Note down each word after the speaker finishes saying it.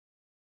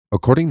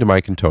According to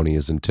Mike and Tony,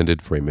 is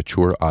intended for a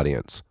mature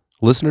audience.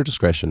 Listener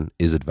discretion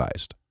is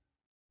advised.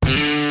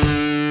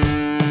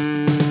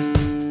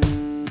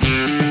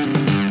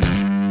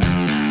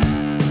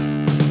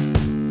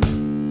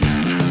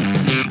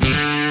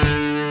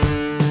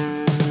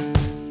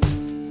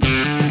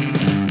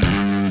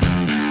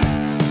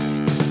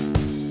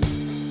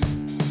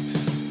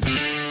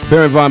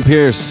 Barry Von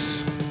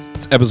Pierce.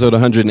 It's episode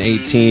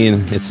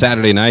 118. It's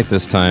Saturday night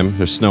this time.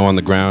 There's snow on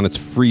the ground. It's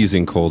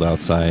freezing cold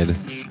outside.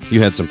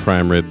 You had some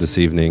prime rib this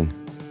evening.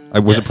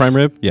 Was it prime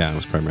rib? Yeah, it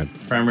was prime rib.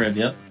 Prime rib,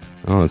 yep.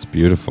 Oh, that's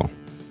beautiful.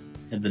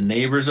 Had the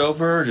neighbors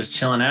over, just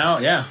chilling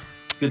out. Yeah,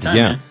 good time,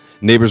 man.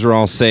 Neighbors are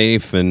all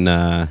safe, and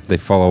they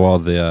follow all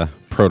the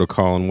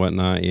protocol and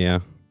whatnot, yeah.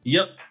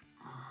 Yep.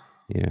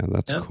 Yeah,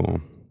 that's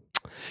cool.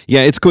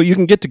 Yeah, it's cool. You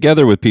can get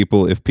together with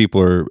people if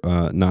people are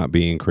not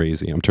being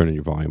crazy. I'm turning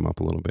your volume up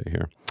a little bit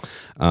here.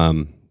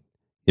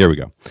 Here we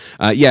go.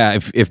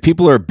 If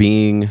people are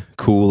being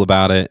cool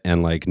about it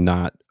and like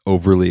not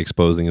overly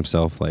exposing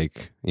themselves,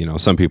 like, you know,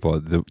 some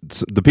people,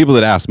 the people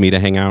that ask me to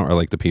hang out are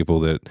like the people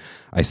that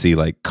I see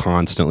like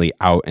constantly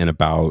out and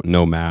about,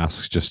 no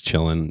masks, just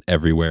chilling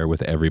everywhere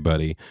with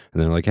everybody.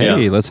 And they're like,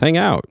 hey, let's hang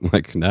out. I'm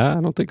like, nah,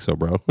 I don't think so,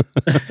 bro.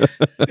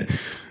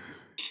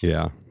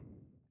 Yeah.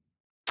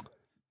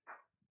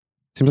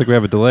 Seems like we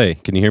have a delay.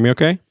 Can you hear me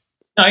okay?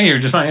 No, I hear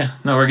you just fine. Yeah.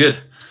 No, we're good.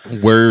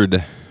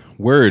 Word.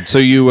 So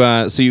you,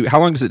 how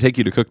long does it take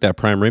you to cook that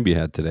prime rib you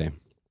had today?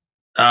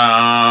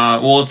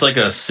 Well, it's like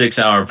a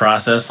 6-hour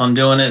process on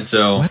doing it.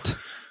 So what?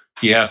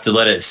 You have to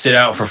let it sit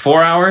out for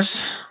 4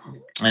 hours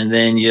and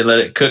then you let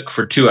it cook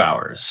for 2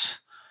 hours.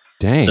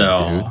 Dang,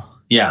 dude.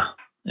 Yeah,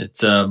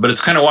 it's, but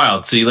it's kind of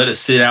wild. So you let it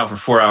sit out for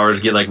 4 hours,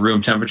 get like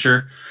room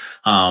temperature.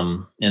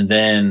 And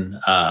then,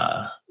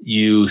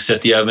 you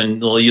set the oven.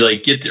 Well, you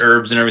like get the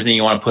herbs and everything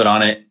you want to put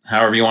on it,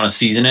 however you want to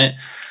season it.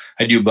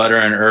 I do butter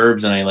and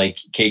herbs and I like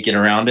cake it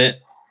around it.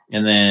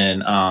 And then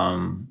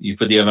you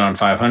put the oven on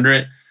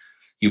 500.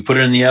 You put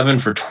it in the oven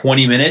for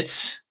 20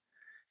 minutes.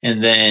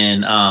 And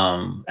then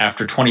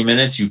after 20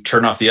 minutes, you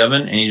turn off the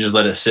oven and you just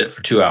let it sit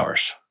for 2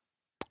 hours.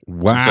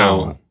 Wow.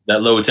 So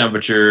that low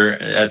temperature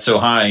at so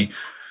high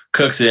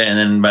cooks it. And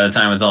then by the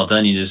time it's all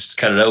done, you just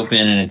cut it open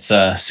and it's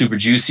super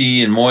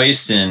juicy and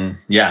moist. And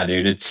yeah,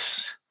 dude,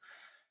 it's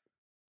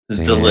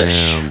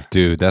delish.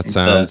 Dude, that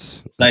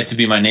sounds... it's nice to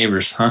be my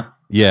neighbors, huh?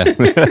 Yeah.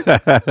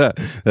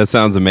 That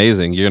sounds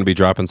amazing. You're going to be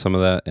dropping some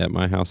of that at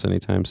my house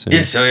anytime soon?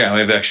 Yes, we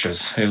have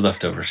extras. We have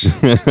leftovers.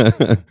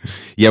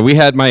 Yeah, we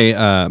had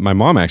my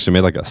mom actually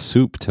made like a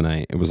soup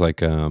tonight. It was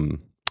like, what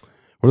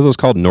are those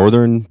called?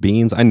 Northern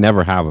beans? I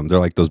never have them. They're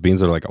like those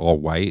beans that are like all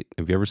white.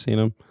 Have you ever seen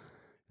them?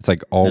 It's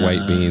like all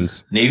white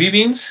beans. Navy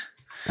beans?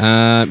 Is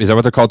that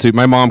what they're called too?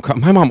 My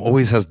mom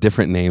always has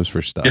different names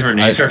for stuff. Different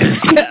names for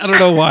everything. I don't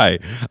know why.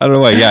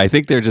 Yeah, I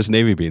think they're just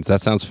Navy beans. That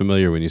sounds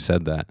familiar when you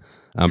said that.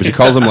 But she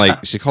calls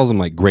them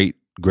like great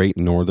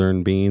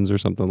northern beans or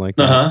something like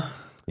that. Uh-huh.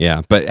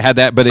 Yeah, but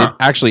it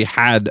actually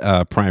had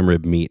prime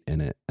rib meat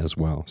in it as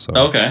well. So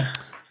okay.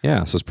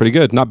 Yeah, so it's pretty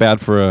good. Not bad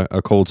for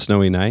a cold,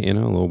 snowy night. You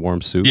know, a little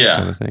warm soup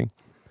kind of thing.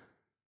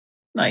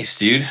 Nice,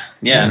 dude.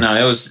 Yeah.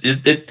 No,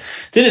 it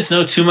didn't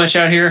snow too much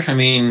out here. I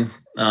mean,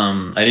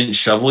 I didn't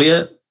shovel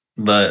yet,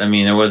 but I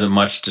mean, there wasn't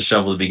much to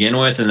shovel to begin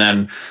with. And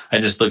then I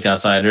just looked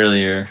outside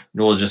earlier,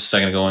 just a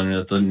second ago, and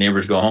let the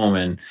neighbors go home.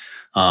 And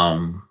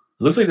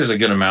it looks like there's a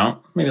good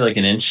amount, maybe like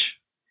an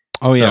inch.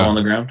 Oh, yeah. On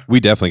the ground.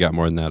 We definitely got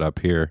more than that up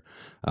here.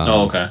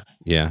 Okay.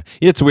 Yeah.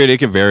 It's weird. It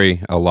can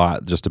vary a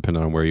lot just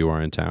depending on where you are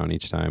in town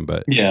each time.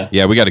 But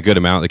yeah, we got a good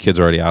amount. The kids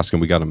are already asking.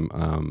 We got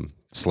them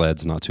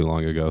sleds not too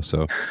long ago.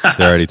 So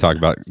they're already talking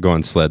about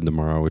going sledding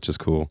tomorrow, which is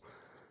cool.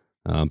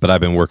 But I've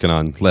been working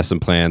on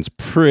lesson plans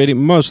pretty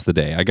most of the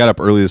day. I got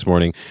up early this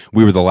morning.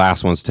 We were the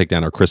last ones to take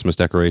down our Christmas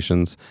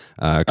decorations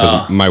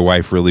because my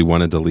wife really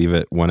wanted to leave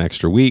it one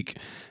extra week.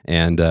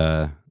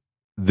 And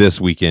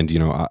this weekend, you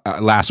know,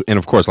 last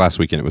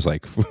weekend it was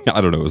like, I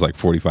don't know, it was like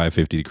 45,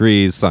 50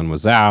 degrees. Sun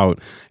was out.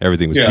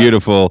 Everything was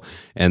beautiful.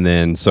 And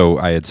then so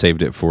I had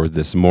saved it for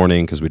this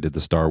morning because we did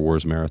the Star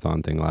Wars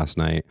marathon thing last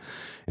night.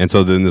 And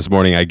so then this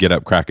morning I get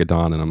up crack of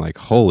dawn and I'm like,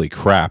 holy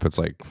crap, it's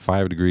like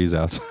 5 degrees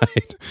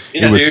outside.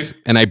 Yeah, dude.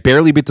 And I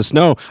barely beat the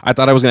snow. I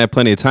thought I was going to have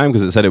plenty of time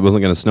because it said it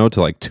wasn't going to snow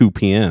till like 2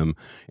 p.m.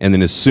 And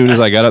then as soon as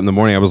I got up in the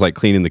morning, I was like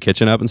cleaning the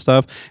kitchen up and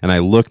stuff. And I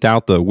looked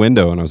out the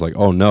window and I was like,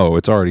 oh no,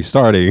 it's already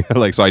starting.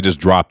 So I just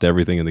dropped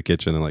everything in the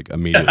kitchen and like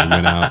immediately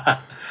went out.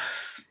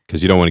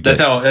 Because you don't want to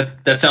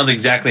get... That sounds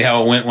exactly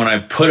how it went when I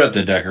put up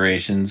the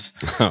decorations.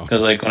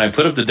 Because like when I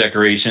put up the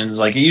decorations,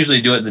 like I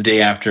usually do it the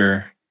day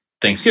after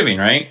Thanksgiving,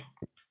 right?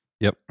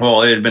 Yep.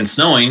 Well, it had been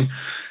snowing.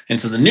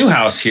 And so the new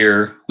house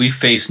here, we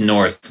face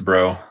north,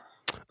 bro.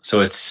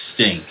 So it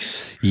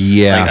stinks.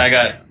 Yeah. Like I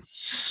got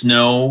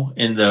snow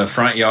in the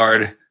front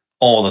yard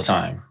all the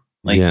time.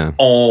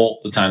 All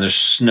the time. There's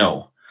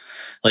snow.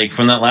 Like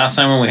from that last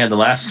time when we had the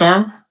last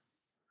storm,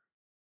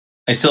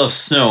 I still have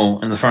snow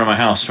in the front of my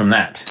house from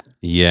that.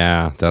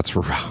 Yeah, that's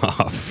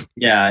rough.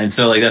 Yeah, and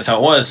so like that's how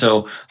it was. So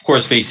of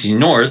course, facing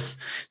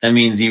north, that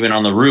means even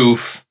on the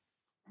roof,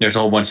 there's a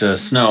whole bunch of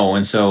snow.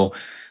 And so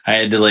I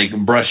had to like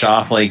brush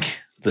off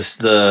like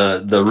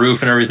the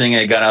roof and everything.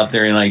 I got out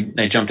there and like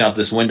I jumped out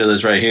this window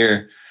that's right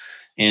here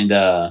and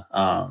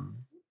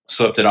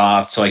swept it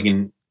off so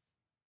it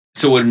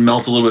would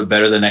melt a little bit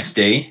better the next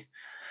day.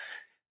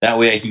 That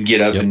way I can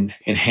get up and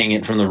hang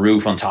it from the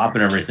roof on top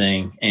and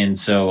everything. And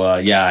so,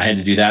 I had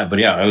to do that. But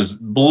yeah, it was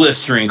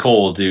blistering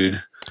cold,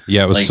 dude.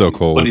 Yeah, it was so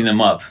cold. Putting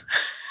them up.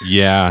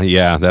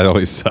 Yeah, that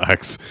always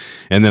sucks.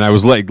 And then I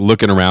was like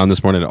looking around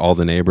this morning at all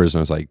the neighbors, and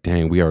I was like,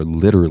 dang, we are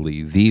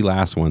literally the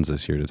last ones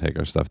this year to take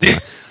our stuff down.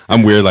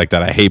 I'm weird like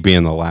that. I hate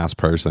being the last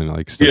person.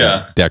 Like,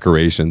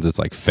 decorations. It's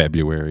like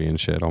February and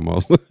shit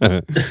almost.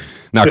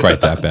 Not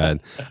quite that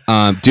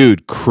bad.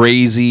 Dude,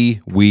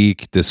 crazy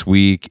week this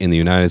week in the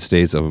United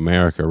States of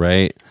America,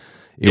 right?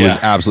 It was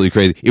absolutely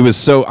crazy. It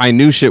was I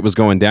knew shit was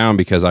going down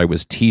because I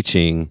was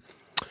teaching.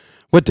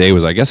 What day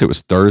was it? I guess it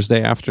was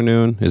Thursday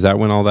afternoon. Is that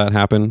when all that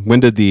happened? When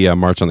did the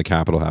March on the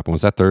Capitol happen?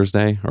 Was that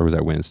Thursday or was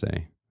that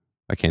Wednesday?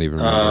 I can't even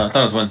remember. I thought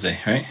it was Wednesday,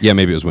 right? Yeah,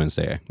 maybe it was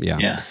Wednesday.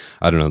 Yeah.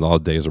 I don't know. All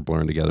days are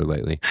blurring together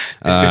lately.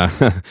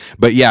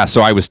 But yeah,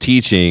 so I was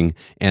teaching,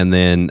 and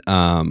then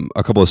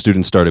a couple of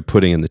students started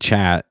putting in the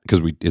chat,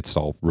 because it's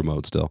all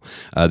remote still.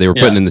 They were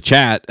putting in the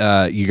chat,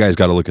 you guys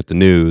got to look at the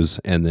news.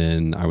 And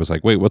then I was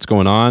like, wait, what's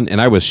going on? And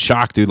I was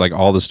shocked, dude. Like,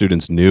 all the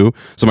students knew.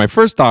 So my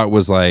first thought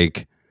was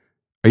like,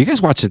 are you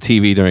guys watching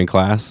TV during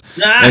class?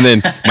 And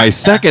then my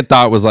second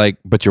thought was like,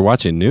 but you're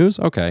watching news?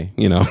 Okay.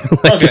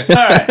 Okay. All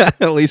right.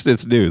 At least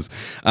it's news.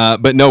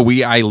 But no,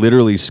 I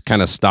literally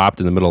kind of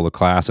stopped in the middle of the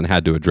class and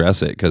had to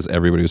address it because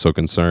everybody was so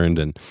concerned.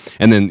 And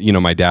then,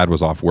 my dad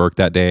was off work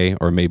that day,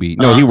 or maybe,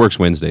 no, he works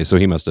Wednesday. So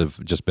he must have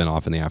just been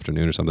off in the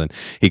afternoon or something.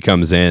 He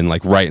comes in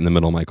like right in the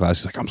middle of my class.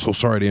 He's like, I'm so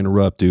sorry to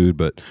interrupt, dude,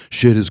 but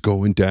shit is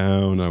going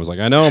down. And I was like,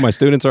 I know, my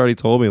students already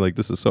told me, like,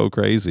 this is so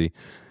crazy.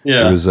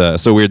 Yeah, it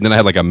was so weird. Then I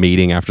had like a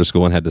meeting after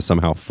school and had to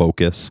somehow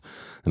focus.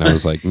 And I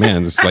was like,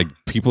 man, it's like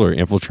people are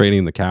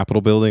infiltrating the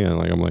Capitol building.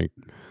 And I'm like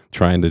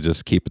trying to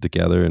just keep it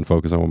together and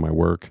focus on my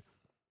work.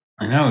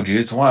 I know, dude,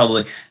 it's wild.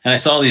 Like, and I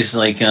saw these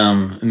like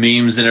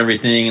memes and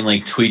everything and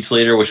like tweets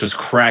later, which was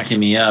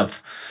cracking me up.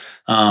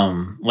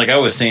 Like I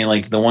was saying,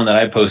 like the one that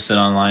I posted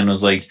online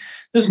was like,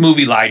 this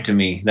movie lied to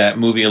me. That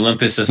movie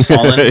Olympus Has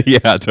Fallen. Yeah,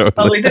 totally.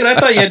 I was like, dude, I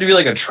thought you had to be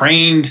like a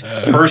trained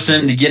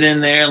person to get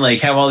in there and like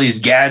have all these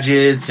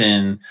gadgets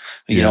and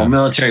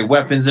military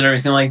weapons and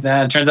everything like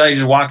that. It turns out you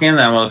just walk in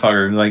that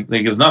motherfucker like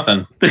it's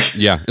nothing.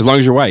 Yeah, as long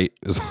as you're white.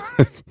 And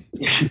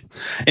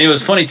it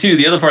was funny too.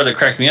 The other part that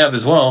cracked me up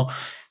as well.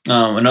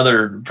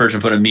 Another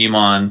person put a meme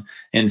on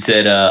and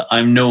said,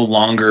 "I'm no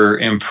longer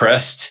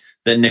impressed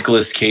that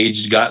Nicolas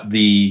Cage got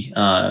the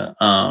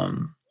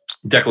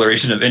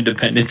Declaration of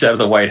Independence out of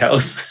the White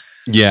House."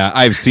 Yeah,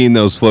 I've seen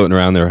those floating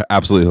around. They're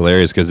absolutely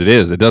hilarious because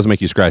it does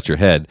make you scratch your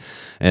head,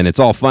 and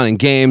it's all fun and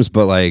games.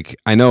 But like,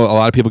 I know a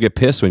lot of people get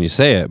pissed when you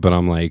say it, but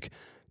I'm like,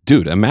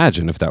 dude,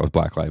 imagine if that was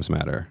Black Lives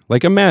Matter.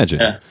 Like, imagine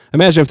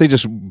if they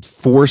just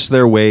forced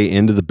their way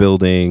into the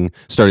building,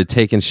 started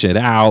taking shit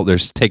out. They're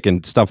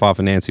taking stuff off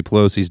of Nancy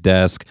Pelosi's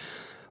desk.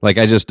 Like,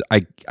 I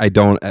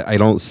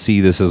don't see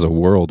this as a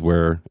world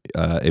where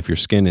if your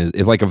skin is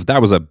if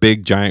that was a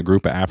big giant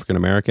group of African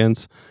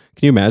Americans,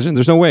 can you imagine?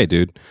 There's no way,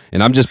 dude.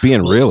 And I'm just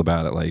being real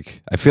about it.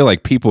 Like, I feel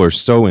like people are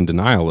so in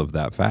denial of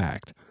that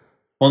fact.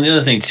 Well, and the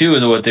other thing too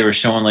is what they were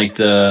showing, like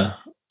the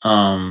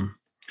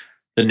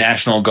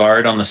National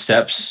Guard on the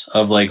steps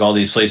of like all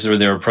these places where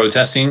they were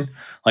protesting,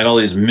 like all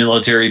these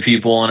military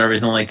people and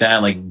everything like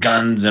that, like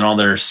guns and all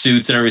their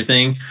suits and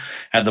everything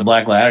at the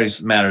Black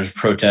Lives Matters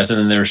protest.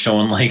 And then they were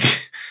showing like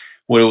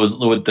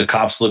what the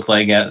cops looked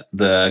like at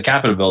the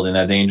Capitol building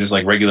that day, and just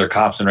like regular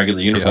cops in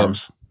regular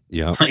uniforms.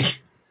 Yeah.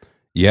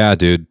 Yeah,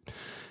 dude.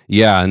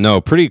 Yeah,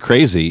 no, pretty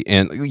crazy.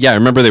 And yeah, I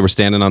remember they were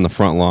standing on the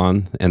front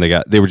lawn and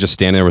they were just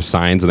standing there with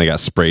signs and they got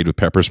sprayed with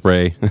pepper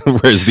spray.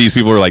 Whereas these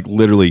people were like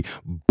literally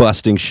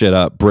busting shit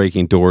up,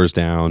 breaking doors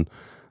down.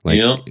 Like,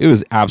 it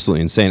was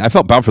absolutely insane. I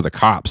felt bad for the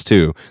cops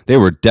too. They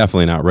were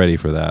definitely not ready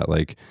for that.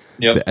 Like,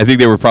 I think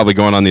they were probably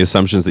going on the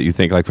assumptions that you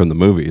think like from the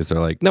movies. They're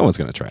like, no one's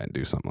going to try and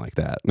do something like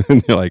that. And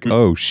they're like,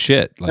 oh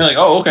shit. Like, they're like,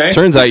 oh, okay.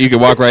 Turns out you could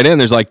walk right in.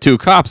 There's like 2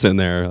 cops in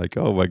there. Like,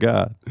 oh my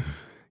God.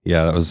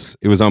 Yeah,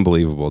 it was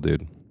unbelievable,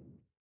 dude.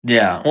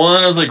 Yeah. Well,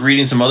 and I was like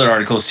reading some other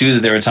articles too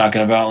that they were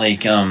talking about,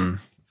 like,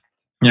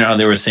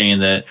 they were saying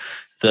that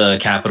the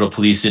Capitol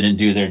Police didn't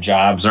do their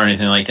jobs or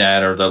anything like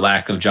that, or the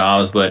lack of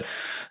jobs. But,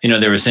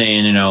 they were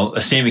saying,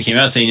 a statement came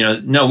out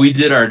saying, no, we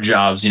did our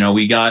jobs.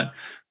 We got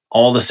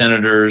all the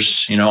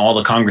senators, all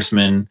the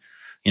congressmen,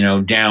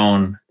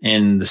 down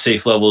in the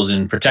safe levels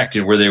and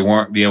protected where they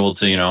weren't be able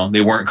to,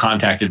 they weren't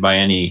contacted by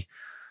any,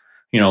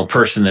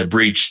 person that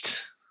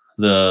breached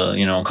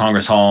the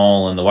Congress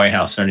Hall and the White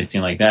House or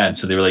anything like that.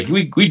 So they were like,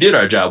 we did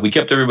our job. We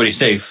kept everybody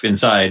safe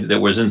inside that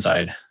was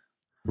inside,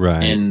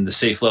 right? In the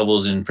safe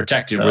levels and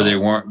protected where they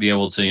weren't be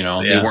able to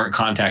they weren't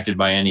contacted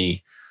by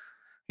any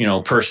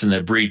person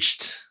that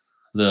breached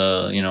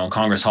the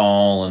Congress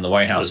Hall and the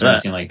White House or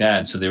anything like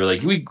that. So they were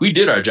like, we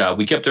did our job.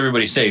 We kept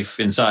everybody safe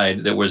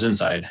inside that was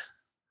inside,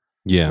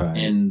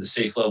 in the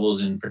safe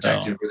levels and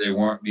protected where they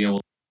weren't be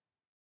able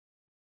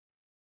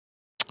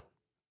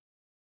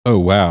Oh,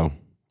 wow.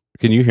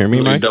 Can you hear me, It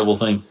was like Mike? a double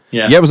thing.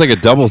 Yeah. Yeah, it was like a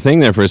double thing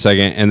there for a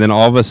second, and then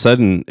all of a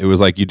sudden it was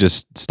like you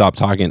just stopped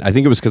talking. I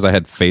think it was because I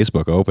had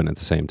Facebook open at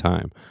the same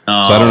time, so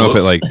I don't know if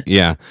it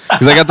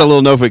because I got the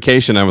little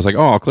notification. I was like,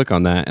 oh, I'll click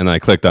on that, and then I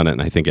clicked on it,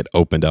 and I think it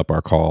opened up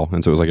our call,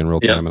 and so it was like in real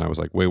time, and I was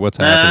like, wait, what's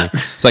happening?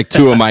 It's like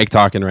two of Mike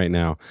talking right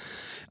now.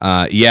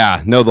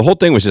 No, the whole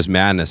thing was just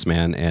madness,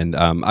 man. And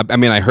I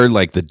mean, I heard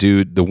like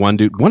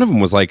one of them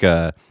was like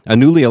a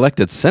newly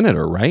elected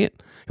senator, right?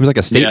 He was like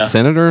a state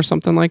senator or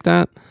something like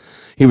that.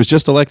 He was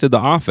just elected to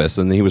office,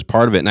 and he was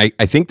part of it. And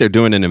I think they're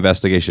doing an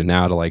investigation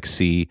now to like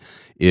see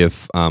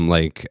if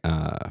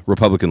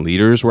Republican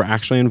leaders were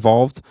actually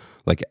involved,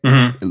 like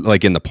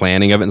in the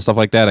planning of it and stuff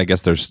like that. I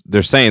guess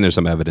they're saying there's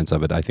some evidence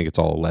of it. I think it's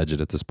all alleged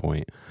at this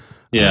point.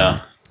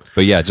 Yeah,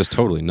 but yeah, just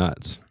totally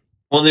nuts.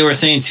 Well, they were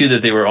saying too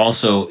that they were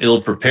also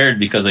ill prepared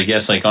because I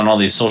guess like on all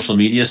these social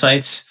media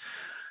sites,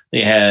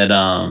 they had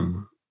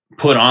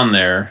put on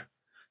there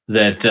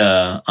that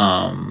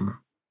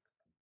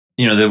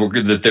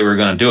they were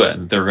going to do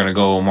it. They were going to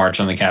go march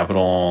on the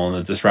Capitol, and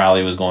that this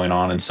rally was going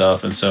on and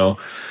stuff. And so,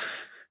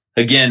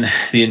 again,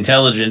 the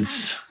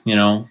intelligence,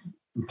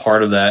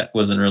 part of that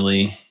wasn't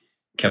really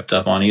kept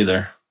up on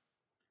either.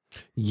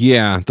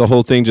 Yeah, the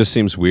whole thing just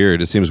seems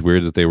weird. It seems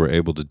weird that they were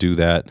able to do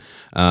that.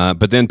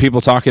 But then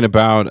people talking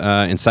about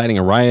inciting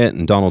a riot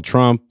and Donald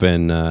Trump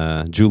and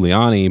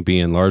Giuliani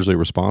being largely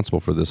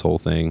responsible for this whole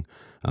thing.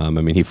 I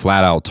mean, he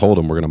flat out told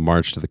them we're going to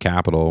march to the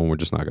Capitol and we're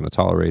just not going to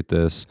tolerate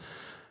this.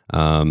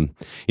 And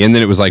then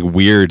it was like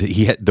weird.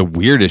 He had the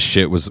weirdest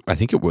shit was, I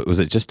think was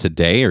it just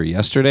today or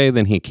yesterday?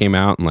 Then he came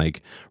out and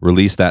like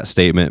released that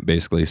statement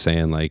basically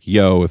saying like,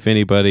 yo, if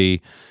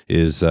anybody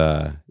is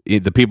the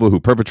people who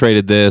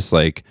perpetrated this,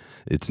 like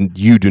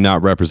you do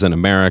not represent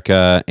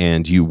America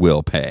and you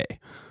will pay.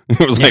 It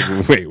was like,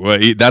 wait, what?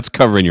 That's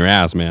covering your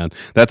ass, man.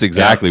 That's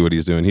exactly what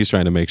he's doing. He's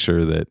trying to make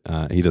sure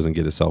that he doesn't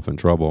get himself in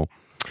trouble.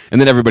 And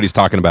then everybody's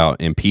talking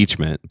about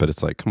impeachment, but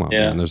it's like, come on,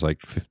 man. There's like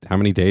how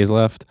many days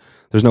left?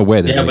 There's no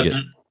way they're going to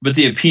get. But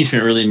the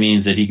impeachment really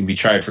means that he can be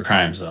tried for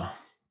crimes, though.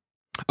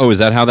 Oh, is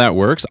that how that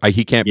works?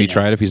 He can't be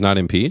tried if he's not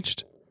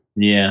impeached?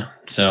 Yeah.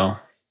 So.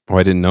 Oh,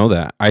 I didn't know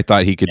that. I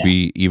thought he could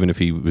be, even if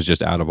he was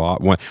just out of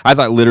office. I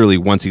thought literally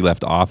once he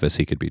left office,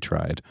 he could be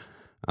tried.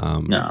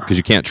 No, because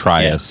you can't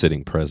try a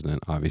sitting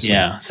president, obviously.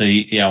 Yeah. So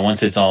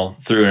once it's all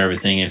through and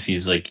everything, if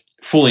he's like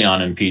fully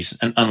on impeached,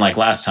 and unlike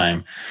last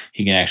time,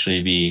 he can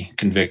actually be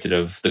convicted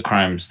of the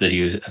crimes that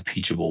he was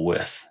impeachable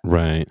with.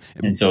 Right.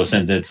 And so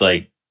since it's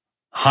like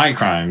high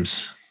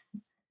crimes,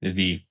 it'd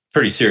be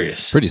pretty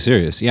serious. Pretty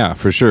serious, yeah,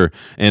 for sure.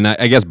 And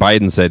I guess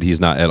Biden said he's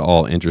not at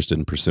all interested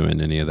in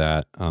pursuing any of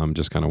that.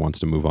 Just kind of wants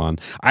to move on.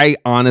 I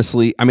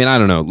honestly, I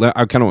don't know.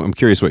 I'm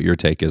curious what your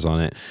take is on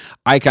it.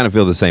 I kind of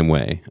feel the same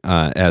way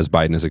as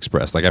Biden has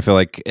expressed. Like I feel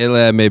like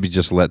maybe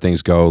just let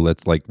things go.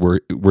 Let's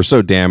we're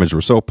so damaged,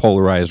 we're so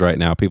polarized right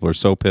now. People are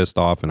so pissed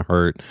off and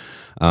hurt.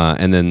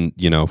 And then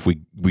if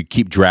we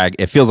keep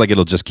it feels like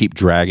it'll just keep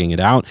dragging it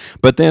out.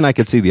 But then I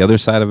could see the other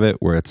side of it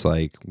where it's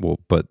like, well,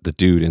 but the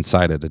dude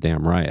incited a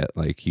damn riot.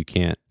 Like you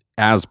can't,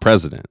 as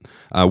president.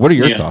 What are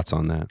your thoughts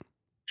on that?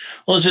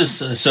 Well, it's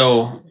just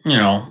so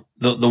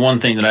the one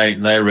thing that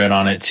I read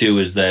on it too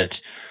is that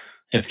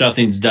if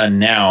nothing's done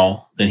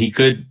now, then he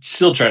could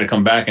still try to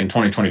come back in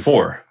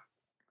 2024.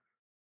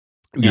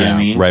 You know what I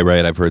mean?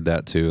 Right. I've heard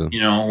that too.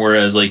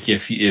 Whereas like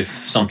if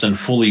something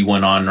fully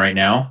went on right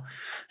now,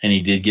 and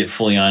he did get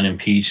fully on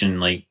impeached and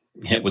like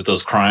hit with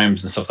those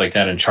crimes and stuff like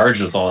that and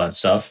charged with all that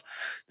stuff,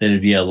 then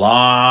it'd be a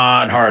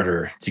lot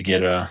harder to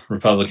get a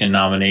Republican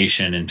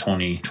nomination in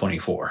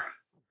 2024.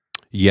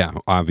 Yeah,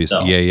 obviously.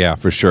 So. Yeah,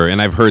 for sure.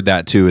 And I've heard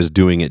that too, is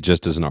doing it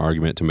just as an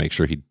argument to make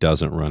sure he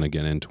doesn't run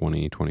again in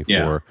 2024.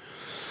 Yeah.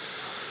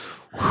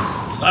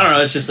 So, I don't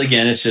know. It's just,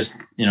 again,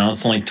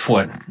 it's only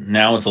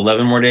now it's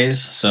 11 more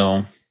days.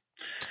 So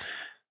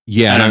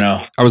yeah, I don't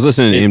know. I was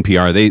listening to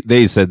NPR.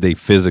 They said they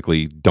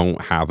physically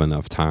don't have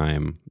enough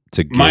time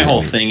to get my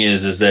whole thing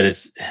is that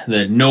it's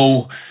that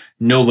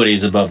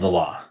nobody's above the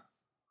law.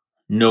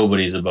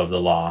 Nobody's above the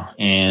law.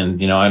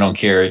 And, I don't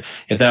care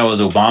if that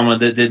was Obama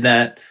that did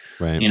that,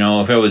 right.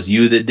 If it was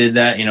you that did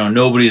that,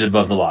 nobody's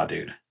above the law,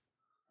 dude.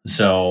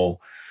 So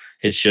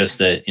it's just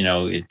that,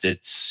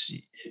 it's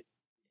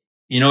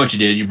what you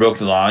did, you broke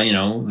the law,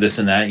 this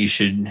and that, you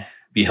should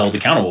be held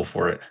accountable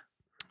for it.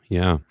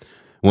 Yeah.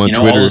 Well,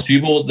 Twitter, all those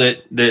people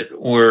that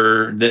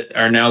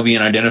are now being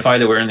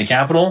identified that were in the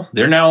Capitol,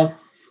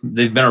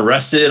 they've been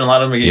arrested, and a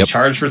lot of them are getting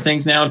charged for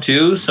things now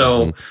too.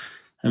 So,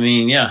 I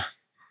mean, yeah.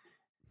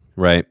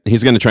 Right.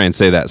 He's going to try and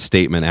say that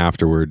statement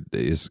afterward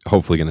is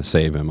hopefully going to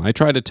save him. I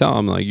tried to tell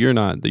him, like, you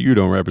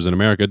don't represent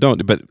America.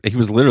 Don't. But he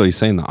was literally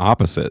saying the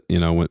opposite,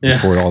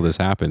 before all this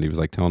happened. He was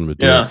like telling him to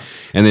do it.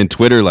 And then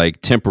Twitter,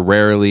 like,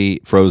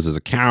 temporarily froze his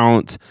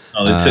account.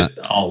 Oh, they took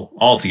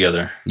all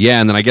together. Yeah.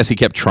 And then I guess he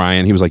kept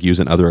trying. He was like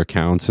using other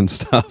accounts and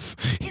stuff.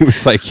 He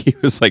was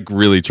like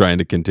really trying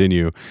to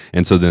continue.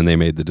 And so then they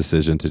made the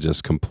decision to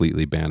just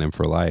completely ban him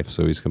for life.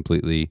 So he's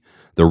completely,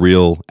 the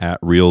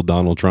real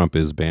Donald Trump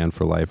is banned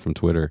for life from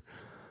Twitter.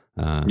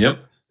 Yep.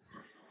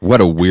 What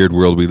a weird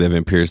world we live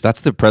in, Pierce. That's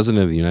the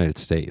president of the United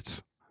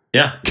States.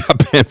 Yeah.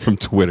 Got banned from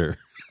Twitter.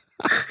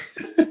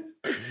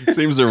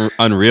 Seems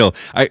unreal.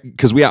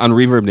 Because we on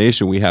Reverb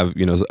Nation, we have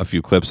a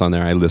few clips on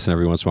there. I listen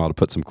every once in a while to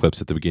put some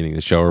clips at the beginning of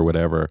the show or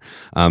whatever.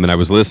 And I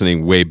was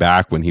listening way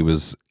back when he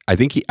was. I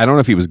don't know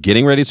if he was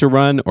getting ready to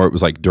run or it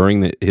was like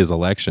during his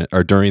election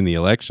or during the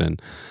election.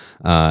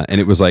 And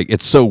it was like,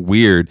 it's so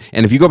weird.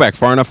 And if you go back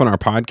far enough on our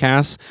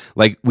podcast,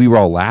 like we were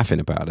all laughing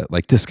about it.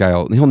 Like this guy,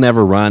 he'll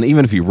never run.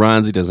 Even if he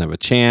runs, he doesn't have a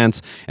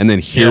chance. And then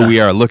here we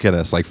are, look at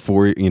us like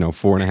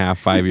 4.5,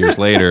 5 years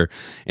later.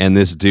 And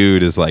this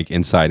dude is like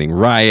inciting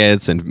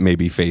riots and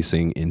maybe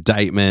facing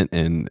indictment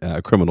and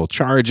criminal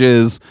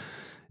charges.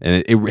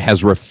 And it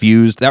has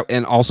refused that.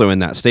 And also in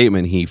that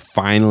statement, he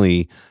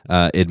finally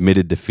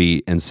admitted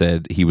defeat and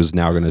said he was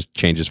now going to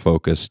change his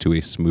focus to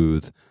a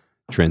smooth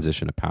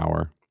transition of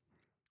power.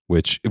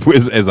 Which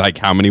is like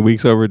how many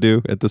weeks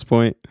overdue at this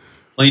point?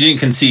 Well, he didn't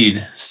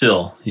concede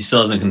still. He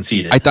still hasn't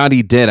conceded. I thought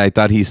he did. I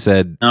thought he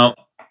said... No.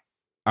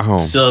 Oh.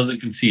 Still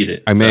hasn't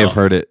conceded. I may have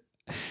heard it.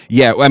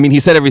 Yeah, I mean, he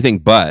said everything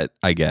but,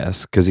 I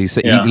guess, because he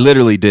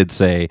literally did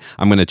say,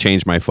 I'm going to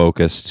change my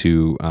focus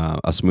to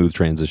a smooth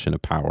transition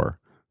of power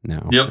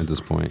now at this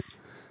point.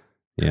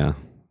 Yeah.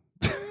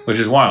 Which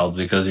is wild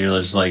because you're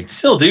just like,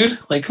 still, dude,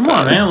 like, come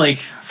on, man. Like,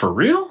 for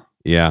real?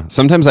 Yeah.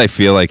 Sometimes I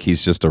feel like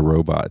he's just a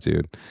robot,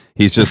 dude.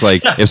 He's just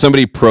like, if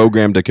somebody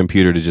programmed a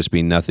computer to just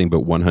be nothing but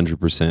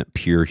 100%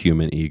 pure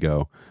human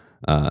ego,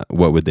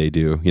 what would they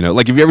do?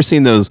 Like, have you ever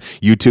seen those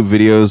YouTube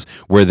videos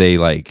where they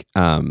like,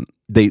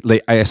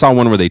 I saw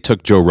one where they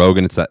took Joe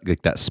Rogan. It's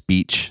that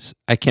speech.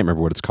 I can't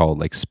remember what it's called.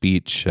 Like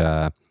speech,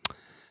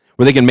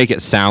 where they can make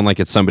it sound like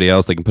it's somebody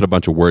else. They can put a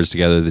bunch of words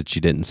together that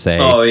you didn't say.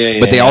 Oh, yeah,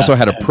 but they also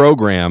had a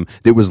program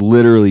that was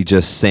literally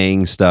just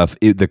saying stuff.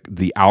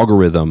 The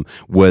algorithm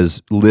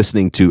was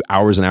listening to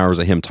hours and hours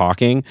of him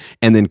talking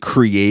and then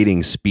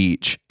creating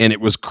speech. And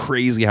it was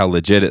crazy how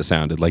legit it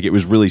sounded. Like it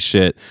was really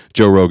shit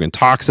Joe Rogan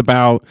talks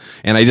about.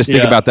 And I just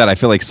think about that. I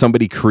feel like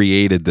somebody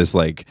created this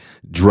like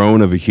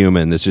drone of a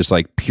human that's just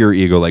like pure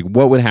ego. Like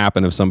what would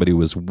happen if somebody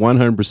was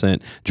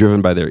 100%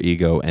 driven by their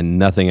ego and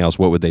nothing else?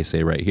 What would they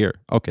say right here?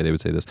 Okay, they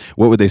would say this.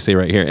 What would they say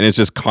right here? And it's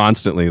just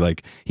constantly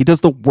like he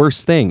does the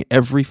worst thing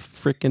every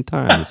freaking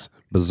time. It's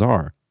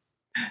bizarre.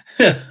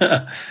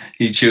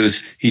 He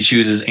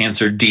chooses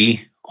answer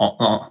D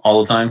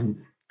all the time.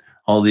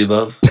 All the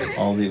above.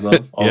 All the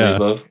above. All the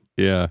above.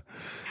 Yeah.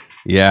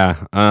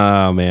 Yeah.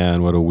 Oh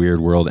man, what a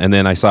weird world. And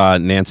then I saw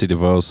Nancy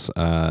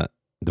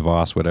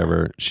DeVos,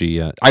 whatever.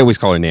 She, I always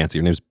call her Nancy.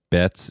 Her name's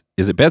Betsy.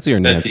 Is it Betsy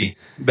or Nancy?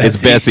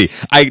 It's Betsy.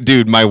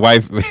 Dude, my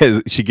wife,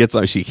 she gets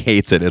on, she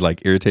hates it. It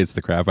like irritates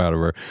the crap out of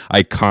her.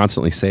 I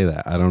constantly say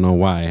that. I don't know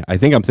why. I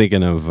think I'm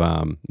thinking of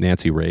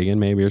Nancy Reagan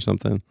maybe or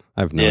something.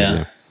 I have no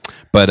idea.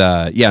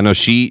 But no,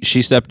 she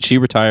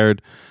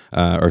retired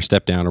or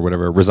stepped down or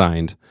whatever,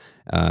 resigned.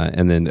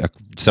 And then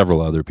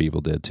several other people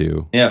did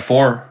too. Yeah,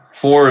 four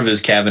of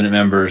his cabinet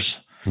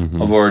members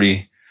have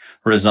already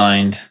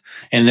resigned.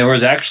 And there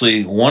was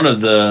actually one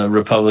of the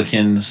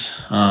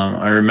Republicans,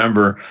 I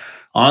remember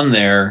on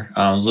there,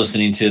 I was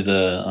listening to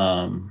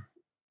the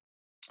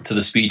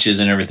speeches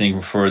and everything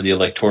for the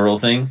electoral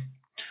thing.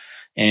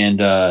 And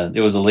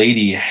there was a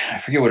lady, I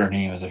forget what her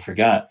name was, I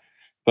forgot,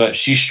 but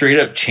she straight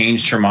up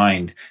changed her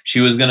mind. She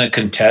was going to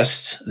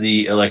contest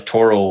the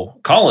electoral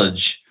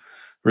college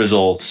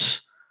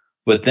results,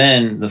 but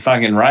then the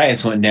fucking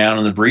riots went down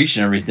and the breach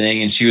and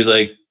everything. And she was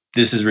like,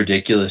 this is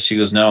ridiculous. She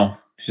goes, no.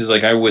 She's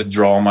like, I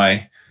withdraw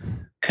my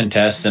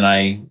contest and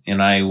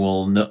I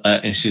will,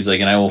 and she's like,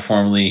 and I will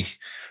formally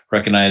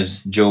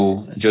recognize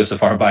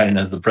Joseph R. Biden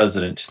as the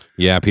president.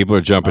 Yeah, people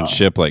are jumping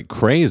ship like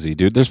crazy,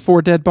 dude. There's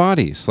 4 dead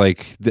bodies.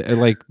 Like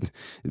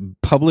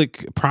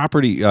public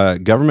property,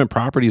 government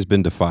property has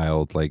been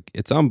defiled. Like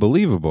it's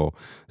unbelievable.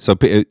 So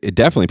it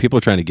definitely, people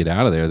are trying to get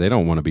out of there. They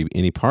don't want to be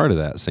any part of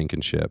that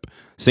sinking ship.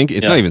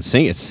 It's not even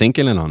sinking. It's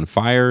sinking and on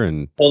fire.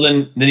 And well,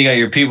 then you got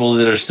your people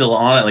that are still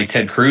on it. Like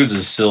Ted Cruz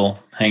is still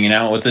hanging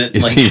out with it.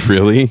 Is he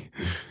really?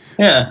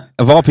 Yeah.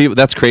 Of all people,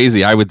 that's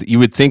crazy. You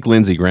would think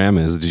Lindsey Graham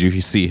is. Did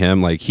you see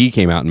him? Like he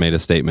came out and made a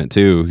statement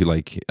too. He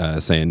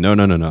saying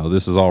no,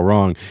 this is all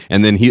wrong.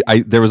 And then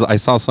I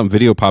saw some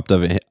video popped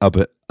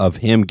of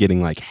him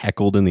getting like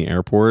heckled in the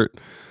airport,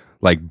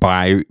 like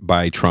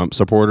by Trump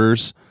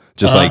supporters,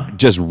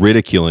 just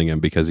ridiculing him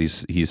because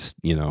he's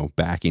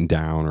backing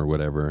down or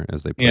whatever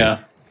as they put it.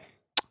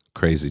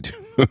 Crazy dude.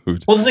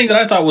 Well, the thing that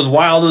I thought was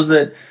wild was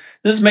that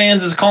this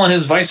man's is calling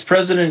his vice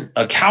president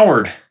a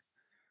coward,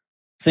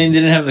 saying he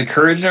didn't have the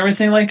courage and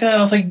everything like that.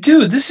 I was like,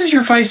 dude, this is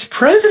your vice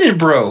president,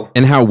 bro.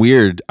 And how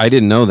weird. I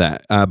didn't know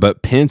that.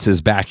 But Pence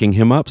is backing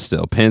him up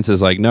still. Pence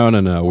is like, no,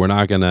 we're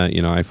not going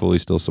to, I fully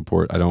still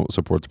I don't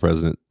support the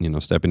president,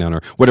 stepping down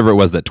or whatever it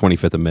was, that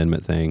 25th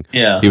Amendment thing.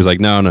 Yeah. He was like,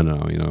 no,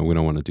 we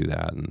don't want to do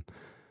that. And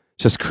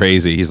just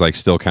crazy. He's like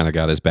still kind of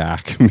got his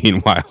back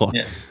meanwhile.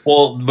 Yeah.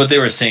 Well, but they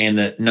were saying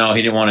that, no,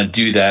 he didn't want to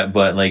do that.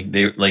 But I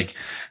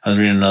was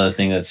reading another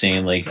thing that's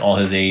saying like all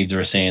his aides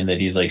were saying that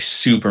he's like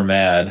super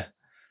mad.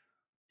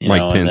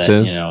 Pence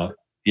is?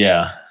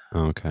 Yeah.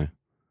 Oh, okay.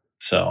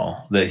 So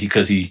that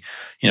because he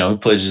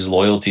pledged his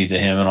loyalty to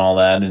him and all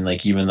that, and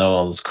like even though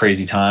all those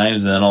crazy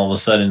times, and then all of a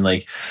sudden,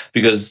 like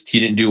because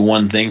he didn't do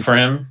one thing for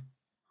him.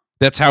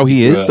 That's how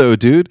he is, though,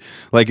 dude.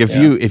 Like if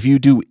you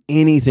do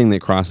anything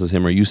that crosses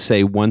him, or you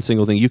say one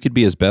single thing, you could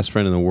be his best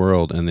friend in the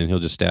world, and then he'll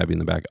just stab you in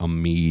the back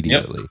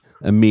immediately.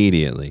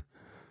 Immediately.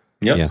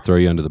 Yep. Yeah, throw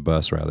you under the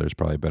bus, rather, is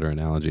probably a better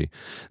analogy.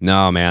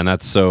 No, man,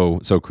 that's so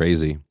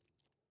crazy.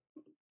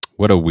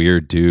 What a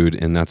weird dude,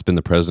 and that's been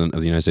the president of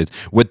the United States.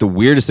 What the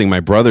weirdest thing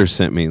my brother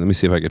sent me, let me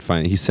see if I could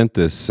find it. He sent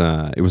this,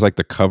 it was like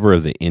the cover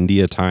of the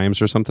India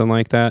Times or something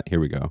like that. Here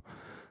we go.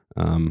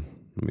 Let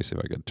me see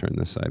if I could turn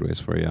this sideways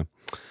for you.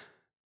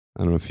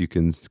 I don't know if you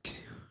can you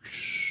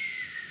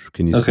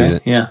see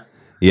it? Yeah.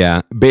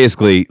 Yeah,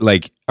 basically,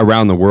 like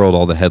around the world,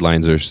 all the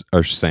headlines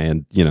are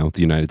saying, the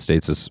United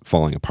States is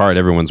falling apart.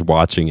 Everyone's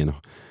watching in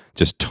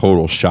just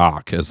total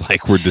shock as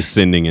like we're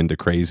descending into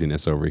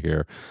craziness over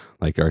here.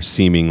 Like our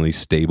seemingly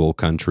stable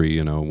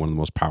country, one of the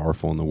most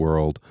powerful in the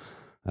world,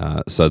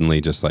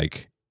 suddenly just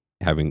like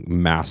having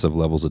massive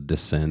levels of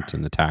dissent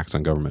and attacks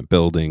on government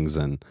buildings,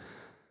 and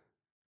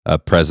a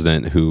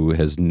president who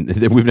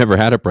we've never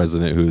had a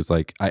president who's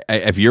like,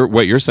 if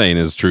what you're saying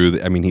is true,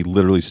 I mean, he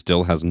literally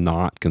still has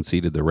not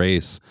conceded the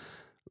race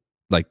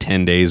like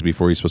 10 days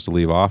before he's supposed to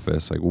leave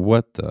office. Like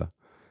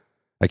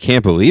I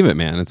can't believe it,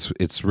 man.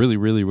 It's really,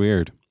 really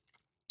weird.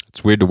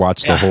 It's weird to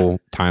watch the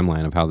whole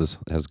timeline of how this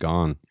has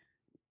gone.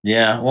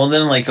 Yeah. Well,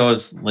 then like I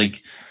was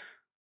like,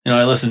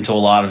 I listened to a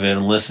lot of it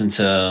and listened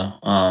to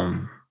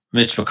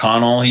Mitch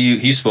McConnell.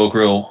 He spoke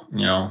real,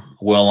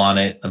 well on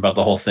it about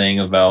the whole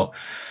thing about,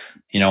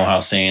 how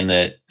saying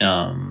that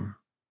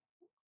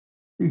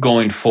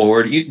going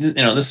forward,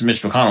 this is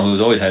Mitch McConnell,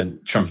 who's always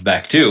had Trump's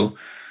back too,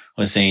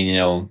 was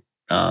saying,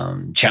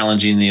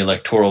 challenging the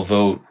electoral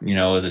vote,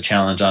 is a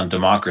challenge on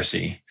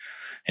democracy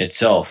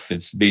itself.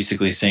 It's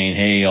basically saying,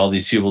 hey, all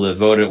these people that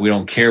voted, we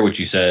don't care what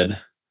you said.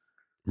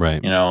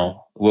 Right.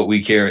 What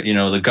we care,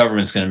 the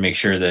government's going to make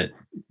sure that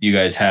you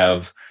guys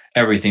have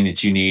everything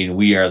that you need.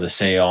 We are the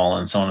say all,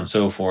 and so on and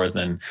so forth.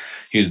 And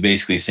he was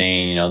basically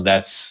saying,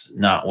 that's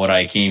not what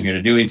I came here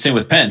to do. And same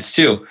with Pence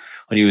too,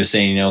 when he was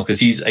saying,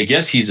 because I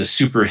guess he's a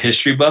super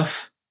history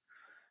buff,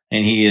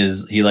 and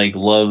he like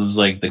loves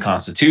like the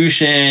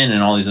Constitution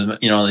and all these,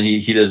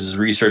 he does his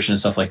research and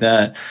stuff like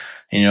that.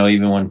 And,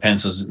 even when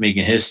Pence was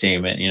making his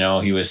statement,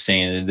 he was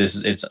saying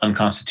that it's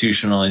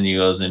unconstitutional. And he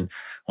goes, and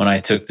when I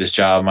took this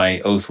job,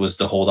 my oath was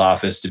to hold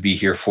office, to be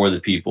here for the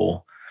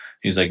people.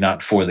 He's like,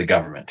 not for the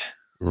government.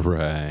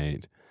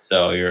 Right.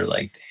 So you're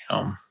like,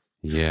 damn.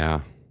 Yeah.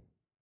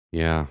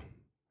 Yeah.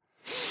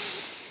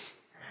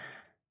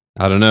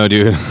 I don't know,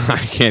 dude. I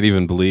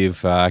can't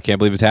believe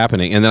it's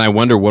happening. And then I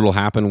wonder what'll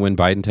happen when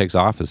Biden takes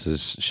office.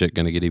 Is shit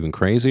going to get even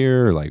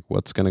crazier? Like,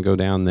 what's going to go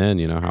down then?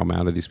 How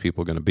mad are these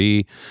people going to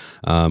be?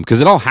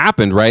 Because it all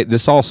happened, right?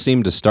 This all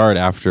seemed to start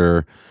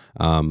after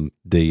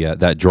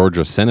that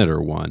Georgia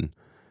senator won.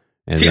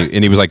 And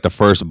he was like the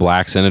first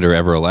black senator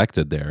ever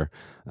elected there.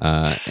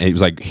 And it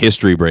was like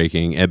history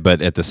breaking.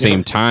 But at the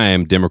same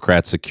time,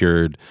 Democrats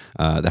secured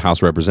the House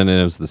of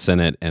Representatives, the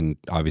Senate, and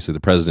obviously the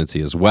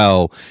presidency as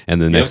well.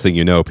 And the next thing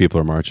you know, people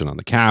are marching on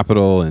the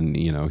Capitol, and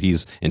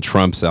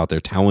Trump's out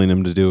there telling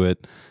him to do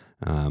it.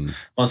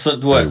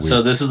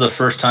 So this is the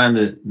first time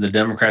that the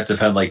Democrats have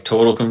had like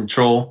total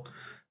control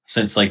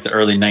since like the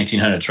early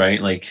 1900s,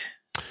 right? Like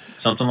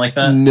something like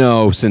that?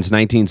 No, since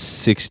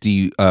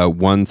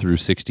 1961 through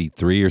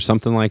 63 or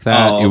something like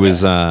that. It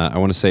was, I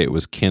want to say it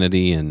was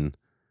Kennedy and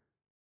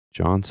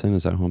Johnson.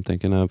 Is that who I'm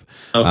thinking of?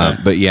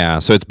 Okay. But yeah,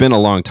 so it's been a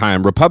long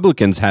time.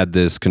 Republicans had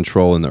this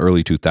control in the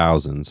early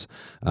 2000s.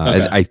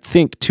 I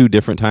think 2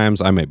 different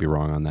times. I might be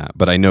wrong on that,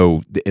 but I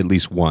know at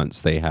least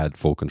once they had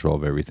full control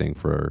of everything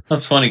for.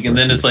 That's funny. And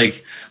then it's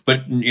like,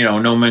 but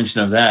no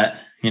mention of that.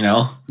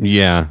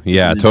 Yeah,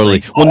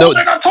 totally. Like,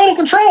 they got total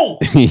control.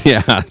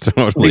 Yeah,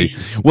 totally.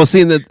 Well,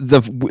 seeing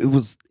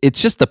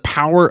it's just the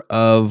power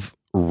of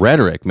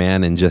rhetoric,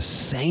 man, and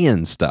just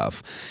saying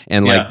stuff.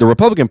 And like the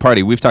Republican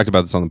Party, we've talked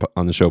about this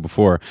on the show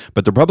before,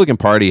 but the Republican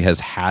Party has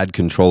had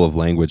control of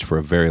language for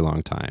a very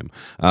long time.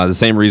 The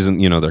same reason,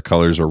 their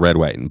colors are red,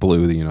 white, and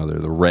blue. They're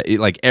the red,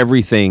 like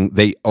everything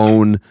they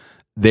own.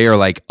 They are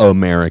like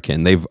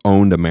American. They've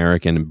owned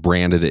American and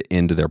branded it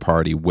into their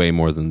party way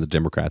more than the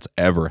Democrats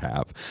ever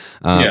have.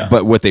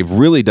 But what they've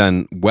really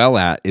done well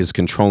at is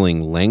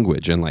controlling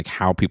language and like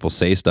how people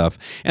say stuff.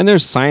 And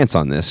there's science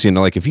on this.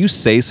 Like if you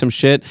say some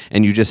shit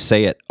and you just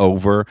say it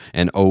over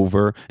and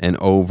over and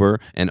over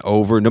and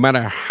over, no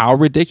matter how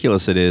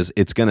ridiculous it is,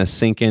 it's going to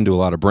sink into a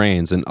lot of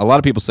brains. And a lot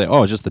of people say,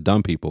 oh, it's just the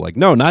dumb people. Like,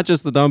 no, not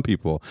just the dumb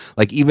people.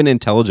 Like even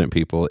intelligent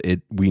people,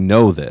 we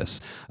know this.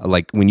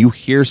 Like when you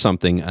hear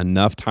something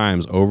enough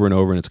times over and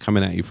over and it's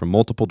coming at you from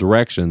multiple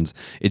directions,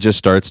 it just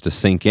starts to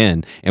sink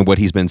in. And what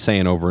he's been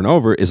saying over and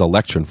over is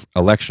election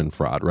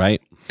fraud,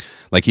 right?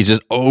 Like he's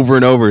just over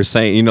and over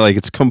saying, like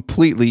it's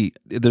completely,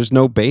 there's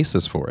no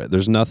basis for it.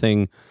 There's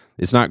nothing,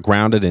 it's not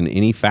grounded in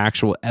any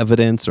factual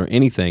evidence or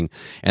anything.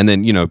 And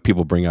then,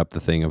 people bring up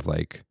the thing of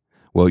like,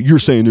 well, you're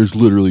saying there's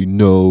literally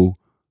no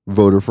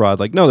voter fraud.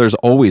 Like, no, there's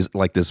always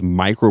like this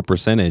micro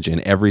percentage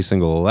in every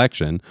single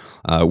election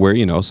where,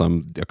 you know,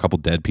 a couple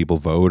dead people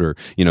vote, or,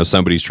 you know,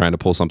 somebody's trying to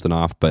pull something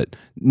off, but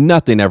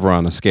nothing ever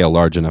on a scale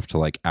large enough to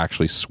like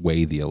actually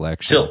sway the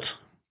election.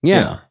 Tilt.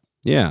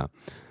 Yeah.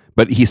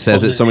 But he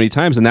says it so many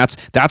times, and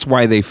that's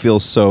why they feel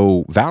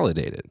so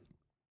validated.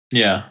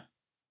 Yeah.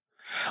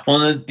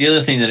 Well, the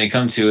other thing that I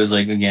come to is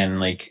like, again,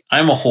 like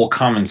I'm a whole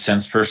common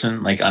sense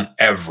person, like on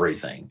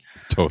everything.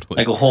 Totally.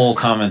 Like a whole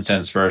common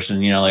sense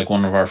person, you know, like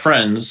one of our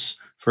friends,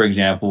 for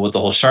example, with the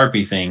whole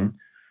Sharpie thing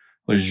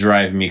was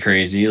driving me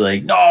crazy.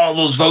 Like, no,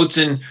 those votes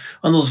in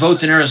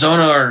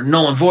Arizona are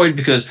null and void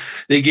because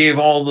they gave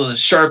all the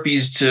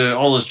Sharpies to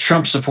all those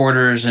Trump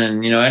supporters,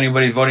 and, you know,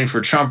 anybody voting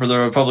for Trump or the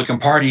Republican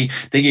Party,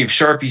 they gave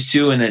Sharpies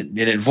to, and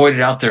it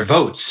voided out their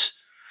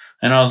votes.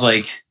 And I was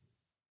like,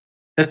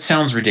 that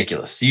sounds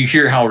ridiculous. You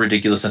hear how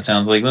ridiculous that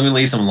sounds. Like, let me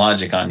lay some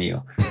logic on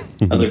you.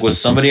 I was like, was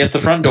somebody at the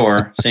front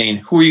door saying,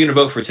 who are you going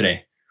to vote for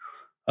today?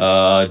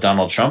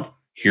 Donald Trump.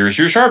 Here's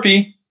your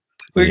Sharpie.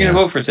 Who are you going to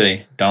vote for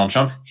today? Donald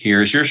Trump.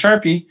 Here's your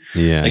Sharpie.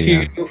 Yeah. Like, who are you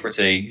going to vote for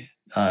today?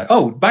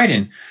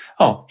 Biden.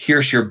 Oh,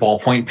 here's your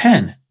ballpoint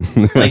pen.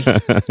 Like,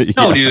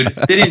 no, dude.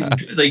 They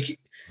didn't, like,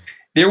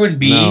 there would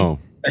be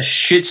a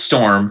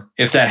shitstorm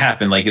if that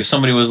happened. Like, if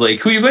somebody was like,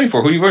 who are you voting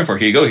for? Who are you voting for?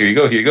 Here you go. Here you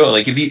go. Here you go.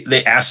 Like, if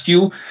they asked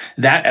you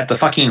that at the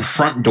fucking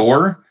front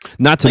door.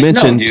 Not to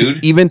mention, no,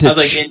 dude. I was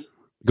like,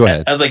 go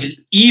ahead. I was like,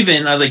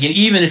 even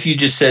if you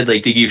just said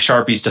like they gave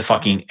Sharpies to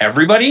fucking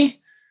everybody,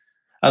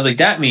 I was like,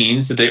 that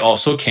means that they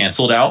also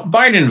canceled out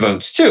Biden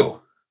votes too.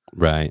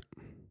 Right.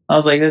 I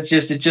was like, it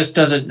just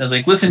doesn't. I was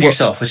like, listen to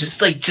yourself. It's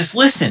just like, just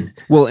listen.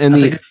 Well,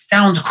 and like, it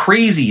sounds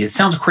crazy. It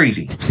sounds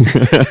crazy.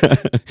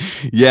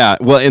 Yeah.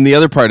 Well, and the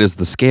other part is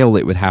the scale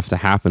it would have to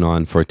happen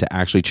on for it to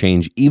actually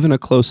change even a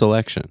close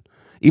election.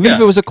 Even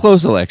if it was a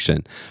close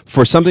election,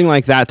 for something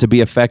like that to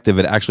be effective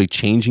at actually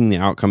changing the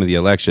outcome of the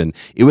election,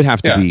 it would have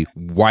to be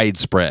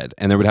widespread,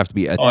 and there would have to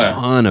be a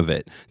ton of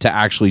it to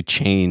actually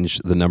change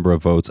the number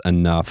of votes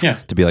enough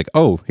to be like,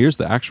 oh, here's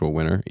the actual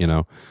winner, you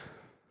know?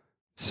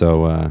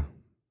 So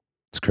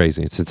it's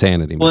crazy. It's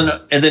insanity.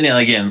 Well, and then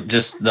again,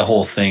 just the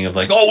whole thing of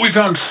like, oh, we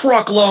found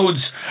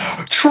truckloads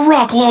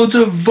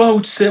of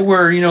votes that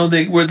were, you know,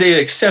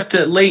 they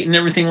accepted late and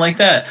everything like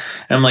that.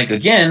 And I'm like,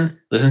 again,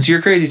 listen to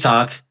your crazy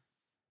talk.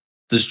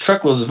 Those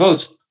truckloads of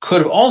votes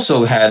could have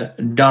also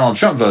had Donald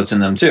Trump votes in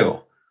them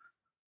too.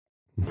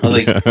 I was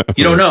like,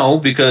 you don't know,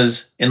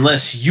 because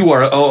unless you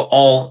are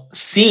all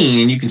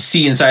seeing and you can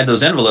see inside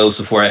those envelopes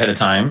before ahead of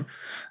time,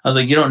 I was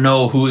like, you don't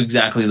know who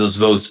exactly those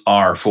votes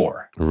are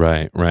for.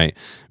 Right.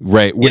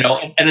 You know,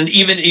 and then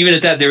even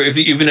at that,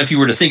 even if you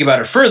were to think about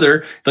it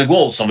further, like,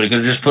 well, somebody could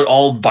have just put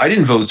all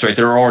Biden votes right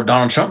there or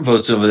Donald Trump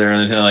votes over there,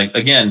 and like,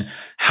 again,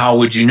 how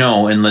would you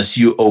know unless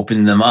you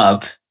open them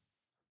up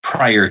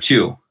prior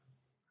to?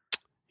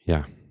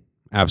 Yeah,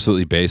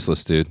 absolutely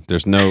baseless, dude.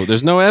 There's no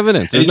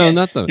evidence. There's no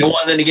nothing. You know,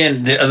 and then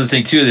again, the other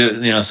thing too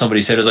that, you know,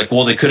 somebody said is like,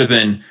 well, they could have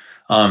been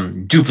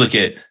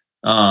duplicate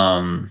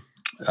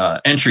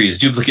entries,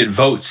 duplicate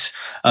votes.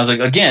 I was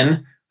like,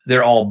 again,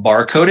 they're all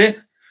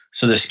barcoded,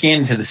 so they're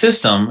scanned into the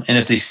system, and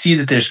if they see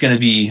that there's going to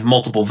be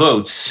multiple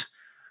votes,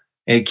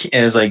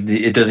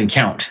 it doesn't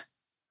count.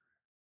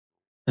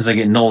 It's like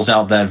it nulls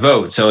out that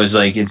vote. So it's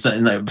like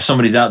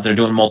somebody's out there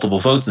doing multiple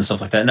votes and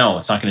stuff like that. No,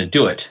 it's not going to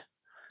do it.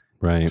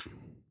 Right.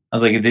 I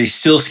was like, they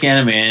still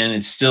scan them in.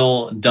 It's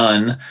still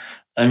done.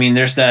 I mean,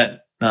 there's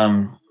that,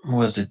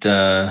 was it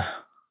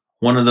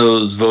one of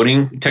those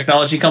voting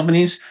technology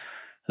companies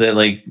that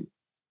like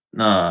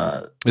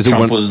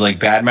Trump was like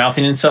bad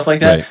mouthing and stuff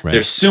like that? Right.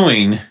 They're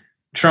suing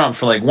Trump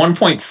for like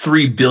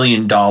 $1.3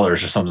 billion or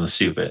something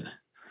stupid.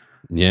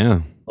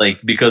 Yeah.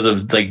 Like because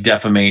of like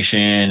defamation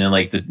and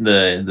like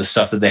the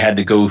stuff that they had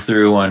to go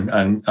through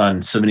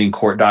on submitting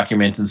court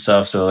documents and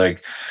stuff. So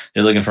like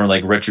they're looking for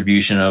like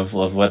retribution of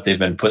what they've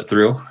been put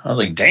through. I was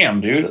like,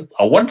 damn, dude,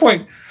 a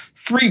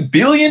 $1.3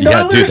 billion.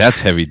 Yeah, dude,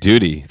 that's heavy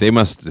duty. They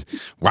must.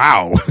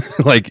 Wow.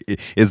 Like,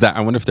 is that?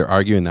 I wonder if they're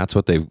arguing that's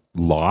what they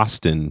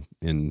lost in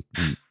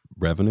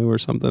revenue or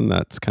something.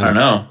 That's kind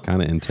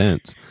of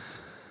intense.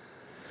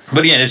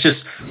 But yeah, it's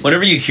just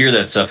whenever you hear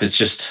that stuff, it's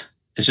just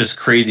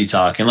crazy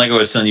talk. And like I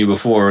was telling you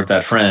before with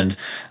that friend,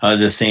 I was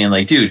just saying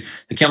like, dude,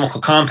 the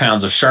chemical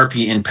compounds of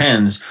Sharpie and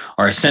pens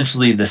are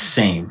essentially the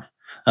same.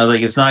 I was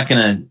like, it's not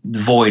going to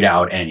void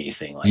out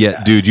anything like that.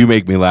 Yeah, dude, you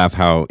make me laugh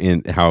how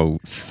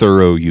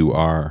thorough you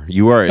are.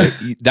 You are.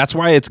 That's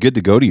why it's good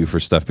to go to you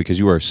for stuff, because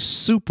you are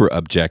super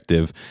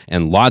objective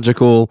and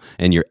logical,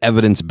 and you're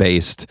evidence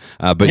based.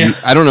 But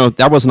I don't know,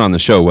 that wasn't on the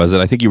show, was it?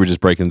 I think you were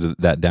just breaking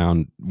that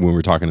down when we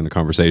were talking in the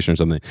conversation or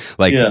something.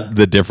 Like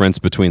the difference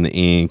between the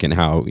ink and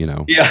how, you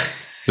know. Yeah.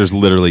 There's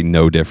literally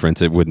no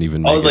difference. It wouldn't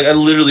even. I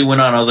literally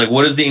went on. I was like,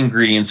 what is the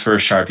ingredients for a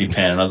Sharpie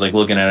pen? And I was like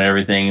looking at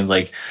everything. It's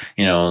like,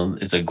 you know,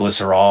 it's a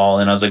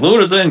glycerol. And I was like,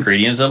 what is the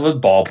ingredients of a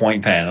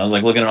ballpoint pen? And I was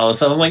like looking at all this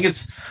stuff. I was like,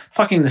 it's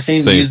fucking the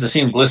same. They use the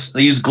same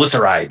they use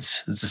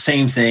glycerides. It's the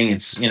same thing.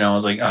 It's, you know, I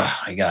was like,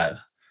 oh my God.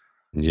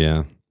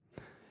 Yeah.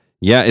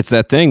 Yeah, it's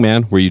that thing,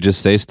 man, where you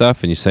just say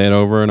stuff and you say it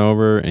over and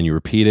over and you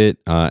repeat it.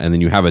 And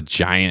then you have a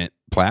giant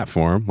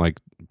platform like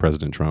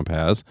President Trump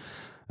has.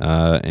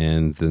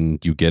 And then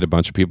you get a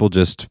bunch of people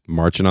just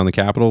marching on the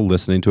Capitol,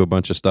 listening to a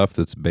bunch of stuff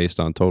that's based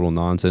on total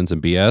nonsense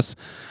and BS.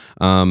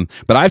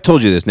 But I've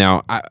told you this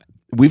now.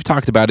 We've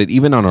talked about it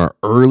even on our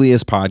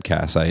earliest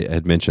podcast. I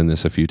had mentioned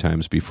this a few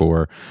times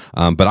before,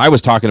 but I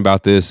was talking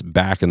about this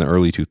back in the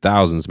early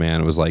 2000s,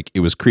 man. It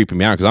was creeping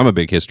me out because I'm a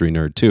big history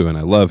nerd too, and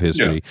I love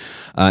history.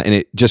 Yeah. And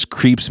it just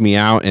creeps me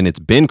out, and it's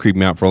been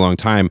creeping me out for a long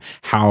time,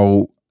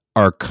 how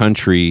our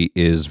country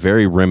is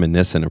very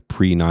reminiscent of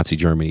pre-Nazi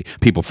Germany.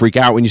 People freak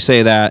out when you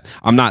say that.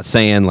 I'm not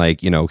saying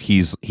like, you know,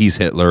 he's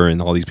Hitler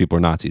and all these people are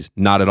Nazis.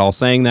 Not at all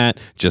saying that.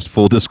 Just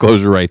full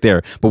disclosure right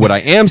there. But what I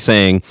am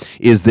saying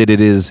is that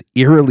it is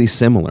eerily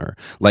similar.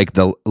 Like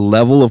the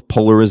level of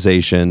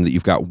polarization, that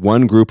you've got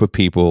one group of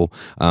people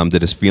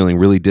that is feeling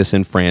really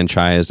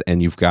disenfranchised,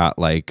 and you've got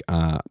like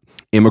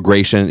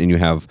immigration, and you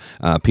have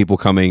people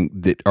coming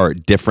that are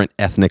different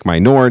ethnic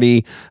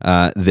minority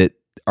that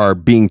are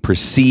being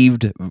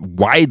perceived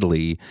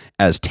widely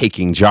as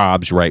taking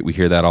jobs, right? We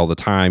hear that all the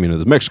time. You know,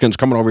 the Mexicans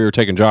coming over here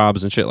taking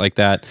jobs and shit like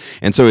that.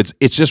 And so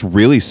it's just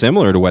really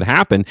similar to what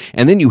happened.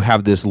 And then you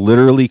have this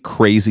literally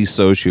crazy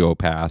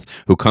sociopath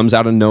who comes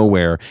out of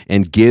nowhere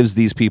and gives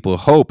these people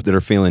hope that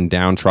are feeling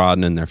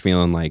downtrodden, and they're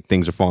feeling like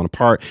things are falling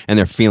apart, and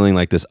they're feeling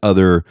like this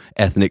other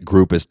ethnic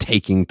group is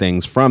taking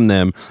things from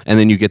them. And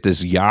then you get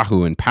this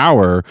Yahoo in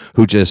power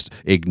who just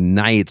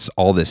ignites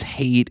all this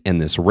hate and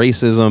this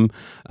racism.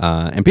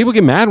 And people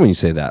get mad when you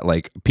say that.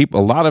 Like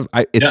people,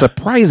 it's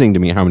surprising to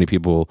me how many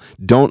people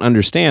don't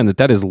understand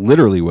that is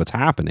literally what's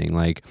happening.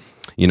 Like,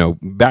 you know,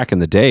 back in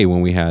the day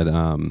when we had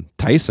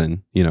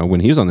Tyson, you know,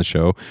 when he was on the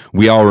show,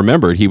 we all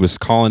remembered he was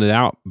calling it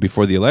out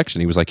before the election.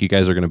 He was like, you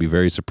guys are going to be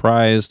very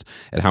surprised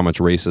at how much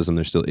racism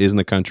there still is in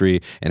the country,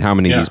 and how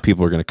many of these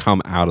people are going to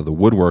come out of the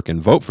woodwork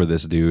and vote for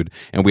this dude.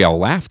 And we all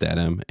laughed at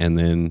him. And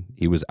then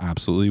he was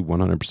absolutely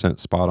 100%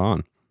 spot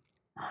on.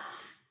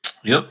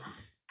 Yep.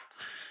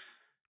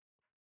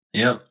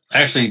 I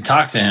actually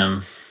talked to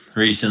him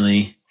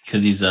recently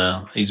because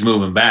he's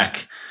moving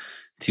back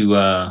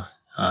to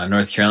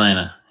North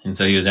Carolina, and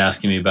so he was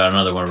asking me about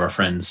another one of our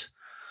friends,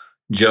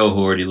 Joe,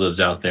 who already lives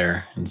out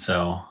there. And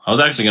so I was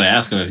actually going to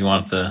ask him if he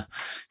wants to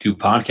do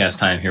podcast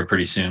time here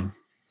pretty soon,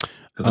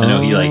 because I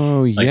know he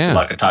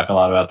likes to talk a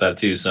lot about that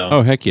too.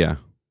 So heck yeah.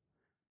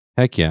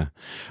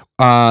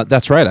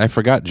 That's right. I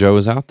forgot Joe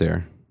is out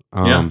there.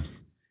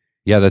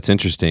 Yeah, that's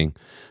interesting.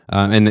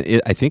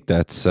 And I think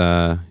that's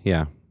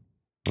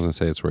I was going to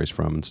say it's where he's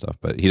from and stuff,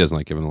 but he doesn't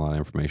like giving a lot of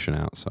information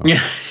out. So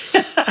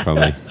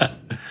probably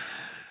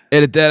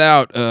edit that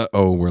out.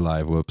 We're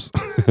live. Whoops.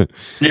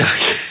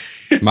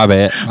 My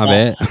bad.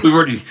 We've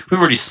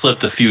already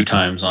slipped a few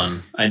times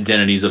on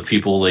identities of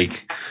people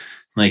like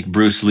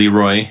Bruce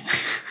Leroy.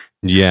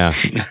 Yeah.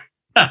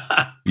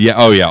 Yeah.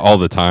 Oh yeah. All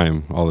the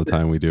time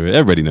we do it.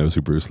 Everybody knows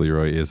who Bruce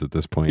Leroy is at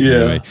this point. Yeah.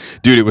 Anyway.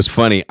 Dude, it was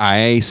funny.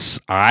 I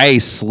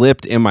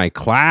slipped in my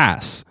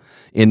class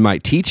in my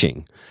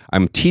teaching.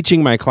 I'm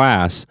teaching my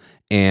class,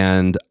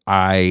 and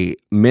I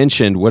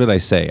mentioned, what did I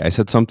say? I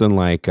said something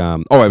like, I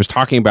was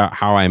talking about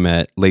how I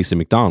met Lacey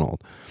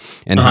McDonald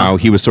and how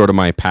he was sort of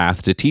my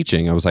path to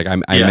teaching. I was like, I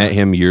met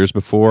him years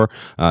before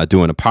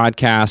doing a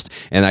podcast,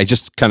 and I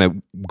just kind of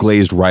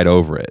glazed right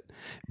over it.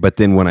 But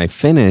then when I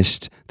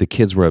finished, the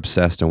kids were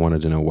obsessed and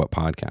wanted to know what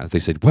podcast. They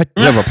said, "What?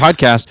 You have a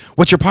podcast?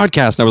 What's your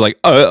podcast?" And I was like,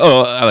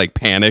 I like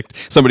panicked.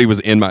 Somebody was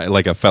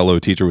a fellow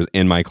teacher was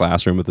in my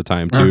classroom at the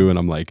time too. And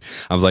I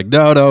was like,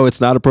 no,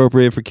 it's not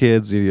appropriate for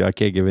kids. I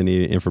can't give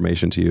any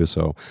information to you.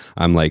 So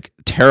I'm like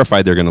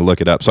terrified they're going to look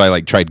it up. So I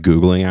like tried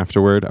Googling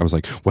afterward. I was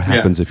like, what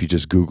happens if you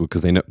just Google?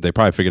 Because they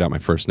probably figured out my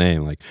first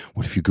name. Like,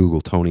 what if you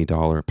Google Tony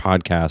Dollar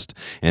podcast?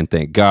 And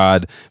thank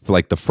God, for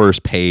like the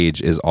first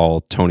page is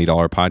all Tony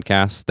Dollar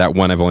podcasts. That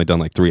one I've only done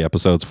like 3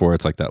 episodes for.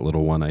 It's like that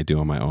little one I do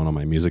on my own on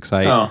my music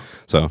site. Oh.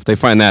 So if they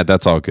find that,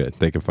 that's all good.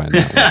 They can find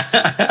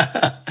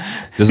that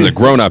one. This is a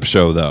grown-up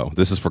show, though.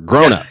 This is for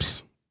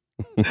grown-ups.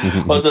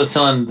 Well, as I was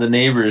telling the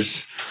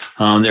neighbors,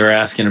 they were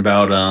asking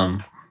about,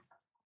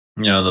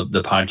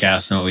 the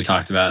podcast and what we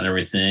talked about and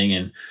everything,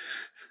 and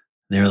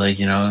they were like,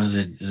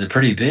 is it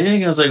pretty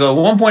big? I was like, at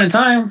one point in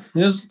time,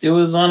 it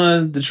was on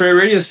a Detroit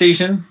radio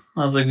station.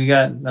 I was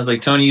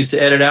like, Tony used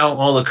to edit out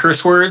all the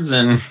curse words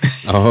and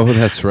oh,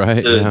 that's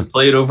right, to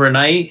play it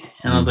overnight.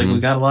 And I was like, we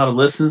got a lot of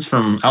listens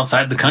from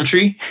outside the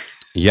country.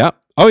 Yep.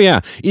 Oh,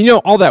 yeah.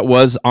 All that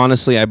was,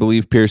 honestly, I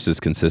believe, Pierce, is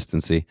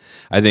consistency.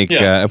 I think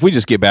if we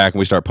just get back and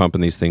we start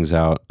pumping these things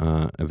out,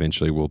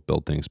 eventually we'll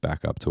build things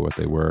back up to what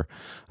they were.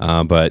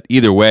 But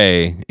either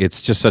way,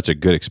 it's just such a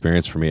good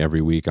experience for me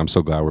every week. I'm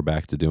so glad we're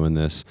back to doing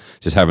this,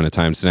 just having a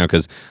time to sit down,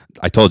 because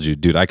I told you,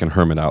 dude, I can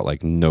hermit out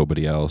like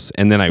nobody else.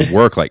 And then I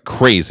work like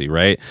crazy,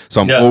 right?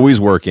 So I'm always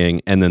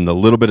working. And then the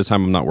little bit of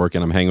time I'm not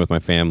working, I'm hanging with my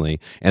family.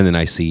 And then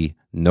I see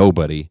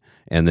nobody.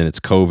 And then it's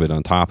COVID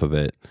on top of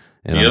it.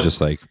 And I'm just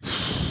like,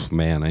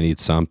 man, I need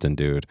something,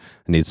 dude.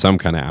 I need some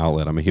kind of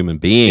outlet. I'm a human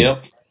being.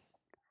 Yep.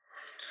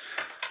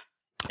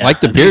 Yeah,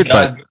 like the beard,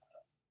 but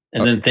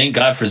And then thank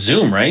God for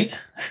Zoom, right?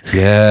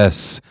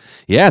 Yes.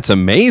 Yeah, it's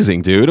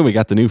amazing, dude. And we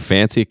got the new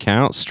fancy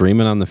account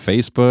streaming on the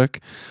Facebook.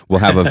 We'll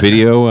have a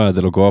video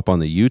that'll go up on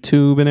the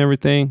YouTube and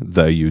everything.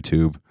 The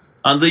YouTube.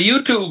 On the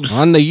YouTubes.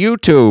 On the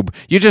YouTube.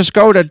 You just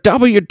go to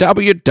www.youtube.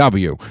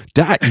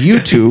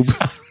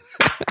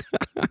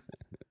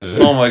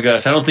 Oh my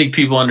gosh. I don't think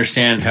people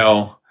understand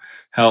how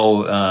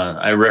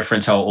I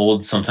reference how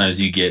old sometimes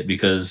you get,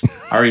 because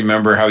I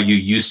remember how you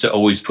used to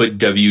always put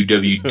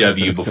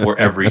www before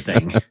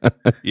everything.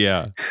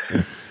 Yeah.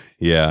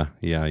 I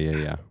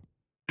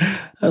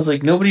was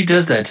like, nobody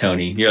does that,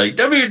 Tony. You're like,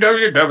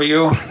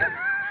 www.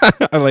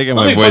 I like it.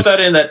 Let me put that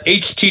in that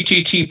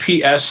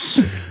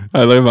HTTPS.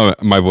 I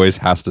like my voice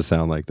has to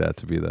sound like that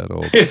to be that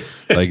old.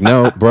 Like,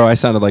 no, bro, I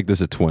sounded like this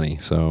at 20,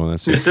 so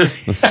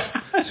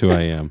that's who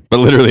I am. But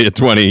literally at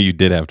 20, you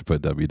did have to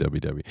put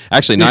www.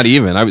 Actually, not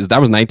even. That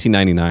was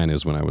 1999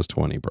 is when I was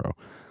 20, bro.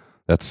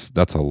 That's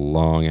a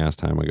long ass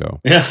time ago.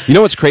 Yeah. You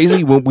know what's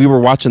crazy? When we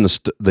were watching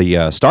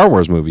the Star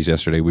Wars movies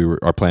yesterday,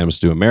 our plan was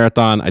to do a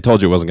marathon. I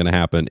told you it wasn't going to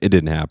happen. It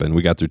didn't happen.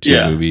 We got through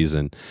 2 movies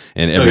and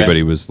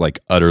everybody was like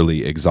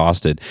utterly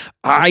exhausted.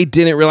 I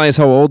didn't realize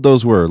how old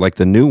those were, like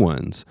the new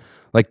ones.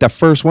 Like the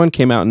first one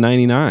came out in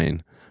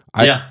 99.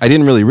 I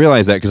didn't really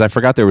realize that because I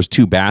forgot there was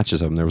 2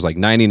 batches of them. There was like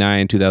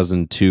 99,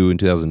 2002, and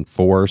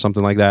 2004 or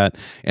something like that.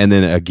 And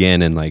then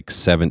again in like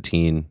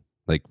 17,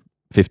 like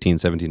 15,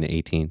 17 to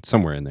 18,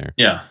 somewhere in there.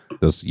 Yeah.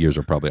 Those years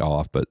are probably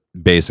off, but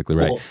basically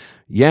right.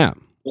 Yeah.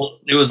 Well,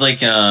 it was like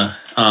the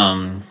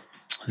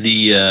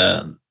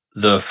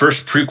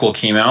first prequel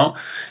came out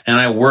and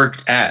I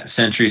worked at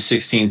Century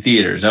 16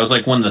 Theaters. That was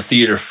like when the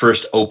theater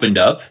first opened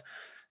up.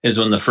 Is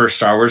when the first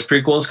Star Wars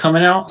prequel is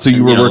coming out. So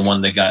you were the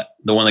one that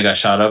got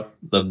shot up,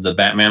 the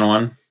Batman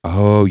one.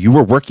 Oh, you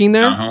were working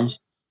there? John Holmes.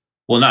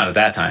 Well, not at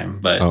that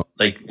time, but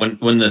like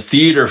when the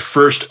theater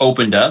first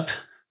opened up,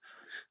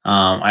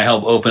 I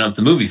helped open up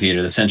the movie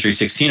theater, the Century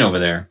 16 over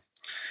there.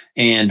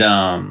 And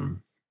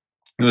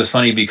it was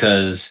funny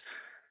because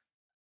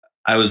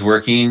I was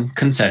working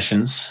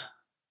concessions.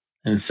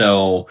 And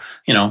so,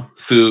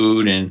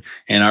 food and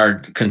our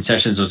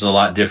concessions was a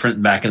lot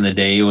different back in the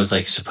day. It was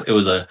like, it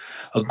was a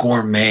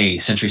gourmet.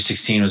 Century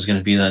 16 was going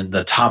to be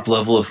the top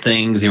level of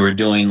things. They were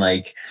doing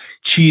like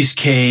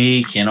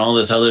cheesecake and all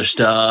this other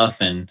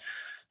stuff and,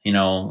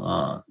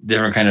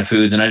 different kind of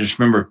foods. And I just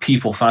remember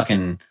people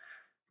fucking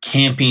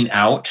camping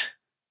outside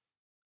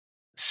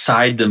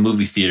the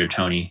movie theater,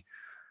 Tony,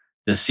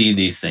 to see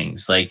these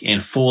things, like in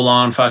full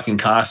on fucking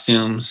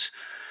costumes,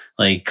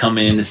 like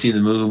coming in to see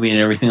the movie and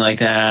everything like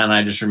that. And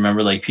I just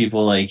remember like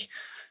people like,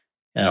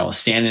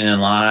 standing in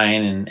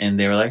line and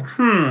they were like,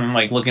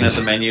 like looking at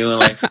the menu and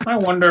like, I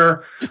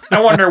wonder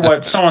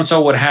what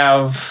so-and-so would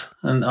have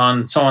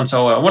on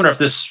so-and-so. I wonder if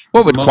this,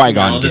 what would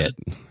Qui-Gon get?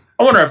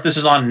 I wonder if this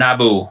is on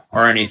Naboo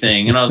or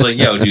anything. And I was like,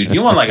 yo, dude, do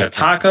you want like a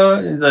taco?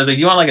 I was like,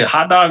 you want like a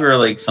hot dog or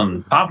like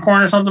some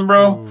popcorn or something,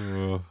 bro?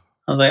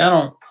 I was like, I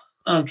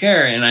don't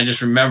care. And I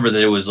just remember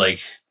that it was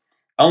like,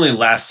 I only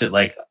lasted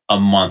like a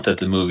month at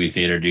the movie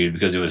theater, dude,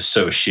 because it was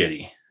so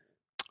shitty.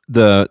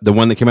 The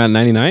one that came out in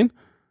 99?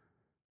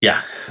 Yeah.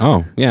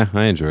 Oh, yeah.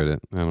 I enjoyed it.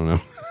 I don't know.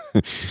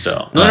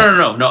 So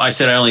no. I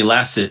said I only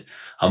lasted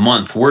a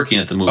month working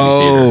at the movie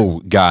theater.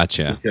 Oh,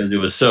 gotcha. Because it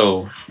was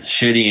so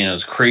shitty and it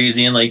was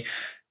crazy. And like,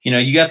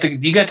 you got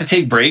to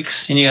take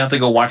breaks and you have to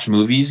go watch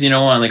movies,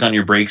 on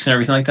your breaks and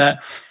everything like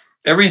that.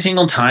 Every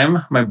single time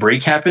my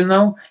break happened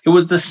though, it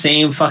was the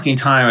same fucking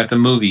time at the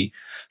movie.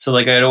 So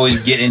like I'd always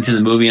get into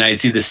the movie and I'd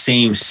see the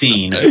same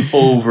scene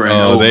over and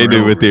over. Oh, they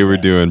knew what they were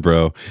doing,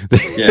 bro.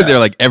 They're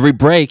like, every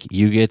break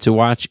you get to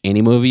watch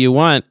any movie you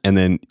want, and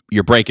then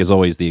your break is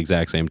always the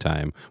exact same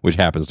time, which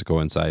happens to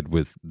coincide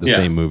with the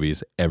same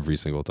movies every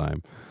single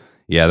time.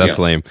 Yeah, that's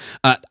lame.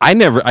 I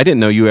didn't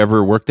know you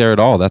ever worked there at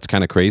all. That's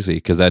kind of crazy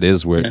because that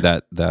is where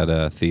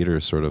that theater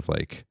is sort of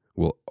like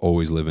will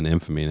always live in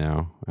infamy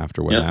now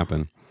after what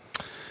happened.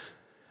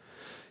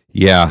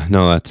 Yeah,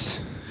 no,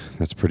 that's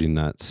pretty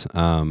nuts.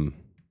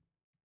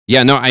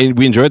 Yeah, no,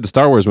 we enjoyed the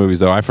Star Wars movies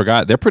though. I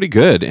forgot they're pretty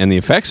good, and the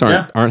effects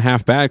aren't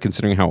half bad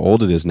considering how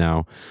old it is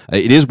now.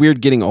 It is weird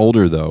getting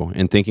older though,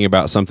 and thinking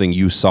about something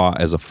you saw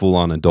as a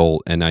full-on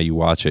adult, and now you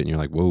watch it and you're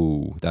like,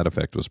 "Whoa, that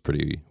effect was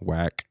pretty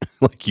whack."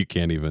 Like you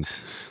can't even.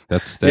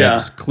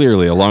 That's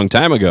clearly a long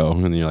time ago,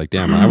 and you're like,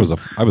 "Damn, I was a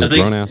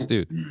grown ass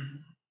dude."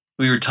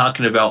 We were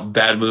talking about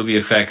bad movie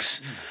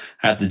effects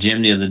at the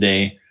gym the other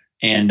day,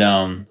 and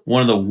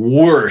one of the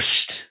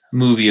worst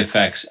movie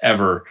effects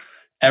ever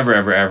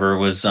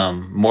was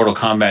Mortal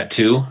Kombat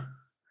 2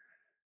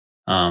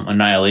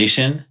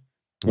 Annihilation,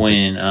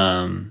 when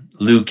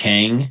Liu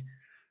Kang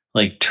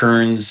like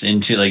turns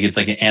into like it's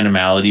like an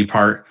animality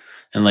part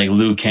and like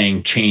Liu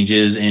Kang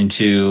changes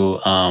into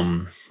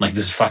like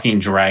this fucking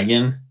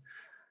dragon.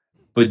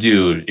 But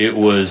dude, it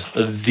was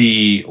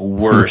the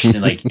worst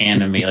like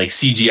anime like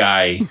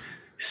CGI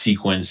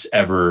sequence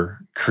ever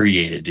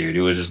created, dude.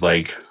 It was just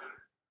like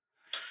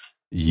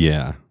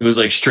it was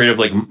like straight up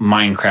like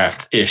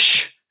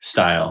Minecraft-ish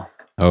style.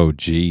 Oh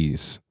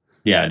geez.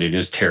 Yeah, dude, it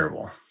was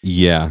terrible.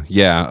 Yeah,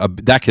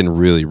 that can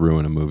really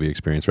ruin a movie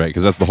experience, right?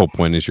 Because that's the whole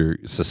point, is you're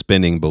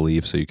suspending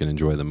belief so you can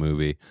enjoy the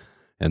movie.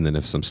 And then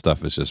if some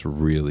stuff is just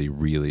really,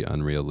 really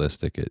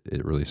unrealistic,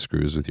 it really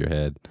screws with your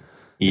head.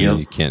 And then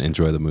you can't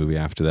enjoy the movie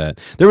after that.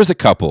 There was a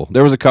couple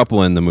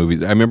in the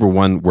movies. I remember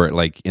one where,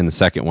 like, in the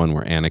second one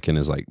where Anakin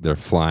is like, they're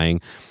flying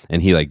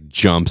and he like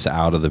jumps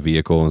out of the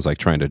vehicle and is like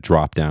trying to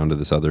drop down to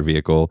this other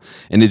vehicle.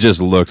 And it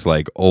just looked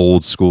like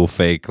old school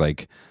fake,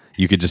 like,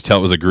 you could just tell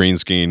it was a green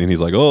screen, and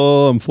he's like,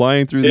 "Oh, I'm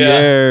flying through the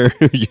air."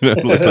 You know,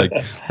 it looks like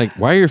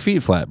why are your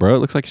feet flat, bro? It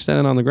looks like you're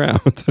standing on the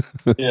ground.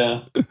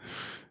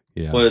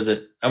 Yeah. What is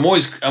it? I'm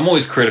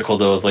always critical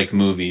though of like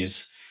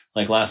movies.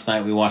 Like last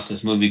night we watched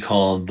this movie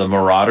called The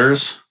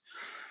Marauders,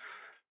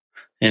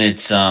 and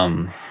it's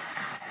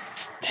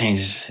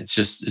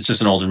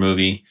just an older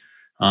movie.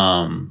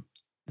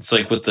 It's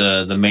like with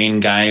the main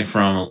guy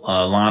from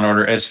Law and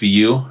Order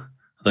SVU,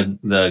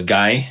 the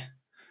guy.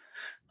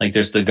 Like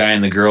there's the guy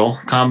and the girl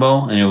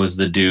combo, and it was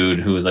the dude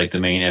who was like the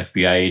main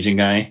FBI agent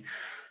guy.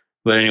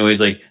 But anyways,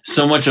 like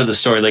so much of the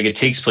story, like it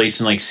takes place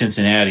in like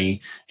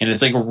Cincinnati, and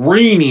it's like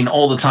raining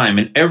all the time.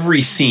 In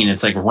every scene,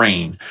 it's like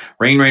rain.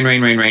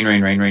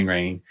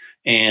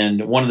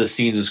 And one of the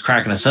scenes is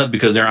cracking us up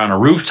because they're on a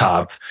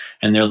rooftop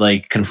and they're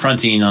like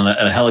confronting on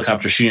a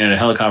helicopter, shooting at a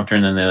helicopter,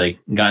 and then they like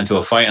got into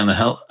a fight on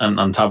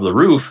on top of the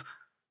roof.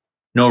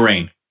 No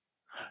rain.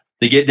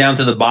 They get down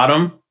to the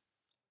bottom,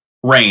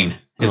 rain.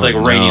 It's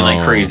raining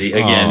like crazy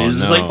again. It's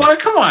just like, what?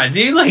 Come on,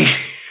 dude! Like,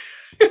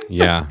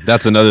 yeah,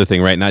 that's another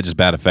thing, right? Not just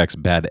bad effects,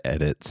 bad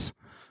edits.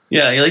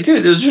 Yeah, you're like,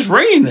 dude, it was just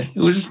raining.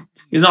 It's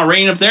not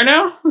raining up there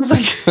now. It's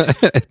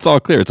like it's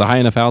all clear. It's a high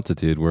enough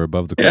altitude. We're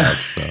above the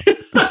clouds,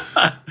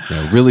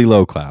 so really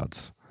low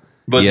clouds.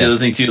 But the other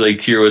thing too, like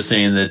Tira was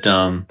saying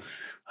that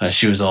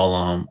she was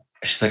all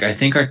she's like, I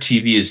think our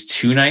TV is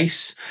too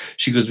nice.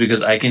 She goes,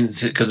 because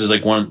there's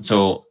like one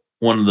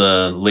of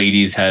the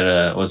ladies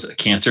was a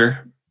cancer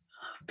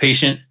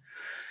patient,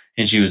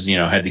 and she was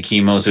had the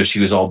chemo, so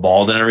she was all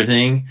bald and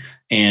everything.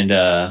 And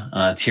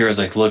Tira's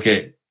like, look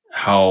at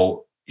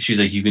how she's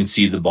like, you can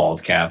see the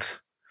bald cap.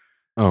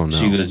 Oh no.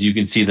 She goes, you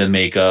can see the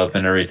makeup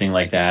and everything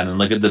like that, and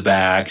look at the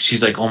back.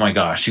 She's like, oh my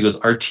gosh. She goes,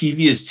 our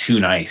TV is too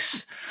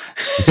nice.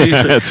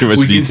 She's like, too much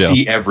we detail. can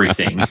see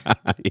everything.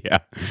 Yeah,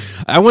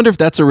 I wonder if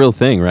that's a real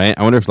thing, right?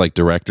 I wonder if like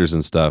directors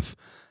and stuff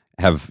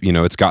have,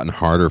 it's gotten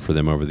harder for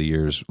them over the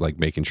years, like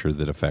making sure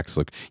that effects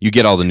look, you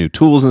get all the new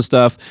tools and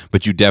stuff,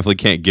 but you definitely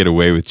can't get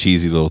away with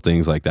cheesy little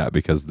things like that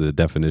because the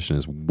definition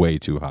is way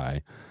too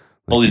high.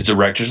 All these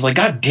directors are like,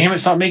 God damn it,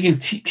 stop making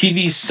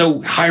TV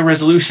so high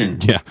resolution.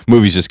 Yeah,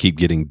 movies just keep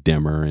getting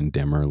dimmer and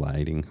dimmer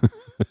lighting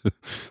so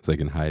they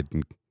can hide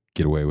and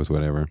get away with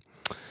whatever.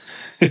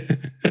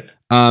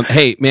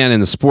 Hey, man, in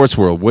the sports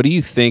world, what do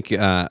you think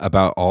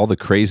about all the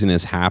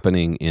craziness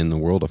happening in the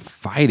world of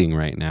fighting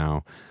right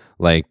now?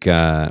 Like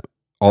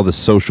all the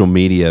social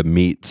media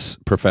meets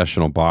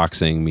professional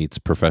boxing, meets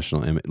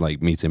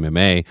meets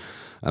MMA.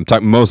 I'm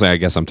talking mostly, I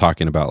guess I'm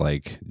talking about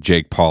like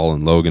Jake Paul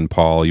and Logan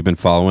Paul. You've been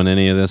following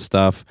any of this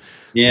stuff?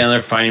 Yeah, they're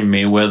fighting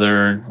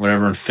Mayweather,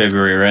 whatever, in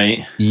February,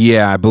 right?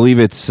 Yeah, I believe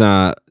it's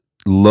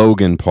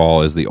Logan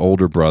Paul is the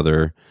older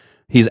brother.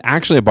 He's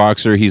actually a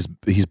boxer. He's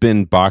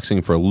been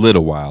boxing for a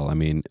little while. I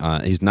mean,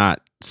 he's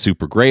not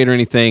super great or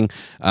anything,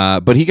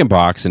 but he can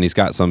box and he's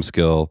got some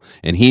skill.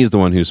 And he's the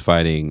one who's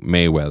fighting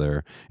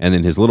Mayweather. And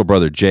then his little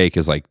brother Jake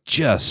is like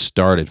just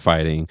started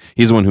fighting.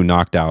 He's the one who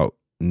knocked out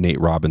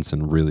Nate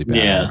Robinson really bad.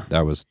 Yeah.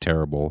 That was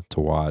terrible to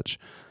watch.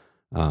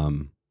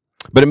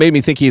 But it made me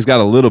think he's got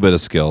a little bit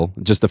of skill.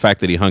 Just the fact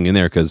that he hung in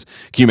there. Because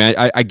can you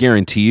imagine? I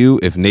guarantee you,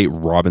 if Nate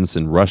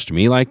Robinson rushed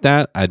me like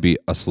that, I'd be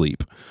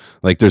asleep.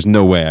 Like, there's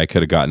no way I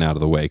could have gotten out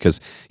of the way because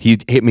he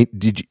hit me.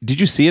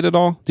 Did you see it at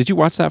all? Did you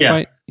watch that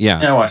fight? Yeah,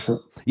 I watched it.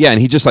 Yeah, and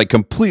he just like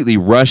completely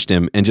rushed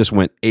him and just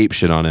went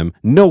apeshit on him.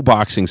 No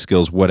boxing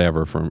skills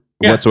whatsoever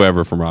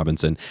from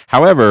Robinson.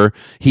 However,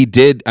 he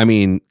did, I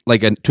mean,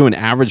 like to an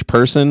average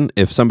person,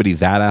 if somebody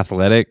that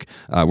athletic,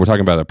 we're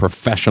talking about a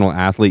professional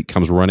athlete,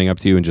 comes running up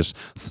to you and just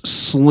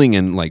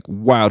slinging like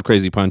wild,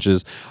 crazy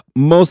punches,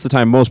 most of the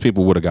time, most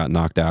people would have got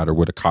knocked out or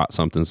would have caught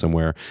something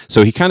somewhere.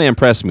 So he kind of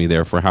impressed me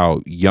there for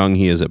how young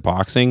he is at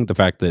boxing. The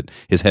fact that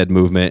his head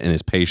movement and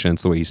his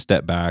patience, the way he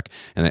stepped back,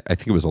 and I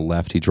think it was a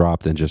left he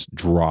dropped and just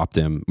dropped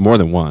him more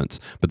than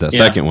once. But that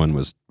second one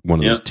was one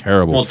of those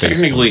terrible. Well,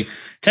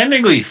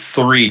 technically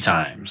 3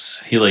 times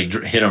he like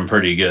hit him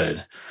pretty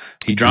good.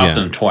 He dropped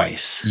him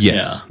twice.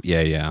 Yes.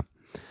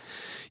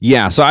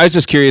 Yeah. So I was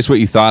just curious what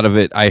you thought of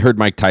it. I heard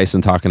Mike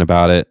Tyson talking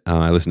about it.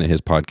 I listened to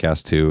his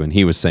podcast too, and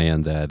he was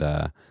saying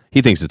that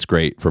he thinks it's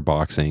great for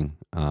boxing.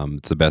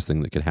 It's the best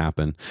thing that could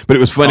happen. But it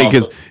was funny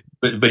because.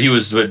 But he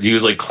was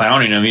like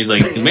clowning him. He's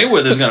like,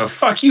 Mayweather's gonna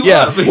fuck you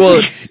up.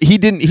 Well, he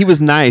didn't. He was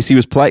nice. He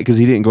was polite because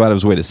he didn't go out of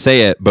his way to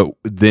say it. But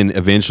then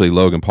eventually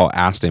Logan Paul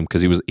asked him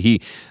because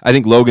I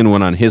think Logan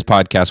went on his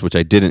podcast, which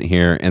I didn't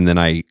hear, and then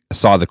I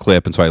saw the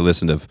clip, and so I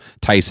listened to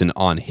Tyson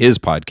on his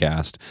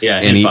podcast. Yeah,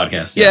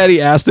 podcast. Yeah, and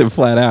he asked him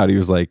flat out. He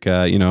was like,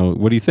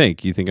 what do you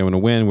think? You think I'm gonna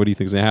win? What do you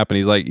think's gonna happen?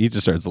 He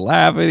just starts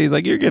laughing. He's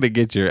like, you're gonna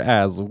get your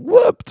ass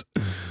whooped.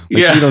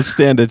 Like, you don't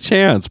stand a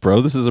chance,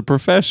 bro. This is a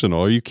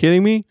professional. Are you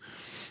kidding me?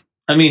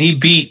 I mean, he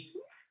beat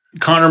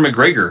Conor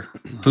McGregor,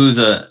 who's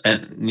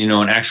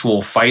an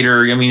actual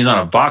fighter. I mean, he's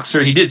not a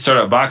boxer. He did start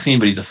out boxing,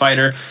 but he's a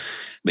fighter.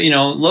 But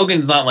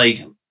Logan's not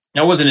like,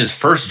 that wasn't his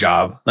first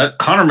job. That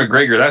Conor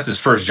McGregor, that's his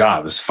first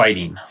job, is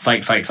fighting,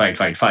 fight.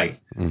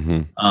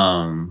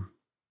 Mm-hmm.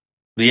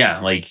 But yeah,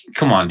 like,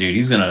 come on, dude.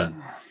 He's gonna.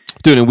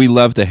 Dude, and we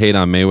love to hate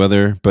on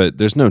Mayweather, but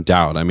there's no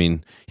doubt. I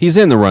mean, he's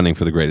in the running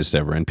for the greatest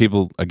ever. And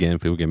people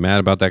get mad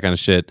about that kind of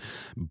shit,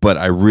 but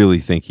I really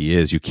think he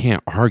is. You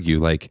can't argue.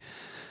 Like,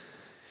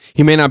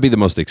 he may not be the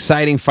most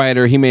exciting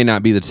fighter. He may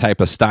not be the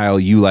type of style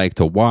you like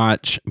to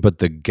watch, but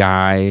the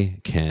guy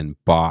can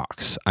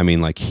box. I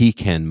mean, like, he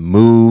can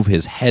move,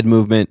 his head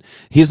movement.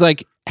 He's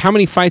like, how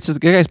many fights has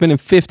the guy's been in?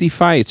 50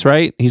 fights,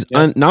 right? He's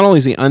not only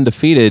is he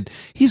undefeated,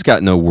 he's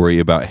got no worry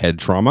about head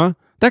trauma.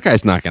 That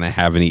guy's not going to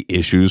have any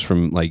issues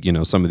from, like,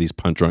 some of these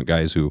punch drunk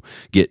guys who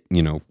get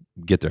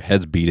their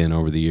heads beat in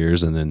over the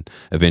years, and then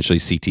eventually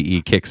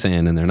CTE kicks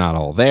in and they're not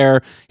all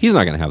there. He's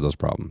not going to have those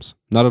problems.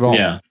 Not at all.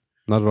 Yeah.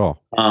 Not at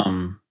all.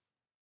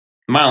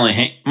 My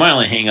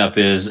only hang up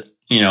is,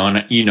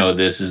 and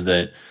this is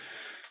that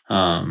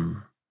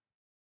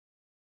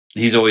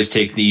he's always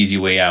taken the easy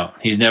way out.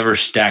 He's never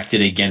stacked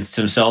it against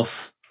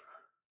himself.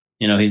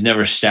 He's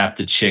never stacked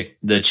the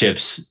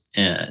chips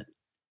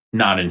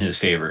not in his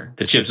favor.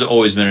 The chips have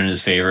always been in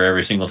his favor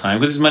every single time,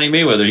 because it's Money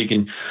Mayweather.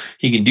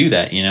 He can do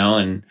that,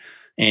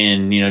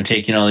 and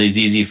taking all these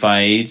easy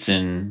fights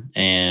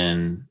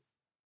and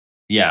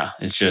yeah,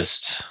 it's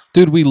just,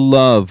 dude, we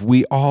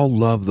all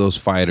love those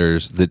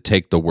fighters that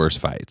take the worst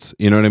fights.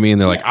 You know what I mean?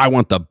 They're like, I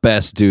want the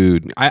best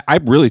dude. I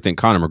really think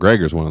Conor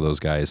McGregor is one of those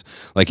guys.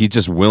 Like, he's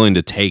just willing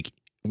to take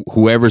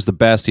whoever's the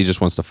best. He just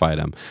wants to fight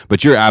him.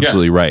 But you're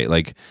absolutely right.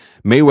 Like,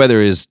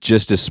 Mayweather is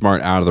just as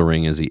smart out of the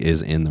ring as he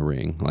is in the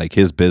ring. Like,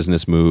 his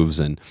business moves,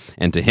 and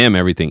to him,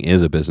 everything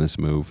is a business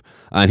move.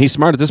 And he's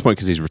smart at this point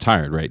because he's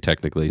retired, right?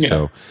 Technically.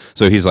 Yeah.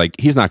 So he's like,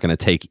 he's not going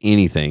to take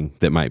anything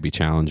that might be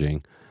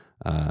challenging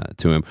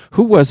to him.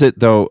 Who was it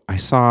though? I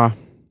saw.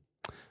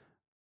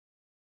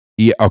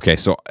 Yeah. Okay.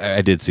 So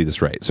I did see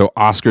this right. So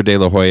Oscar De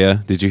La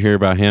Hoya. Did you hear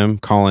about him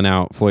calling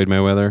out Floyd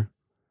Mayweather?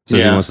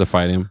 Says he wants to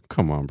fight him.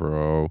 Come on,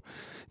 bro. Do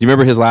you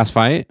remember his last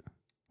fight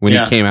when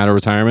he came out of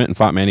retirement and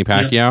fought Manny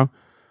Pacquiao?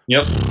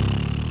 Yep.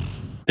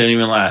 Didn't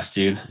even last,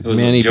 dude. It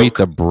was he beat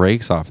the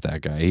brakes off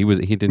that guy. He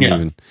didn't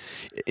even.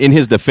 In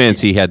his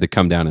defense, he had to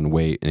come down and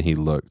wait, and he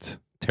looked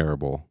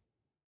terrible.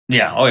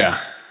 Yeah. Oh yeah.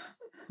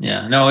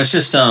 Yeah. No, it's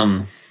just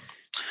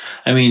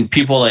I mean,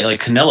 people like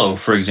Canelo,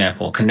 for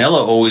example.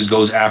 Canelo always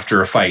goes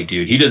after a fight,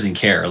 dude. He doesn't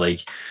care.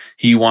 Like,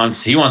 he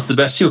wants the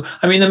best too.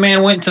 I mean, the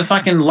man went to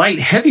fucking light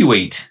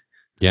heavyweight.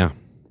 Yeah.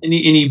 And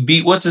he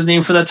beat what's his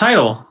name for that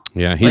title.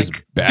 Yeah, he's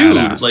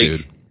badass,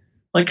 dude.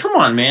 Like, come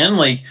on, man.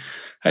 Like,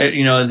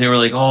 they were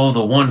like, oh,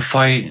 the one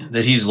fight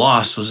that he's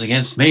lost was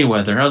against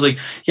Mayweather. And I was like,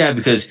 yeah,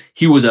 because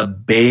he was a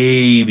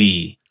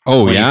baby.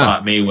 Oh, when yeah. he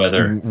fought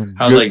Mayweather.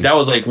 I was like, that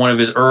was like one of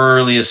his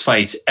earliest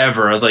fights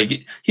ever. I was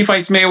like, he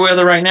fights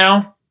Mayweather right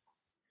now.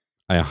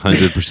 I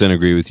 100%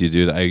 agree with you,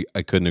 dude. I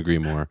couldn't agree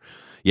more.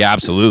 Yeah,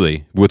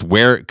 absolutely. With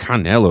where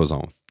Canelo's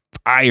on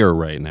fire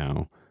right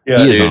now.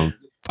 Yeah, he is on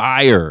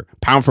fire.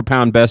 Pound for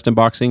pound best in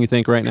boxing, you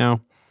think, right now?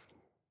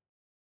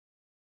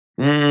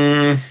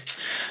 I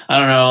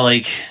don't know.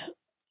 Like,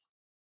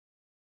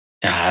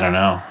 I don't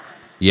know.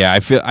 Yeah, I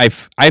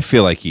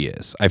feel like he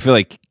is. I feel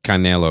like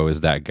Canelo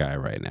is that guy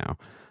right now.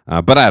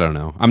 But I don't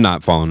know. I'm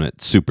not following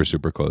it super,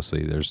 super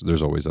closely.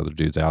 There's always other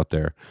dudes out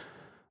there.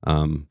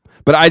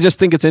 But I just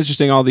think it's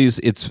interesting. All these,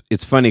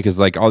 it's funny because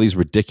like all these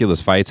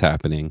ridiculous fights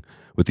happening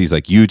with these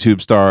like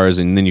YouTube stars,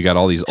 and then you got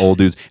all these old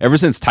dudes. Ever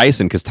since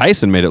Tyson, because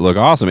Tyson made it look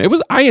awesome.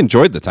 I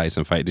enjoyed the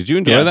Tyson fight. Did you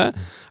enjoy that?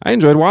 I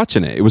enjoyed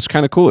watching it. It was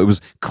kind of cool. It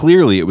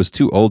was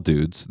two old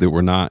dudes that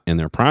were not in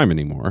their prime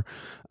anymore.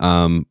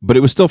 But it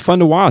was still fun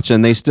to watch,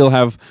 and they still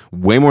have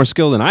way more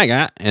skill than I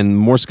got, and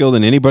more skill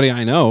than anybody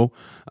I know.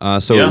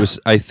 It was.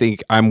 I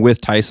think I'm with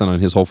Tyson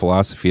on his whole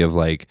philosophy of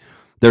like,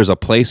 there's a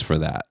place for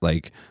that.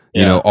 Like,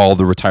 you know, all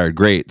the retired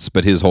greats.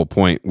 But his whole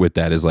point with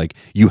that is like,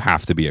 you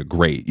have to be a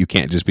great. You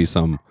can't just be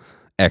some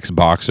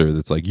ex-boxer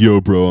that's like,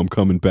 yo, bro, I'm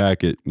coming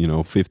back at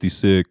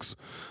 56.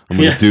 I'm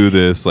gonna do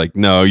this. Like,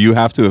 no, you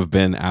have to have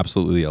been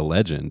absolutely a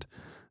legend.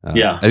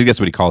 I think that's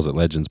what he calls it,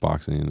 legends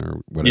boxing or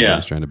whatever.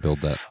 He's trying to build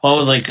that. Well, it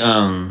was like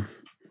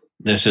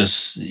there's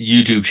this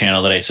YouTube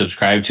channel that I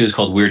subscribe to. It's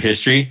called Weird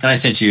History, and I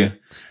sent you.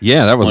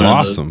 Yeah, that was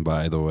awesome,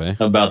 by the way.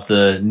 About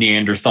the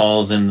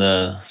Neanderthals and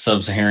the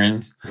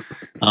Sub-Saharans.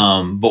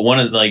 But one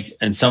of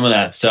and some of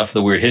that stuff,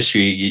 the Weird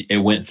History, it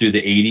went through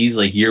the 80s,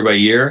 like year by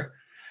year.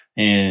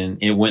 And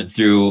it went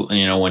through,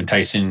 when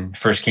Tyson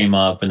first came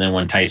up, and then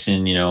when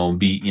Tyson,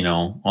 beat,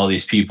 all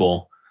these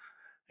people.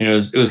 It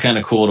was kind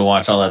of cool to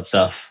watch all that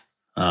stuff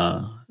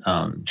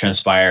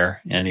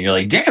transpire. And you're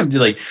like, damn,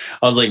 dude, like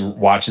I was like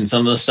watching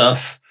some of the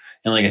stuff.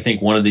 And like, I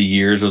think one of the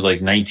years was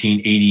like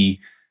 1980.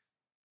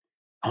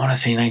 I want to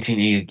say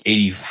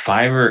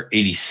 1985 or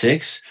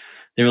 86.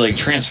 They were like,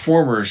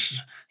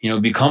 Transformers,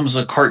 becomes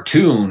a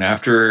cartoon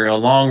after a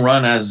long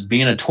run as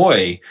being a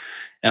toy.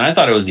 And I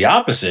thought it was the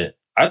opposite.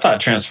 I thought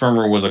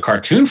Transformer was a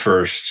cartoon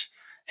first,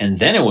 and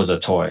then it was a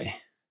toy.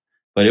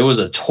 But it was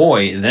a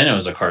toy, then it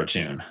was a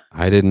cartoon.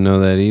 I didn't know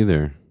that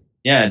either.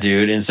 Yeah,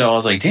 dude. And so I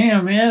was like,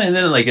 damn, man. And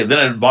then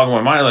it boggled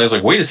my mind. I was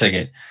like, wait a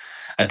second.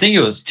 I think it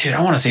was, dude,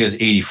 I want to say it was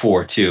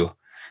 84 too.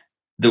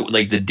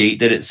 The date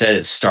that it said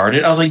it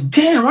started. I was like,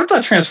 damn, I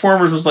thought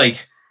Transformers was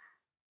like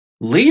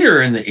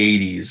later in the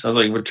 80s. I was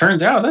like, what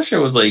turns out that shit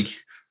was like,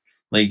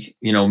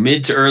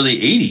 mid to early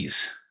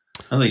 80s.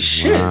 I was like,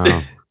 shit.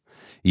 Wow.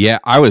 Yeah,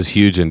 I was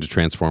huge into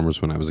Transformers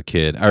when I was a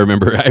kid. I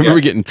remember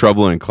getting in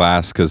trouble in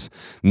class because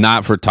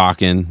not for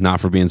talking,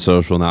 not for being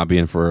social, not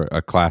being for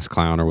a class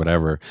clown or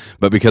whatever,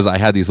 but because I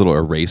had these little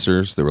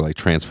erasers that were like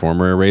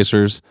Transformer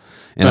erasers,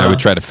 and I would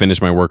try to finish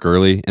my work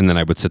early, and then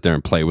I would sit there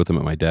and play with them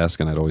at my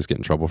desk, and I'd always get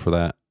in trouble for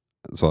that.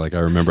 So like I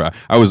remember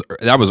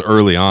that was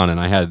early on,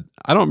 and I don't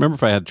remember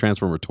if I had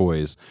Transformer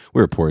toys.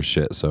 We were poor as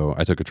shit, so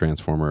I took a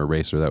Transformer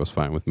eraser. That was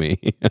fine with me.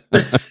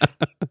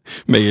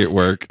 Make it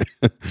work.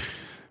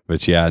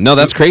 But yeah, no,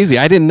 that's crazy.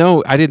 I did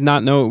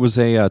not know it was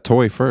a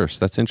toy first.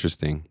 That's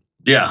interesting.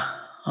 Yeah.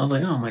 I was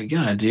like, oh my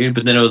God, dude.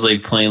 But then it was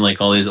like playing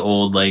like all these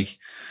old like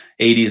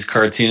 80s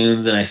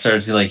cartoons, and I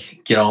started to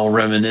like get all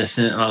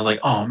reminiscent, and I was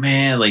like, oh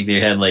man, like they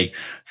had like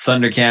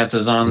Thundercats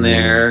was on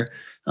there.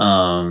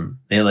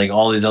 They had like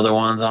all these other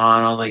ones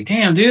on. I was like,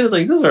 damn, dude, it's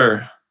like those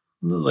are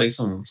like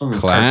some of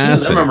these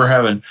cartoons. I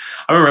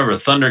remember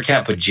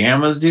Thundercat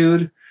pajamas,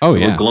 dude. Oh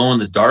yeah, glow in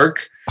the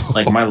dark.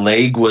 Like my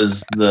leg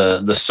was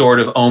the sword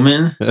of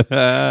Omen.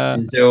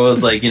 And so it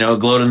was like,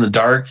 glowed in the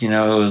dark. It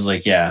was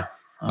like, yeah.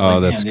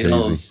 That's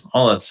crazy.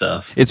 All that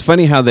stuff. It's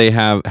funny how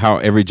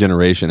every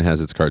generation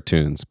has its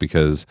cartoons,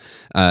 because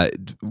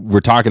we're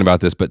talking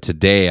about this, but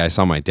today I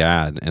saw my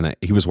dad, and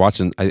he was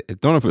watching, I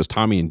don't know if it was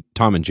Tom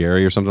and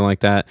Jerry or something like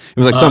that. It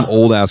was like some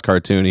old ass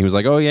cartoon. He was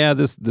like, oh yeah,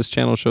 this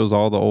channel shows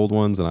all the old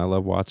ones, and I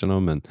love watching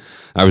them. And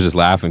I was just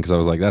laughing because I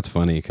was like, that's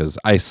funny, because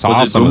I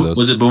saw some of those.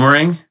 Was it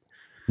Boomerang?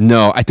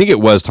 No, I think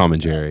it was Tom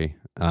and Jerry.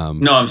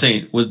 No, I'm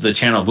saying, was the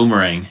channel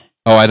Boomerang?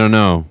 Oh, I don't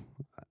know.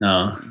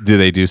 No. Do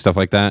they do stuff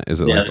like that? Is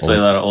it they play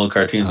a lot of old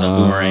cartoons on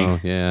Boomerang.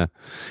 Yeah.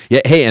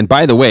 Yeah. Hey, and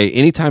by the way,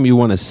 anytime you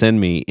want to send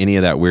me any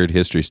of that weird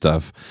history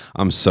stuff,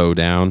 I'm so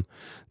down.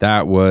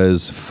 That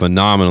was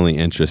phenomenally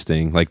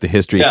interesting, like the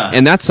history. Yeah.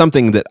 And that's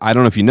something that I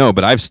don't know if you know,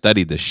 but I've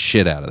studied the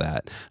shit out of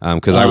that,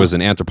 because I was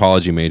an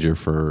anthropology major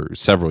for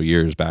several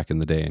years back in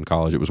the day in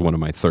college. It was one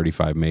of my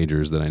 35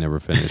 majors that I never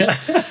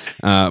finished.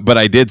 But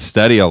I did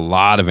study a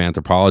lot of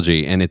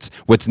anthropology, and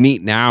what's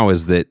neat now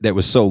is that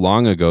was so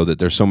long ago that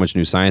there's so much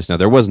new science now.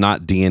 There was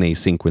not DNA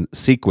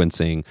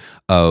sequencing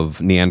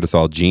of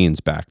Neanderthal genes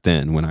back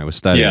then when I was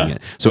studying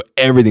it. So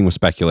everything was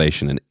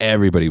speculation, and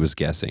everybody was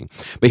guessing.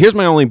 But here's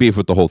my only beef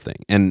with the whole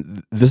thing. And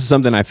this is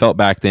something I felt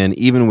back then,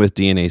 even with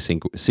DNA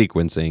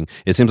sequencing.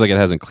 It seems like it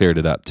hasn't cleared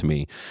it up to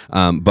me.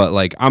 But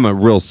like, I'm a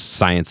real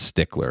science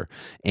stickler.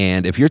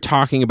 And if you're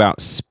talking about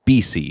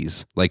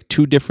species, like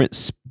two different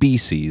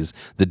species,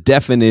 the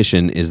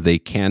definition is they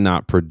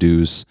cannot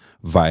produce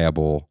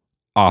viable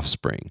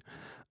offspring.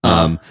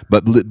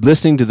 But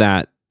listening to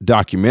that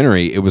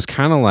documentary, it was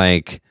kind of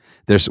like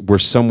we're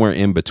somewhere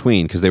in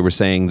between, because they were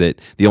saying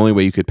that the only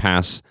way you could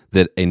pass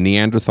that a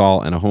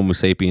Neanderthal and a Homo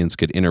sapiens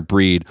could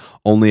interbreed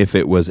only if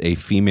it was a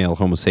female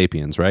Homo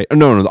sapiens, right?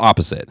 No, the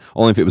opposite.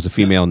 Only if it was a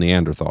female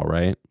Neanderthal,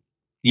 right?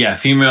 Yeah,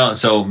 female.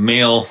 So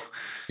male.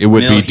 It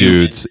would be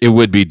dudes. It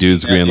would be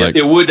dudes being like.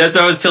 It would. That's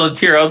what I was telling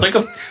Tira. I was like,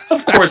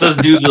 of course, us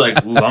dudes are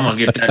like, ooh, I'm gonna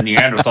get that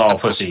Neanderthal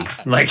pussy.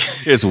 Like,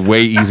 it's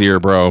way easier,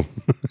 bro.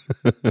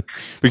 But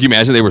can you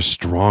imagine they were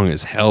strong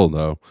as hell,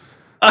 though?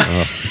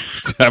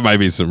 That might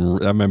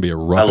be a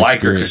rough. I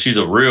like her because she's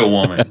a real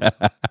woman.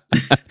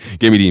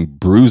 Gave me the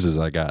bruises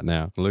I got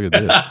now. Look at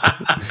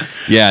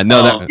this. Yeah,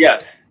 no,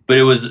 yeah, but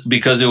it was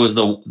because it was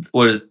the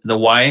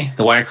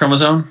Y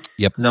chromosome.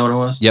 Yep, is that what it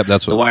was? Yep,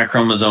 that's what the Y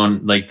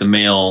chromosome, like the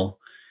male,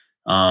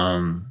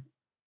 how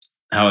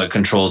it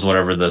controls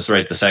whatever the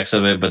sex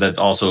of it, but that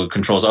also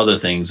controls other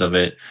things of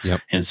it.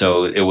 Yep, and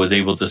so it was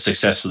able to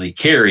successfully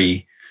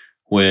carry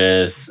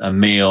with a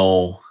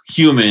male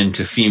human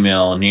to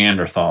female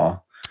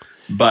Neanderthal.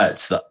 But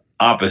it's the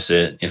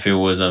opposite. If it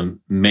was a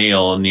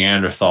male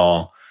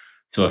Neanderthal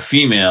to a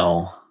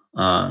female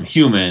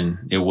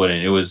human, it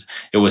wouldn't. It was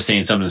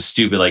saying something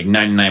stupid like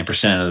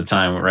 99% of the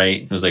time,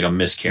 right? It was like a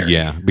miscarriage.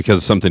 Yeah, because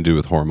it's something to do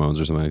with hormones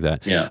or something like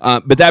that. Yeah.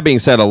 But that being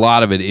said, a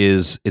lot of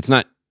it's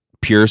not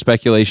pure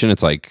speculation.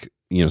 It's like,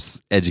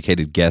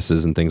 educated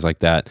guesses and things like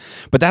that.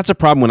 But that's a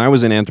problem when I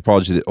was in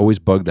anthropology that always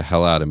bugged the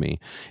hell out of me,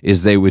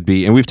 is they would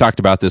be, and we've talked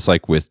about this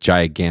like with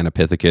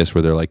Gigantopithecus,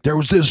 where they're like, there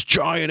was this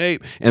giant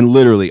ape, and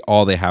literally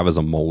all they have is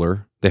a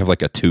molar. They have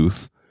like a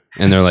tooth.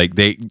 And they're like,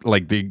 they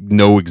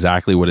know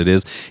exactly what it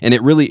is. And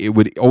it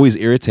would always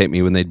irritate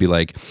me when they'd be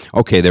like,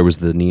 okay, there was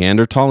the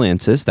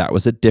Neanderthalensis, that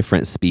was a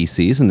different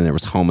species. And then there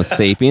was Homo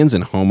sapiens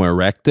and Homo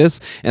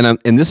erectus.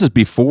 And this is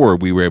before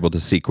we were able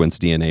to sequence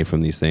DNA from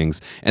these things.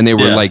 And they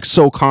were like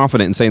so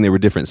confident in saying they were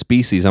different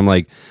species. I'm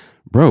like,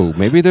 bro,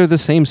 maybe they're the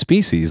same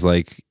species.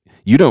 Like,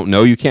 you don't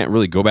know. You can't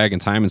really go back in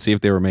time and see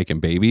if they were making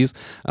babies.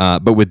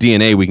 But with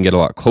DNA, we can get a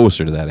lot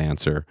closer to that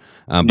answer.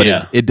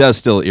 But it does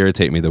still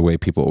irritate me the way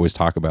people always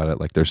talk about it.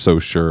 Like they're so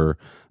sure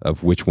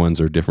of which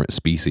ones are different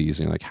species.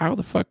 And you're like, how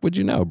the fuck would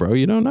you know, bro?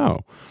 You don't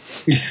know.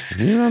 You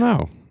don't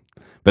know.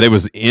 But it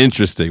was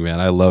interesting, man.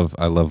 I love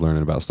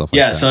learning about stuff like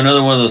that. Yeah, so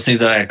another one of those things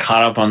that I got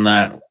caught up on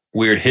that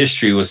weird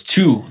history was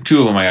two of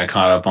them I got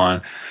caught up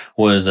on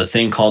was a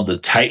thing called the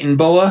Titan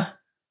boa.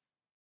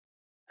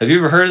 Have you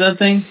ever heard of that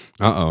thing?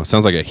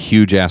 Sounds like a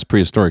huge ass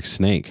prehistoric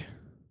snake.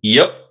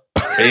 Yep.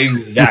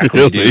 Exactly,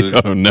 really?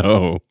 Dude. Oh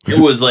no. It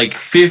was like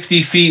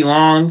 50 feet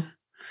long,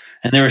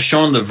 and they were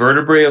showing the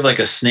vertebrae of like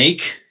a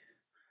snake.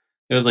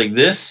 It was like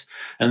this,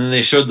 and then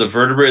they showed the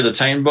vertebrae of the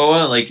Titan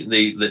boa. Like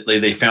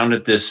they found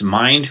at this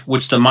mine,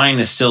 which the mine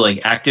is still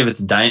like active.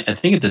 I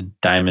think it's a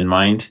diamond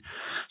mine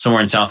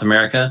somewhere in South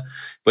America.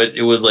 But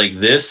it was like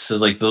this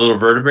is like the little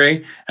vertebrae,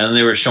 and then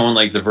they were showing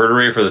like the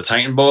vertebrae for the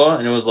Titan boa,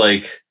 and it was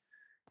like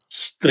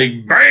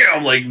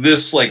bam, like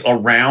this, like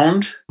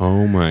around.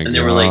 Oh my god! And they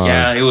were like,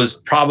 yeah, it was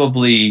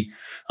probably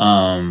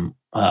a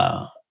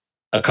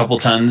couple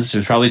tons. It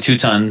was probably 2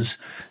 tons,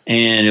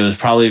 and it was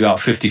probably about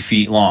 50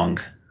 feet long.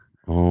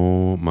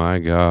 Oh my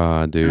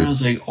god, dude! And I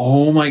was like,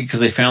 oh my, because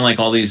they found like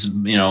all these,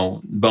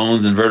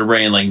 bones and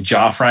vertebrae and like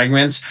jaw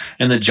fragments,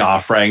 and the jaw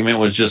fragment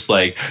was just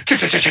like,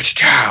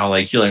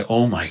 like you're like,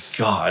 oh my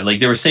god! Like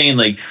they were saying,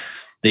 like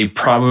they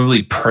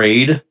probably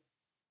preyed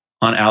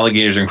on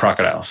alligators and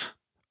crocodiles.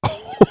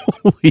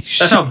 Holy shit!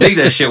 That's how big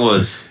that shit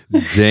was.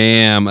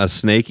 Damn, a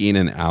snake eating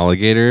an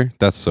alligator?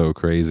 That's so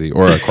crazy.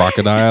 Or a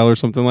crocodile or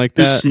something like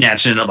that. Just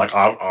snatching it up like,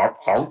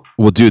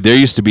 Well, dude, there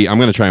used to be, I'm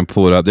going to try and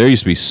pull it up. There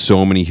used to be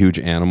so many huge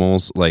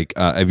animals. Like,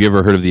 have you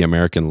ever heard of the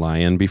American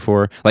lion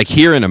before? Like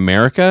here in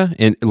America,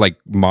 in like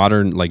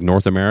modern, like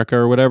North America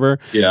or whatever,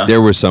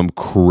 there were some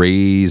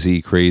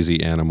crazy,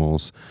 crazy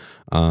animals.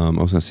 I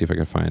was going to see if I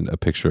could find a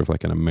picture of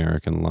like an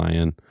American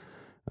lion.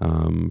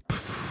 I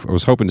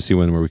was hoping to see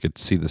one where we could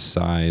see the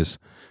size.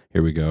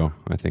 Here we go.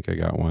 I think I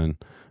got one.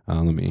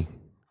 Let me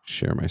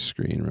share my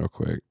screen real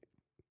quick.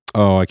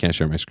 Oh, I can't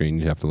share my screen.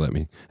 You have to let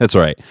me. That's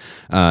all right.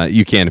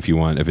 You can if you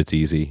want, if it's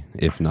easy.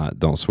 If not,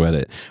 don't sweat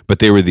it. But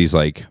they were these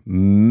like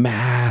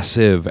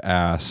massive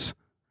ass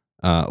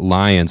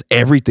lions.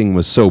 Everything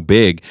was so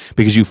big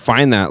because you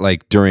find that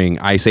like during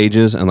ice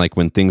ages and like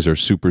when things are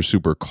super,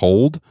 super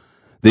cold,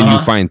 then you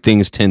find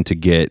things tend to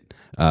get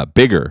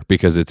bigger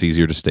because it's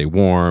easier to stay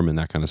warm and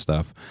that kind of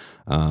stuff.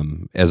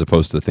 As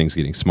opposed to things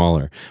getting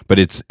smaller, but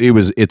it's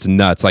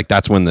nuts. Like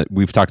that's when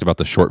we've talked about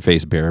the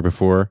short-faced bear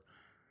before.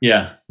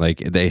 Yeah, like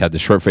they had the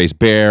short-faced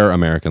bear,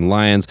 American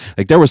lions.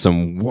 Like there were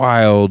some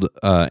wild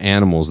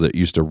animals that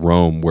used to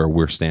roam where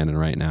we're standing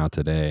right now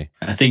today.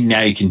 I think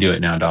now you can do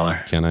it now,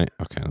 Dollar. Can I?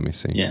 Okay, let me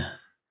see. Yeah.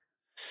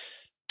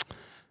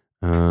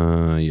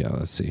 Yeah.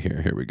 Let's see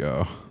here. Here we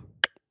go.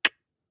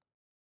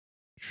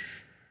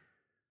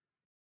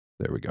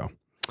 There we go.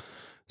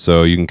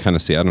 So you can kind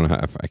of see, I don't know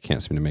I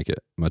can't seem to make it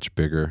much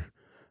bigger.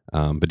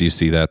 But do you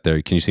see that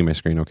there? Can you see my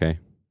screen okay?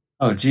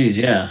 Oh, geez,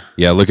 yeah.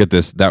 Yeah, look at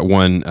this. That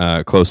one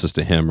closest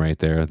to him right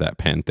there, that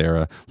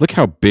Panthera. Look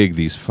how big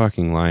these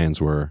fucking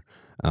lions were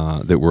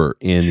that were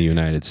in the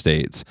United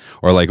States.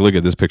 Or like, look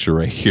at this picture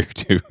right here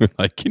too.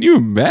 Like, can you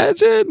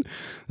imagine?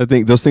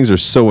 Those things are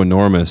so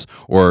enormous.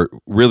 Or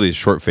really, the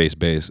short-faced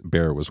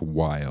bear was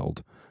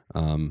wild.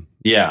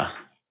 Yeah.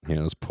 Here,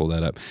 let's pull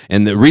that up.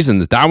 And the reason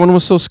that one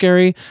was so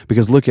scary,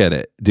 because look at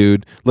it,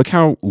 dude. Look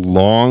how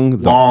long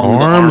the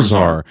arms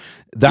are.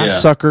 That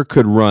sucker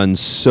could run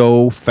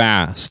so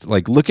fast.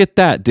 Like, look at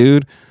that,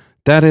 dude.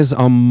 That is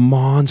a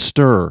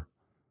monster.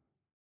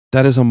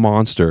 That is a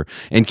monster.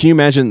 And can you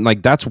imagine,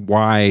 like, that's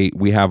why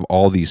we have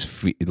all these,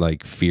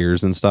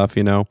 fears and stuff,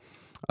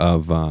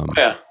 of...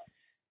 of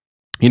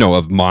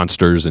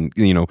monsters and,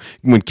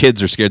 when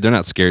kids are scared, they're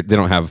not scared. They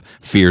don't have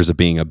fears of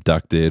being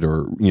abducted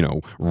or,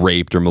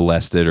 raped or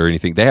molested or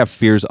anything. They have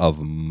fears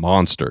of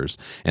monsters.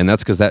 And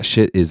that's because that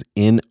shit is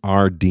in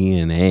our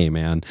DNA,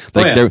 man.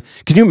 Like,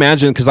 can you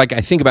imagine? Because, like,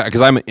 I think about it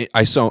because I'm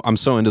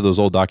so into those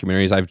old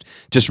documentaries. I've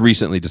just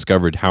recently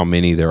discovered how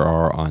many there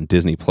are on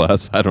Disney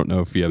Plus. I don't know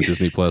if you have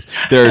Disney Plus.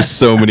 There are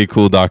so many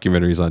cool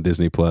documentaries on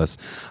Disney Plus.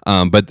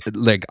 But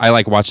like, I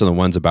like watching the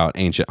ones about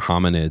ancient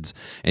hominids,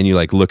 and you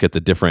like look at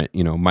the different,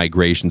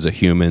 migrations of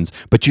humans,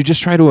 but you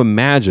just try to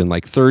imagine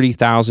like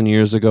 30,000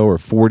 years ago or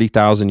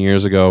 40,000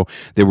 years ago,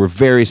 they were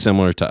very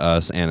similar to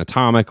us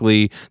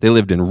anatomically. They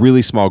lived in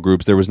really small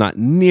groups. There was not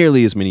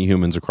nearly as many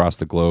humans across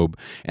the globe,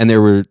 and they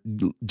were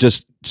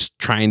just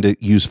trying to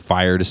use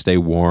fire to stay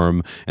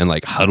warm and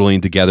like huddling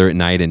together at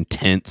night in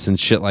tents and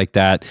shit like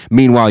that.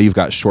 Meanwhile, you've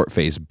got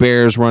short-faced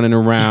bears running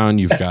around.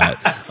 You've got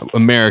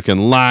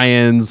American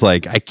lions.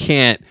 Like,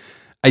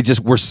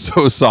 we're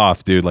so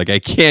soft, dude. Like, I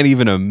can't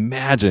even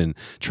imagine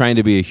trying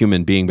to be a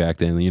human being back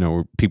then.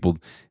 Where people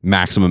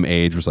maximum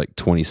age was like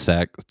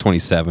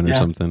 27 or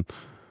something.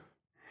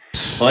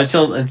 Well, I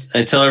tell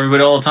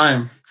everybody all the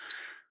time,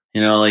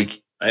 if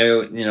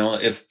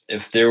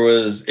there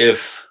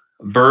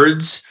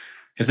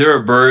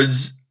were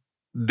birds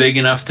big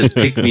enough to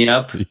pick me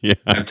up. Yeah.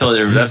 I've told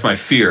you that's my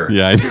fear.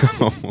 Yeah, I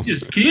know. Can you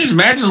just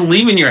imagine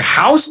leaving your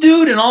house,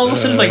 dude, and all of a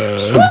sudden it's like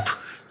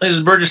swoop, like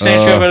this bird just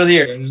snatch you up out of the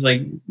air. It's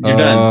like you're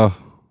done.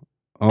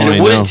 And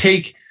it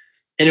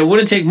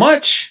wouldn't take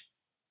much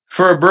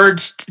for a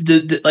bird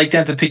like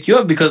that to pick you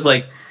up, because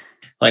like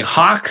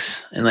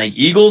hawks and like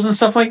eagles and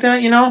stuff like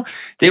that,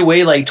 they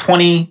weigh like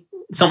 20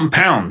 something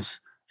pounds.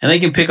 And they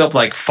can pick up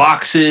like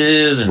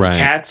foxes and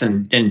cats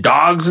and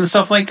dogs and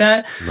stuff like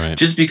that,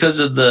 just because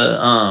of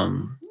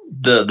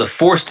the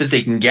force that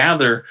they can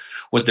gather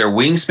with their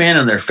wingspan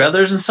and their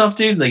feathers and stuff,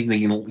 dude. Like they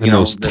can,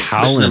 those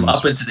talons, push them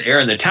up into the air,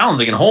 and their talons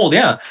they can hold.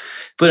 Yeah,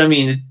 but I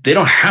mean, they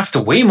don't have to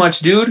weigh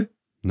much, dude.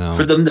 No,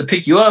 for them to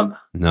pick you up.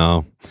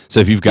 No. So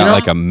if you've got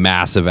like a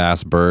massive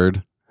ass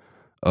bird,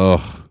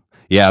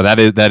 yeah,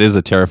 that is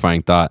a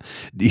terrifying thought.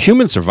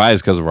 Human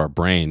survives because of our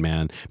brain,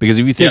 man. Because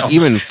if you think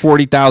even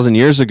 40,000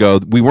 years ago,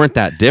 we weren't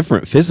that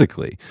different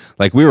physically.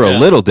 Like we were a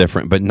little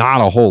different, but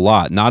not a whole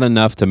lot. Not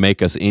enough to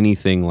make us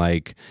anything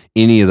like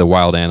any of the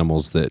wild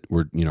animals that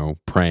were,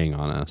 preying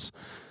on us.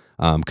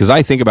 Because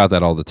I think about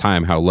that all the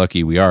time, how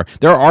lucky we are.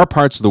 There are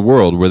parts of the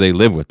world where they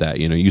live with that.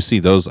 You see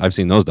those. I've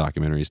seen those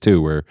documentaries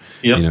too, where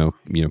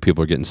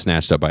people are getting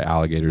snatched up by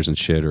alligators and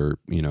shit, or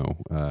what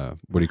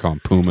do you call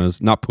them?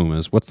 Pumas? Not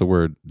pumas. What's the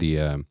word?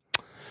 The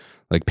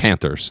like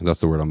panthers.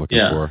 That's the word I'm looking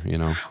for.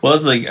 Well,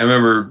 it's like I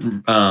remember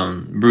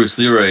Bruce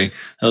Leroy.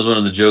 That was one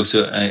of the jokes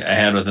that I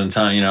had with him.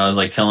 I was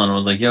like telling him, I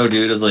was like, "Yo,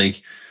 dude," I was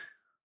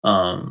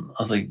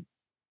like.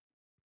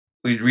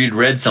 We'd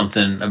read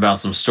something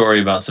about some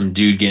story about some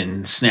dude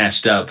getting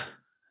snatched up,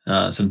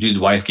 some dude's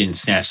wife getting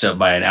snatched up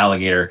by an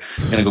alligator,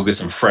 gonna go get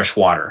some fresh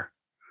water.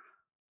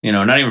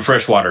 Not even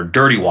fresh water,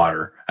 dirty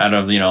water out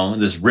of,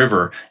 this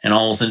river, and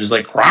all of a sudden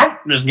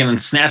just getting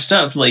snatched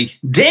up. Like,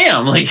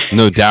 damn, like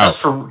no doubt.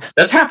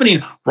 That's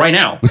happening right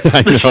now.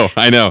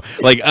 I know.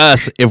 Like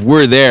us, if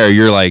we're there,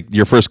 you're like,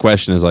 your first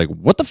question is like,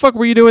 what the fuck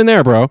were you doing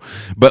there, bro?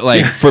 But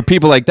like for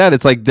people like that,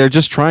 it's like they're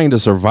just trying to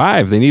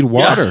survive. They need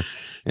water. Yeah.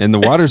 And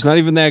the water's not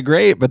even that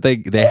great, but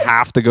they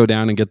have to go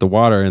down and get the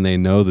water, and they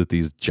know that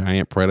these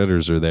giant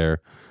predators are there.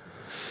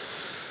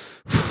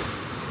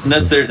 And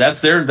that's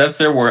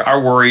their worry. Our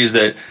worry is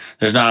that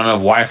there's not enough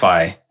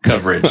Wi-Fi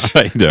coverage,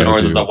 or that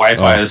the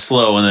Wi-Fi is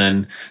slow. And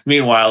then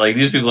meanwhile, like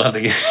these people have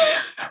to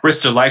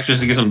risk their life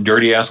just to get some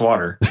dirty ass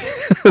water.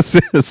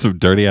 Some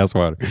dirty ass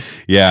water.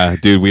 Yeah,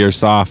 dude, we are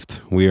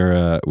soft. We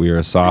are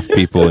a soft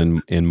people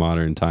in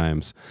modern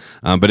times.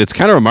 But it's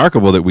kind of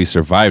remarkable that we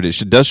survived.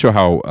 It does show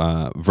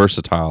how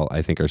versatile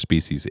I think our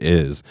species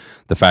is.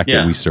 The fact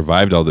that we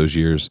survived all those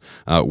years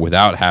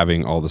without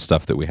having all the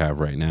stuff that we have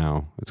right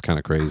now. It's kind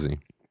of crazy.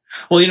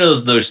 Well,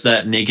 there's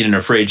that Naked and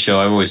Afraid show.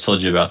 I've always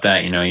told you about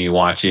that. You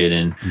watch it,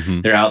 and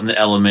they're out in the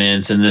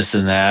elements and this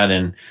and that.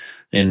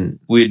 And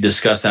we had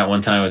discussed that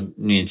one time with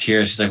me and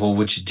Tira. She's like, "Well,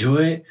 would you do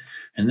it?"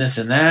 And this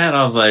and that.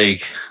 I was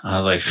like,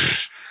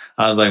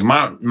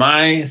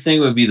 my thing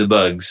would be the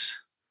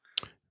bugs.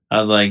 I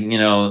was like,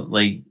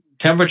 like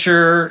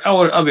temperature,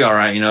 I'll be all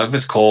right. If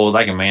it's cold,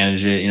 I can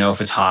manage it. If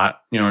it's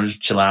hot,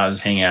 just chill out,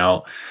 just hang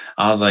out.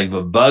 I was like,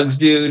 but bugs,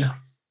 dude.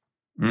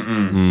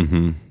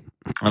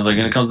 I was like,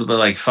 when it comes to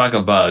like fuck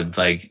a bug,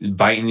 like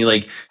biting you,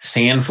 like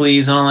sand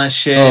fleas and all that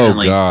shit. Oh, and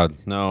like, God,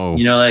 no.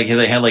 Like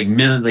they had like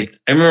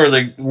I remember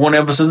like one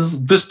episode,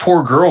 this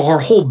poor girl, her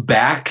whole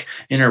back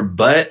and her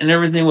butt and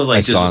everything was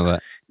like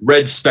just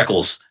red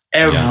speckles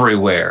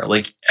everywhere,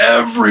 like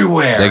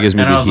everywhere. That gives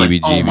me the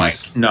heebie-jeebies. Like, oh my,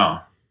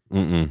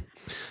 no.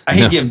 I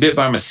hate getting bit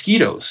by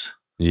mosquitoes.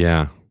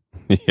 Yeah.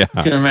 You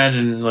can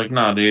imagine, it's like,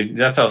 nah, dude,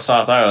 that's how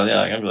soft I was. Yeah,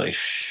 like, I'd be like,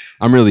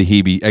 I'm really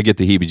I get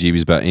the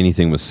heebie-jeebies about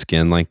anything with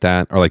skin like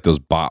that, or like those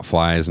bot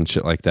flies and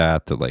shit like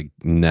that like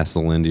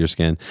nestle into your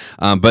skin.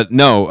 But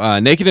no,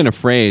 Naked and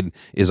Afraid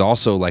is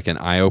also like an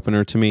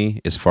eye-opener to me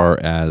as far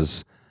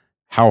as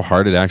how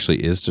hard it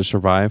actually is to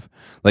survive.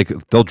 Like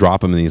they'll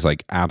drop them in these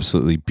like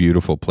absolutely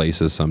beautiful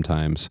places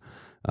sometimes.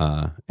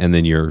 And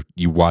then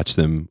you watch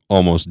them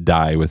almost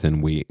die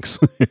within weeks.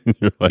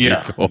 You're like,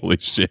 holy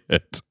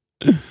shit.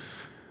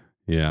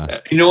 Yeah.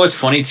 You know what's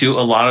funny too?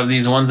 A lot of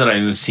these ones that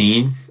I've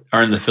seen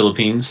are in the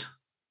Philippines.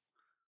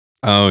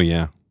 Oh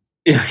yeah.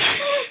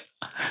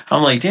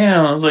 I'm like,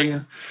 damn. I was like,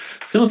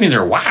 Philippines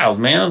are wild,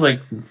 man. I was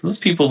like, those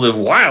people live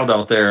wild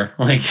out there.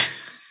 Like,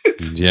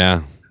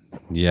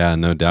 yeah,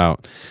 no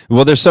doubt.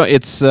 Well,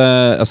 it's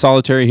a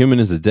solitary human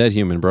is a dead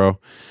human, bro.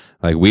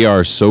 Like we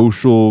are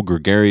social,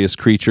 gregarious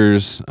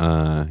creatures.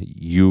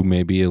 You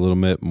may be a little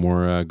bit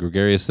more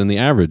gregarious than the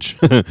average,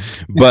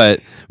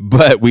 but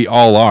we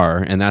all are,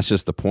 and that's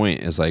just the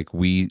point. Is like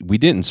we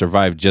didn't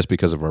survive just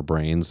because of our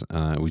brains.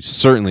 We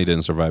certainly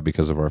didn't survive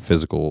because of our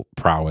physical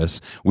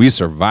prowess. We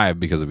survived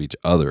because of each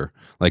other.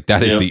 Like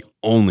that is the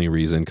only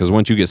reason, because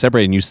once you get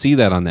separated, and you see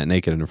that on that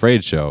Naked and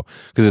Afraid show,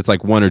 because it's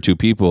like one or two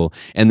people,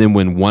 and then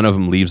when one of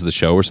them leaves the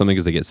show or something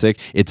because they get sick,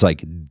 it's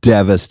like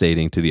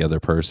devastating to the other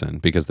person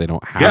because they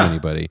don't have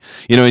anybody,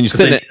 you know. And you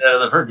sit and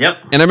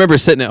I remember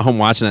sitting at home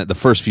watching that. The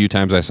first few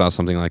times I saw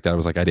something like that, I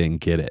was like, I didn't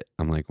get it.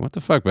 I'm like, what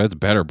the fuck? But it's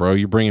better, bro.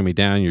 You're bringing me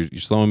down. You're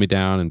slowing me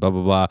down, and blah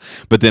blah blah.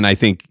 But then I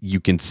think you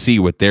can see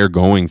what they're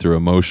going through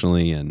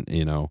emotionally, and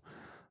you know,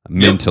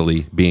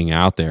 mentally being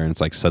out there, and it's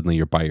like suddenly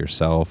you're by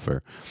yourself,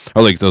 or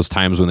like those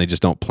times when they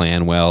just don't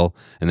plan well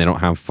and they don't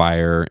have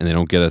fire and they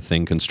don't get a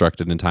thing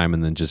constructed in time,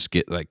 and then just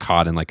get like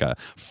caught in like a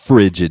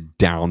frigid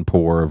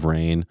downpour of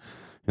rain.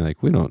 You're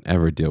like, we don't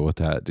ever deal with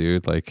that,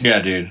 dude. Like,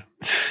 yeah, dude.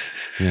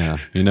 Yeah,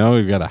 you know,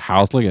 we've got a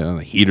house. Look at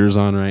the heaters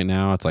on right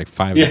now. It's like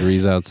 5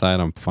 degrees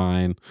outside. I'm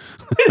fine.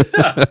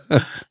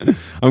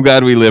 I'm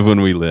glad we live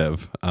when we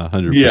live.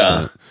 100%.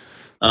 Yeah.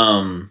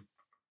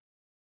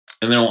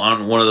 And then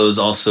on one of those,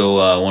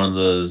 also one of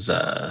those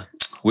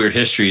weird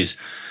histories,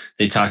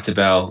 they talked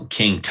about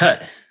King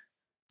Tut.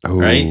 Oh,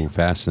 right?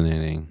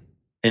 Fascinating.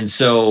 And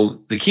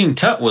so the King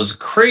Tut was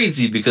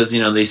crazy because,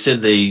 you know, they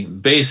said they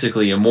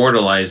basically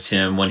immortalized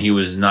him when he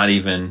was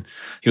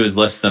he was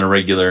less than a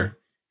regular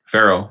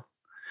pharaoh.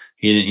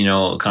 He didn't, you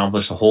know,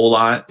 accomplish a whole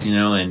lot, you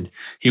know, and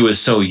he was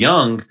so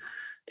young.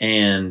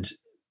 And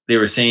they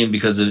were saying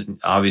because of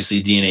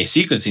obviously DNA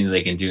sequencing that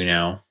they can do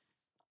now,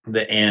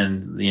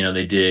 and you know,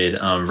 they did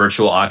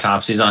virtual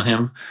autopsies on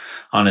him,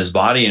 on his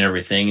body and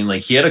everything, and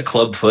like he had a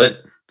club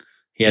foot,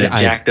 he had a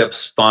jacked up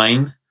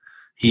spine,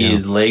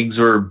 his legs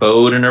were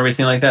bowed and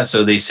everything like that.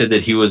 So they said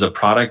that he was a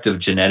product of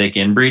genetic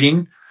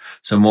inbreeding.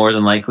 So more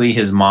than likely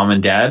his mom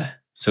and dad,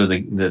 so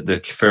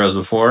the pharaohs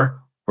before,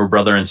 were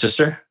brother and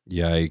sister.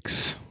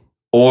 Yikes.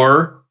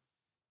 Or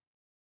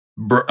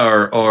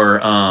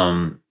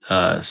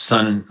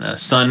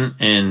son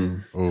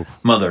and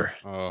mother.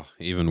 Oh,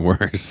 even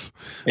worse.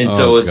 And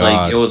so it's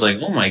like, it was like,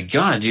 oh my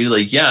God, dude.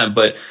 Like, yeah,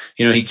 but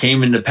you know, he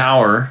came into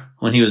power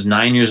when he was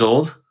 9 years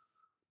old,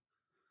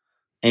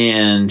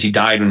 and he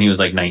died when he was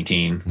like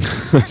 19.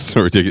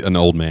 So ridiculous. An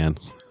old man.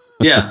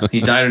 Yeah, he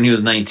died when he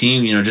was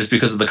 19, you know, just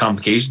because of the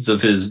complications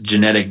of his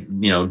genetic,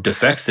 you know,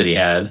 defects that he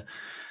had.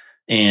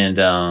 And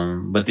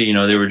but you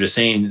know, they were just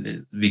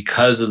saying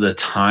because of the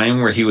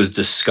time where he was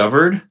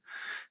discovered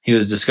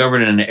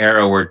in an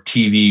era where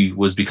TV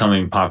was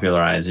becoming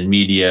popularized in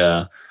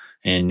media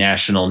and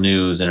national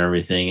news and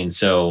everything. And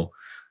so,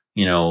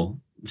 you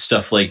know,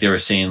 stuff like they were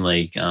saying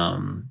like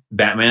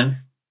Batman,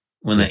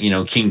 when that, you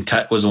know, King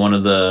Tut was one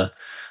of the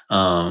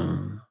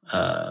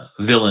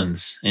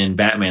villains in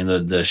Batman,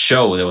 the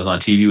show that was on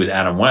TV with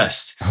Adam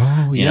West.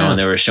 Oh, you know, and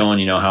they were showing,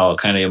 you know, how it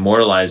kind of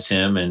immortalized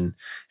him and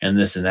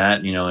this and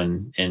that, you know,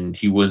 and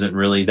he wasn't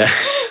really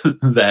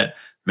that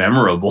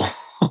memorable.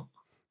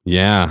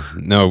 Yeah,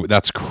 no,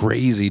 that's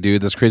crazy,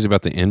 dude. That's crazy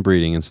about the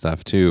inbreeding and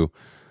stuff too.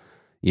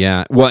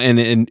 Yeah, well,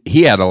 and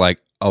he had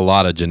a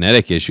lot of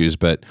genetic issues,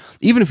 but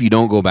even if you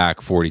don't go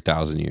back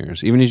 40,000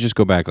 years, even if you just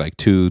go back like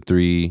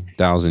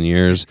 2,000-3,000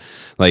 years,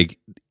 like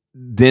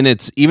then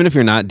it's, even if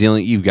you're not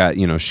dealing, you've got,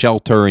 you know,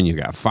 shelter and you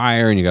got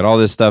fire and you got all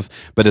this stuff,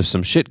 but if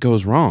some shit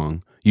goes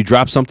wrong, you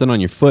drop something on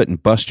your foot and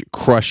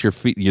crush your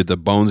feet, the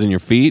bones in your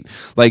feet,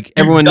 like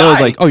everyone knows,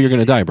 like, oh, you're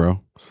gonna die,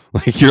 bro.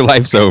 Like your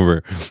life's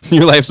over.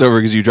 Your life's over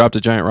because you dropped a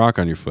giant rock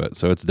on your foot.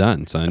 So it's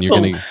done, son.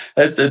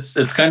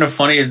 It's kind of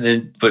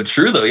funny, but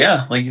true though.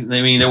 Yeah, like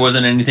I mean, there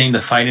wasn't anything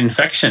to fight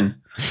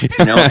infection,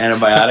 you know,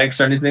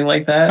 antibiotics or anything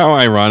like that. How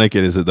ironic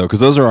is it though? Because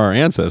those are our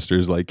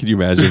ancestors. Like, could you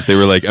imagine if they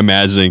were like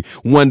imagining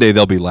one day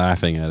they'll be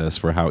laughing at us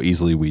for how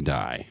easily we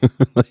die?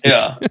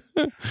 Yeah.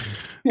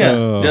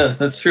 Yeah, yes,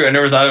 that's true. I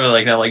never thought of it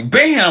like that. Like,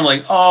 bam! I'm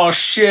like, oh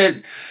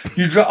shit!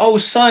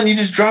 Son, you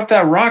just dropped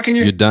that rock in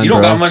your. You're done. You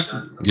don't got much.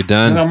 You're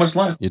done. You don't got much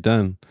left. You're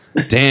done.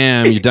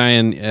 Damn, you're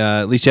dying.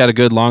 At least you had a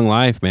good long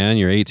life, man.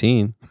 You're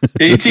 18.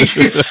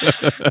 18.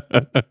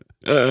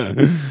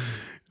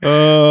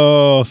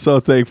 Oh, so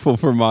thankful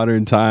for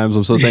modern times.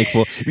 I'm so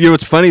thankful. You know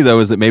what's funny though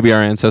is that maybe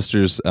our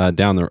ancestors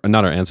not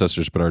our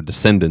ancestors, but our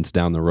descendants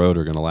down the road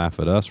are going to laugh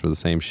at us for the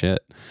same shit.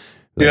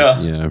 Like,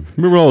 yeah.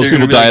 Remember all those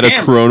people died of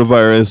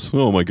coronavirus?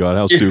 Oh my God,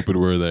 how stupid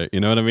were they? You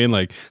know what I mean?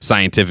 Like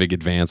scientific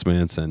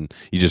advancements, and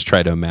you just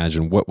try to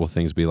imagine what will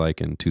things be like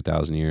in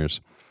 2,000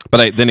 years.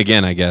 But then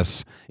again, I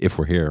guess if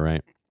we're here,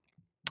 right?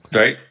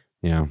 Right.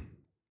 Yeah.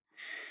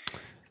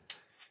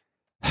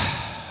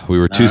 We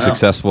were too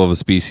successful of a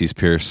species,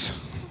 Pierce.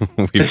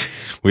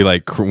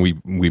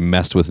 we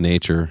messed with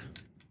nature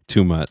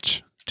too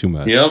much.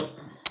 Yep.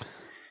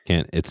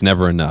 It's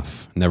never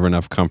enough. Never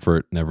enough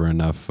comfort. Never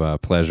enough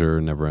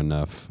pleasure. Never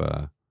enough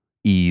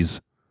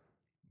ease.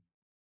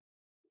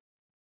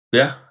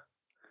 Yeah.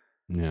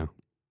 Yeah.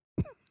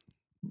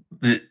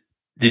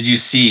 Did you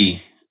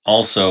see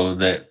also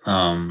that?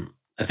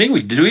 I think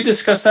we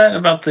discuss that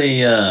about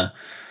the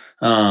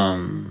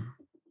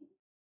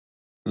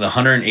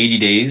 180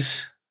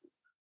 days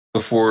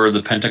before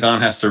the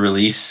Pentagon has to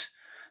release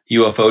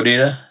UFO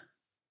data?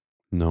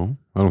 No,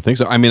 I don't think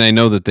so. I mean, I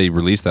know that they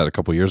released that a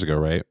couple years ago,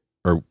 right?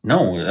 Or it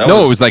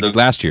was like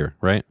last year,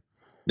 right?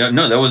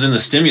 No, that was in the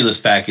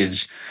stimulus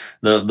package,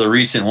 the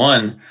recent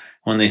one.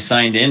 when they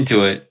signed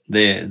into it,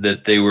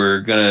 they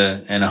were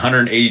gonna, in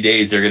 180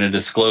 days, they're gonna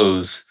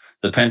disclose,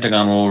 the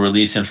Pentagon will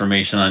release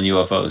information on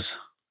UFOs.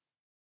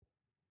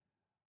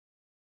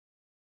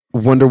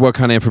 Wonder what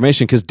kind of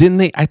information? Because didn't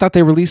they? I thought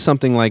they released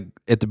something like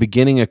at the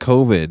beginning of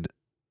COVID.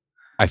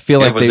 I feel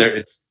like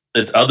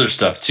it's other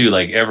stuff too,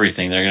 like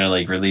everything. They're gonna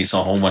like release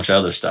a whole bunch of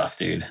other stuff,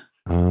 dude.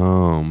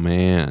 Oh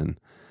man,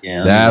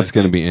 yeah, that's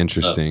gonna be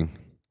interesting.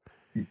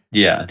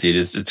 Yeah, dude,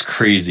 it's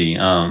crazy.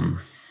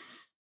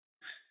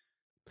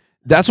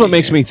 That's what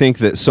makes me think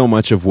that so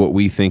much of what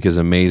we think is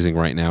amazing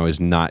right now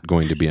is not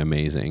going to be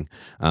amazing.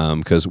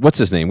 Because what's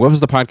his name? What was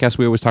the podcast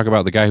we always talk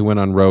about? The guy who went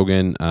on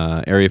Rogan,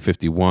 Area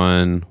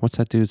 51. What's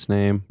that dude's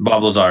name?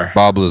 Bob Lazar.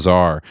 Bob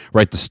Lazar.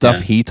 Right. The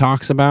stuff he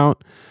talks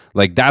about,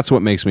 like, that's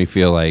what makes me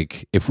feel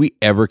like if we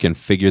ever can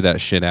figure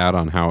that shit out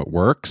on how it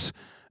works,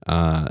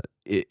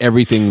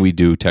 everything we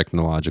do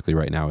technologically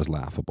right now is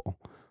laughable.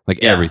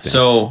 Like everything.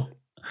 So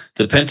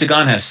the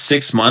Pentagon has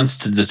 6 months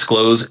to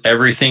disclose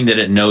everything that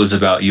it knows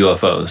about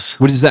UFOs.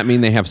 What does that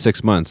mean? They have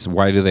 6 months.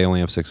 Why do they only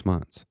have 6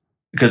 months?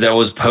 Because it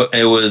was part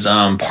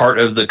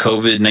of the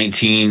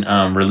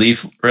COVID-19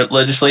 relief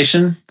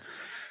legislation.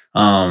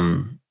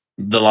 The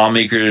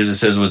lawmakers, it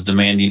says, was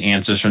demanding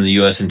answers from the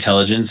U.S.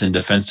 intelligence and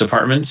defense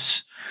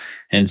departments.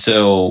 And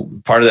so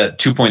part of that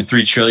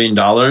 $2.3 trillion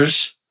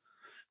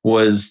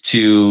was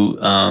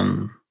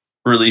to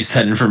release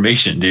that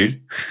information,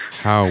 dude.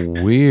 How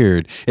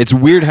weird. It's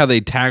weird how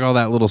they tag all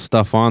that little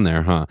stuff on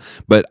there, huh?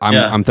 But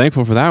I'm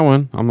thankful for that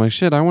one. I'm like,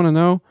 shit, I want to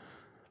know.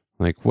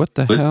 Like, what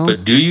the hell?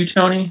 But do you,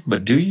 Tony?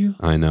 But do you?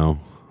 I know.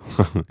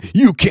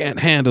 You can't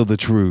handle the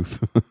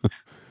truth.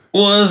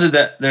 Well, is it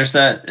that there's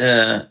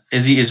that,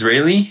 is he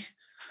Israeli?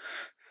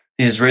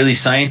 The Israeli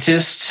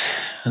scientist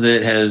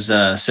that has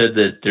said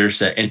that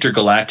there's an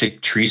intergalactic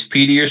tree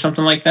speedy or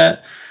something like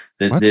that.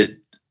 That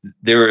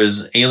there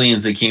was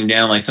aliens that came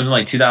down like something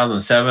like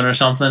 2007 or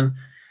something,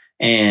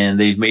 and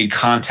they've made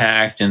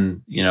contact,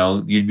 and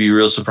you'd be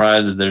real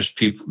surprised that there's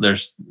people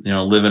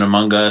living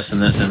among us and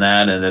this and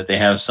that, and that they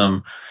have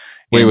some.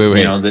 Wait.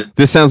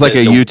 This sounds like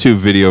a YouTube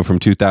video from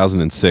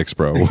 2006,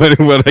 bro. What?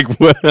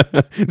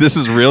 This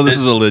is real. This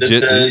is a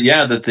legit.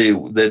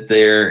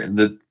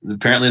 That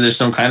apparently there's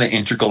some kind of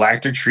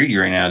intergalactic treaty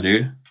right now,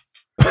 dude.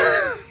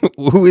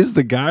 Who is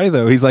the guy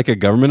though? He's like a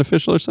government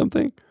official or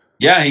something.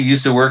 Yeah, he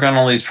used to work on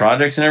all these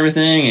projects and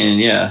everything, and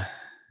yeah.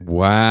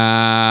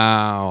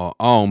 Well,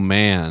 oh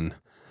man.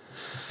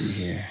 Let's see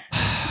here.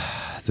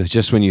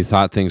 Just when you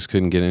thought things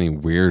couldn't get any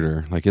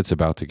weirder, like it's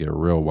about to get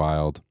real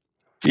wild.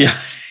 Yeah.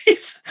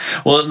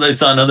 Well, I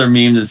saw another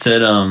meme that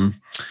said,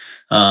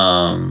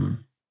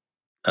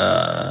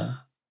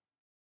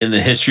 in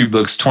the history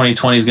books,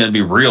 2020 is going to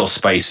be real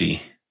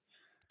spicy.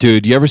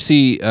 Dude, you ever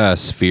see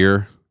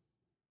Sphere?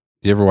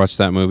 Did you ever watch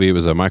that movie? It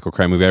was a Michael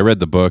Crichton movie. I read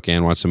the book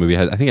and watched the movie.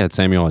 I think it had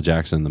Samuel L.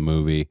 Jackson in the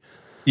movie.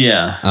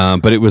 Yeah.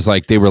 But it was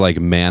like they were like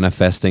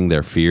manifesting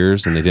their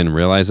fears and they didn't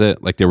realize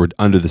it. Like they were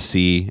under the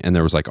sea and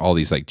there was like all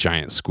these like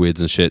giant squids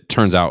and shit.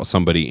 Turns out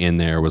somebody in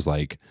there was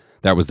like,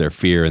 that was their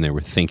fear and they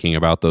were thinking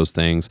about those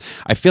things.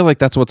 I feel like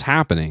that's what's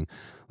happening.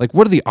 Like,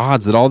 what are the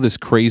odds that all this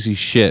crazy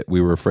shit we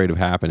were afraid of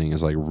happening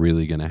is like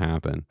really going to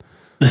happen?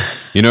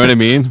 You know what I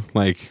mean?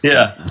 Like,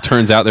 yeah. It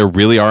turns out there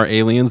really are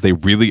aliens. They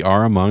really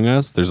are among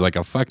us. There's like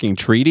a fucking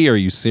treaty. Are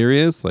you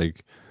serious?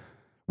 Like,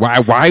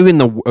 why in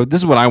the, this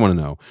is what I want to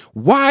know.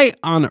 Why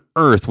on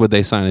earth would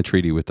they sign a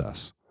treaty with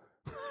us?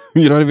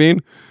 You know what I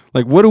mean?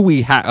 Like, what do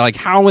we have? Like,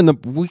 how in the,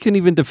 we can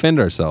even defend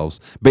ourselves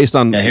based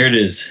on. Yeah, here it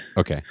is.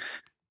 Okay.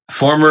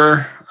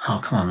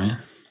 Oh, come on, man.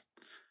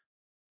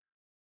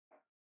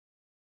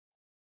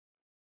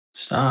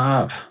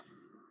 Stop.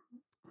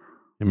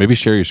 Yeah, maybe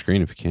share your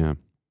screen if you can.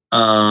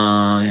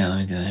 Yeah, let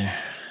me do that here.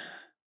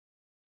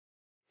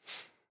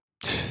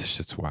 This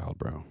shit's wild,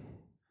 bro.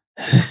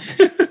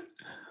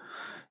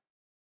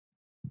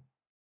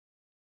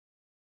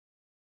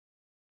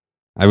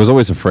 I was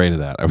always afraid of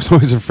that. I was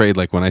always afraid,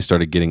 like, when I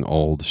started getting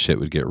old, shit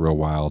would get real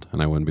wild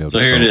and I wouldn't be able to.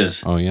 So here it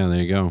is. Oh, yeah,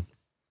 there you go.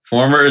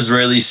 Former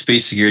Israeli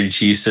space security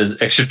chief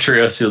says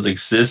extraterrestrials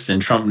exist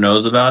and Trump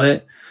knows about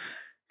it.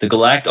 The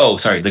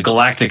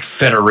Galactic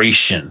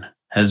Federation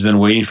has been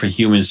waiting for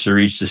humans to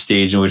reach the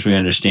stage in which we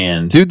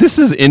understand. Dude, this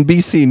is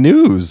NBC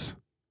News.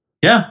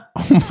 Yeah.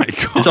 Oh my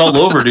God. It's all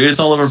over, dude. It's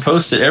all over,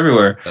 posted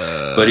everywhere.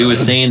 But he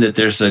was saying that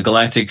there's a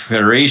Galactic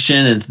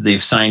Federation and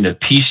they've signed a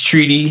peace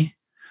treaty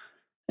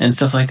and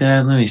stuff like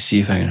that. Let me see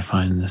if I can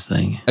find this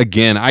thing.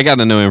 Again, I got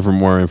to know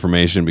more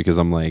information because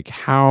I'm like,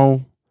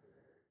 how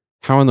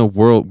in the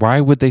world, why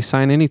would they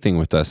sign anything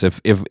with us?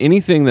 If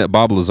anything that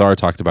Bob Lazar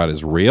talked about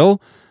is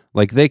real,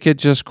 like they could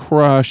just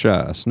crush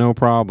us, no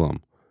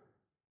problem.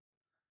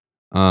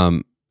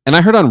 And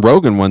I heard on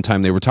Rogan one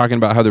time they were talking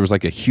about how there was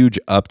like a huge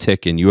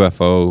uptick in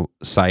UFO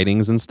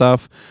sightings and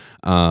stuff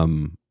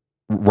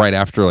right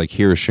after like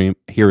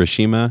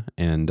Hiroshima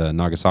and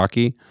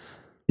Nagasaki.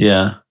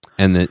 Yeah.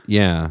 And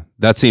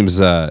that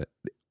seems,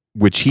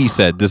 which he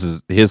said, this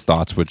is his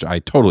thoughts, which I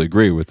totally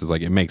agree with, is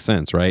like, it makes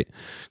sense, right?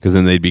 Because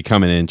then they'd be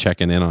coming in,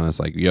 checking in on us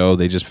like, yo,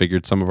 they just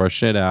figured some of our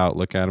shit out.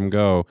 Look at them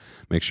go.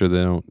 Make sure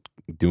they don't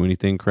do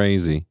anything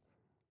crazy.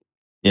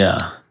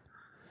 Yeah.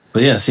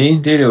 But yeah, see,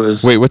 dude, it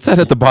was. Wait, what's that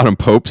at the bottom?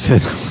 Pope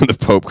said the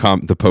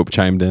Pope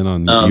chimed in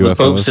on UFOs. The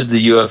Pope said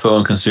the UFO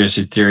and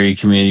conspiracy theory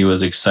community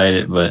was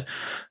excited, but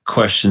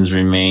questions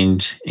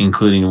remained,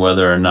 including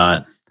whether or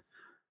not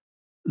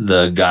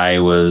the guy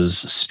was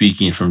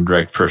speaking from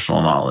direct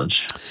personal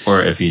knowledge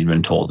or if he'd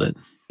been told it.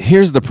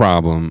 Here's the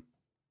problem.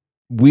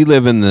 We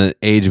live in the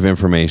age of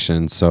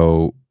information,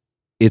 so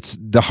it's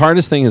the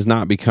hardest thing has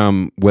not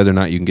become whether or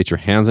not you can get your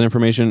hands on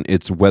information.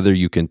 It's whether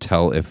you can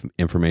tell if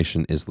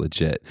information is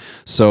legit.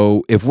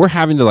 So if we're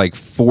having to like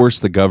force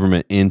the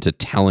government into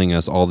telling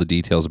us all the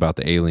details about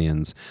the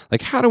aliens,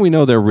 like how do we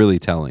know they're really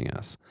telling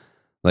us?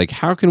 Like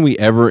how can we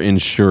ever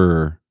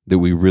ensure that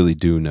we really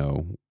do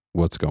know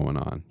what's going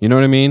on? You know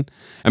what I mean?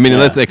 I mean,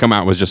 unless they come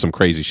out with just some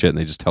crazy shit and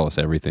they just tell us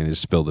everything, they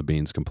just spill the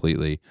beans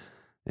completely.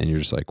 And you're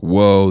just like,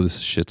 whoa, this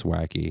shit's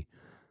wacky.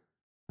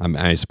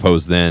 I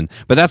suppose then,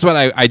 but that's what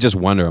I just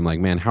wonder. I'm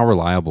like, man, how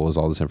reliable is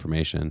all this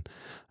information?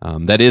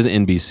 That is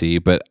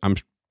NBC, but I'm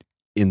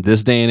in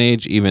this day and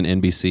age, even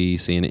NBC,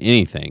 seeing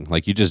anything,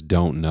 like you just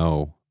don't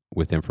know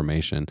with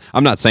information.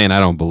 I'm not saying I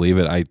don't believe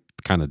it. I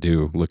kind of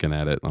do looking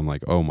at it. I'm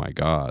like, oh my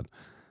God.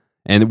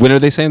 And when are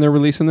they saying they're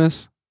releasing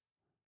this?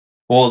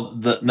 Well,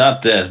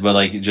 not this, but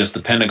like just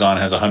the Pentagon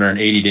has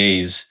 180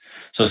 days.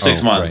 So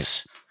 6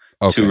 months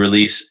to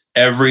release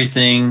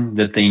everything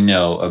that they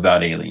know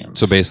about aliens.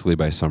 So basically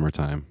by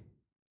summertime.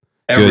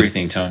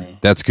 Everything, good. Tony.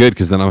 That's good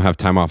because then I'll have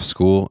time off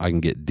school. I can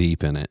get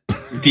deep in it.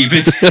 Deep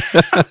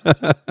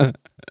into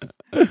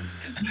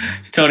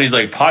Tony's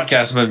like,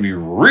 podcasts going to be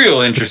real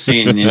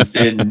interesting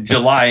in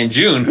July and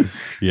June.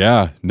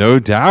 Yeah, no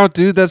doubt,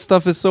 dude. That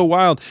stuff is so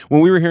wild.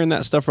 When we were hearing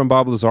that stuff from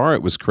Bob Lazar,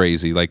 it was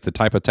crazy. Like the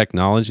type of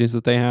technologies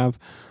that they have.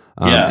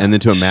 And then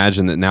to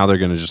imagine that now they're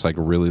going to just like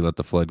really let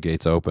the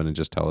floodgates open and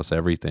just tell us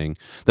everything.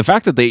 The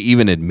fact that they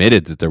even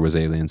admitted that there was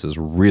aliens is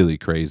really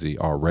crazy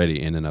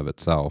already in and of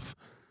itself.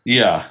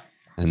 Yeah.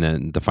 And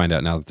then to find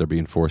out now that they're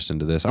being forced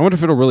into this, I wonder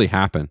if it'll really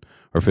happen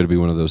or if it'll be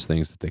one of those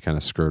things that they kind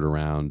of skirt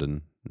around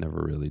and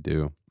never really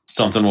do.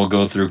 Something will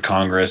go through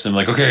Congress and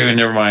like, okay,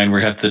 never mind.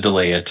 We have to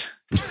delay it.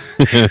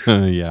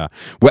 Yeah.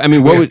 Well, I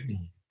mean,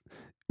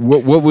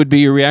 what would be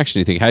your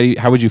reaction? Do you think?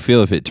 How would you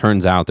feel if it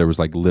turns out there was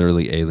like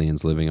literally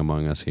aliens living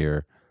among us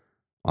here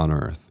on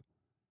Earth?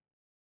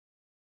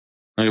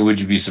 I mean,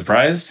 would you be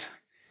surprised?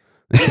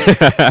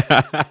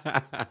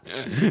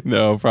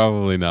 No,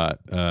 probably not.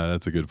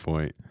 That's a good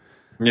point.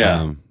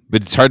 Yeah,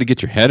 but it's hard to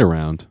get your head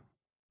around.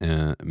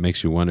 It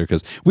makes you wonder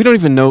because we don't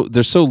even know.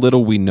 There's so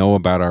little we know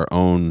about our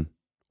own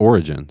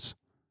origins.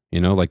 You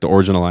know, like the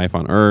origin of life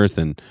on Earth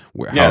and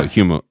how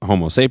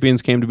Homo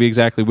sapiens came to be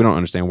exactly. We don't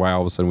understand why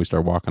all of a sudden we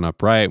start walking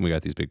upright and we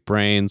got these big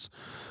brains.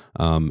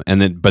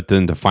 But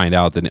then to find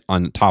out that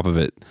on top of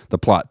it, the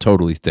plot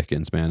totally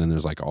thickens, man. And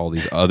there's like all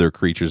these other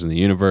creatures in the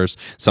universe.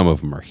 Some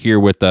of them are here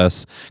with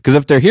us. Because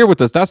if they're here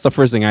with us, that's the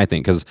first thing I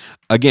think. Because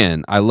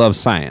again, I love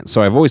science.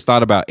 So I've always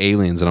thought about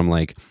aliens and I'm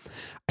like,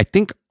 I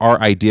think our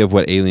idea of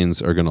what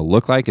aliens are going to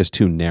look like is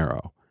too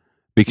narrow.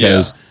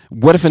 Because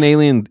what if an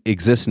alien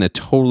exists in a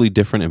totally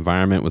different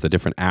environment with a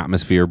different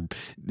atmosphere?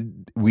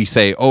 We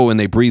say, oh, and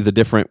they breathe a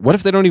different. What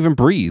if they don't even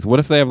breathe? What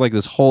if they have like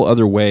this whole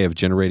other way of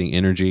generating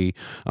energy?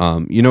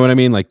 You know what I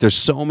mean? Like there's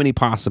so many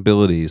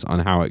possibilities on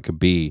how it could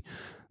be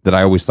that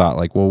I always thought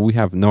like, well, we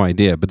have no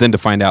idea. But then to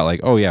find out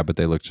like, oh yeah, but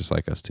they look just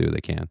like us too. They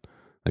can.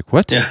 Like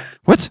what? Yeah.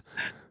 What?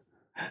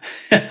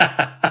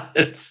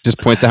 Just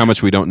points to how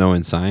much we don't know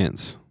in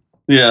science.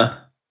 Yeah.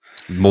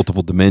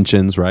 Multiple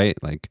dimensions, right?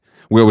 Like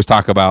we always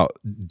talk about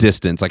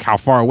distance, like how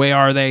far away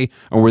are they,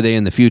 or were they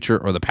in the future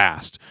or the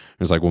past?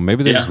 It's like, well,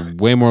 maybe there's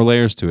way more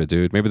layers to it,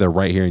 dude. Maybe they're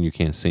right here and you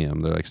can't see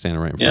them. They're like standing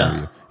right in front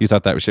of you. You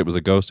thought that shit was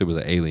a ghost? It was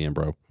an alien,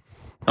 bro.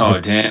 Oh,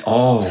 damn.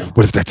 Oh.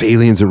 What if that's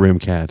aliens at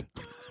Rimcad?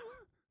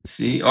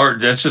 See, or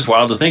that's just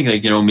wild to think.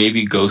 Like,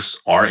 maybe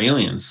ghosts are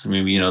aliens.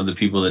 Maybe, the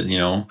people that,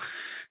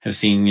 have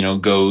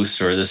seen,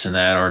 ghosts or this and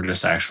that are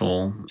just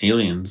actual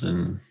aliens.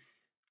 And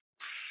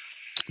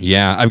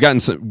yeah, I've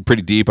gotten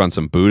pretty deep on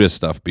some Buddhist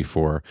stuff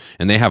before,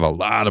 and they have a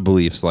lot of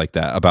beliefs like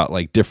that about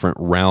like different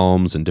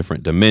realms and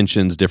different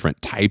dimensions,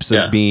 different types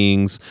of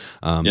beings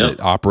that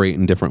operate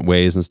in different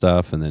ways and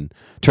stuff. And then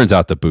turns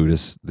out the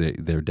Buddhists,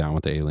 they're down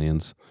with the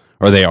aliens,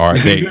 or they are.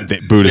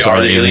 Buddhists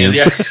are the aliens.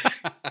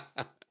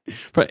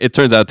 But it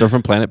turns out they're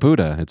from planet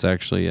Buddha. It's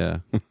actually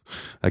a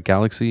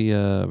galaxy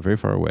very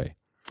far away.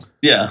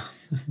 Yeah.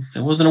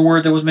 It wasn't a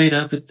word that was made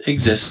up. It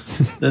exists.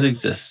 That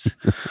exists.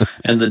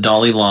 And the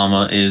Dalai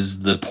Lama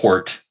is the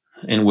port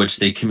in which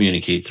they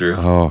communicate through.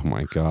 Oh,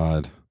 my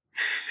God.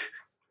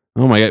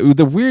 Oh, my God.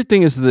 The weird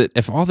thing is that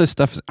if all this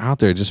stuff is out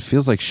there, it just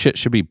feels like shit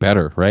should be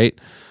better, right?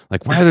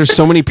 Like, why are there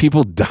so many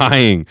people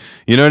dying?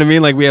 You know what I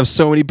mean? Like, we have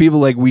so many people,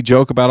 like, we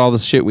joke about all the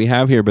shit we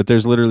have here, but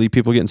there's literally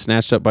people getting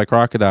snatched up by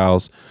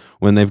crocodiles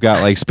when they've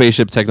got, like,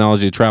 spaceship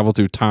technology to travel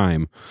through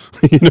time.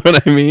 You know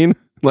what I mean?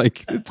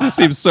 Like, it just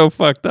seems so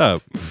fucked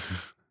up.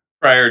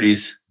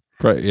 Priorities.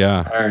 Right,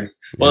 yeah. Priorities.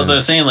 Well, as I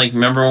was saying, like,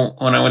 remember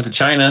when I went to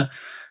China,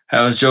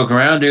 I was joking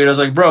around, dude. I was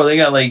like, bro, they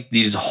got, like,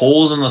 these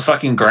holes in the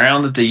fucking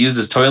ground that they use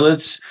as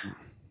toilets.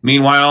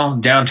 Meanwhile,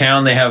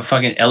 downtown they have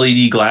fucking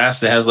LED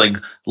glass that has like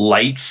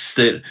lights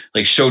that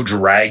like show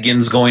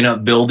dragons going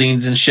up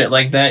buildings and shit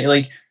like that. You're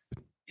like,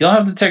 y'all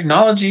have the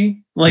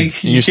technology.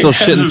 Like, and you're still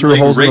shitting through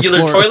holes regular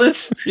in the floor.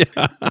 Toilets.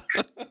 Yeah.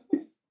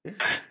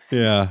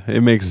 Yeah,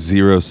 it makes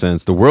zero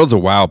sense. The world's a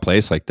wild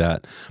place like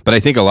that. But I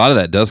think a lot of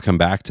that does come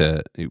back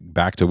to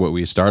what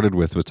we started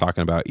with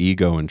talking about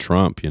ego and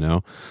Trump, you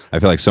know. I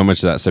feel like so much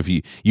of that stuff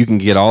you can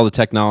get all the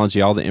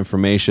technology, all the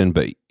information,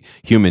 but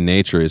human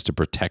nature is to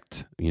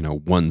protect, you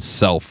know,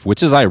 oneself,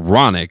 which is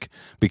ironic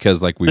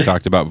because like we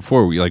talked about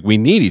before, we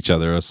need each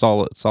other. A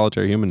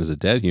solitary human is a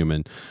dead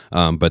human.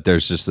 But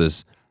there's just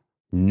this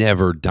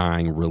never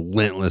dying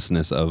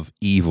relentlessness of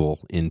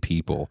evil in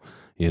people.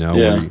 You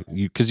know,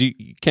 because you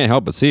can't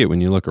help but see it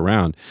when you look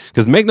around.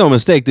 Because make no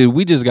mistake, dude,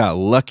 we just got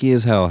lucky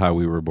as hell how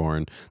we were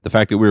born. The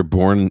fact that we were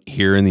born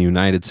here in the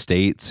United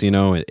States, you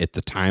know, at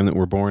the time that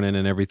we're born in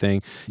and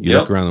everything. You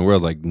look around the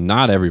world, like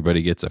not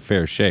everybody gets a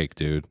fair shake,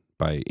 dude,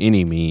 by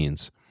any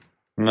means.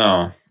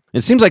 No. It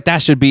seems like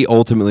that should be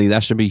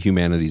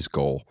humanity's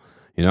goal.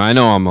 You know, I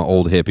know I'm an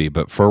old hippie,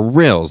 but for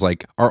reals,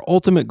 like our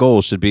ultimate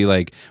goal should be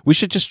like, we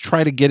should just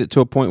try to get it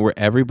to a point where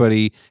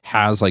everybody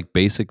has like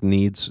basic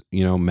needs,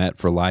 you know, met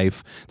for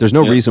life. There's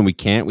no reason we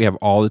can't. We have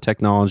all the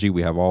technology.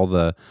 We have all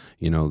the,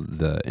 you know,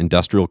 the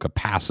industrial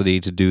capacity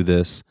to do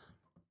this,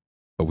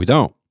 but we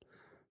don't.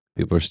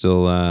 People are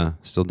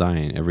still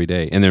dying every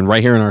day. And then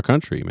right here in our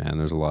country, man,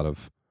 there's a lot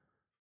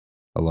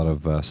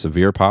of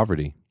severe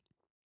poverty.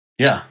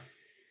 Yeah.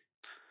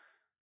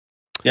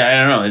 Yeah, I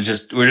don't know.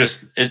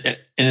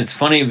 And it's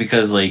funny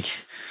because like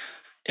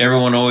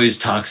everyone always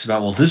talks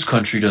about, well, this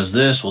country does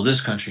this, well,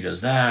 this country does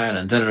that,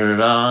 and da da da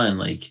da, and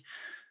like,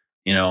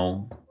 you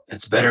know,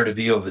 it's better to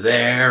be over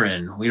there,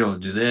 and we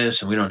don't do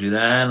this, and we don't do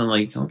that. And I'm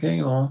like,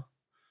 okay, well,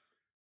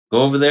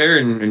 go over there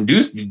and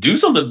do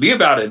something, be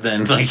about it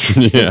then. Like,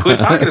 quit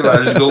talking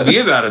about it, just go be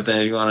about it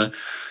then. If you want to,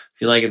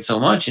 if you like it so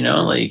much, you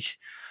know, like,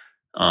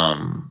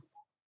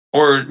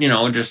 or you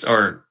know, just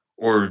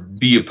or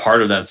be a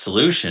part of that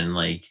solution,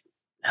 like.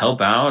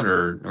 Help out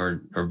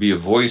or be a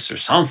voice or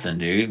something,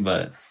 dude.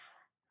 But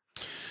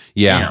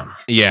yeah,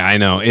 I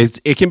know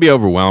it can be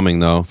overwhelming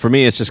though. For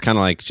me, it's just kind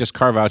of like just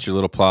carve out your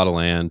little plot of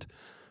land,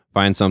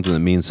 find something that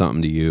means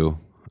something to you,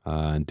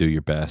 and do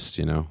your best.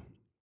 You know,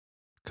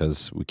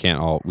 because we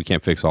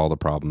can't fix all the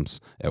problems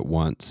at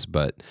once,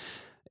 but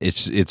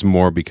it's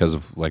more because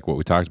of like what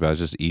we talked about. It's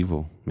just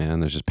evil,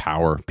 man. There's just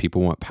power.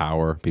 People want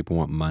power. People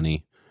want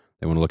money.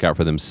 They want to look out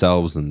for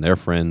themselves and their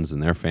friends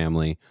and their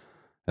family.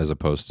 As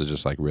opposed to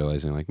just like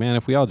realizing like, man,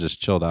 if we all just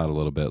chilled out a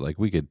little bit, like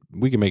we could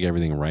make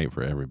everything right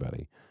for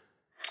everybody.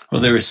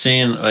 Well, they were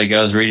saying, like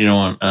I was reading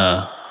on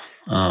a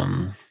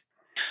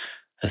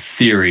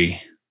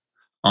theory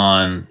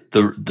on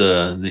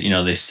the you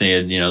know, they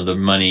said, you know, the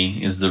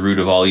money is the root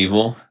of all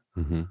evil.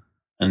 Mm-hmm.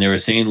 And they were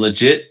saying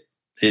legit,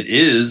 it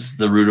is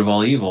the root of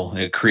all evil.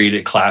 It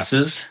created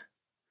classes,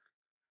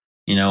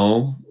 you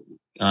know,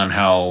 on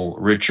how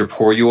rich or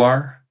poor you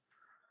are.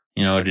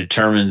 You know, it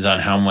determines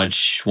on how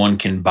much one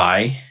can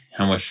buy,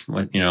 how much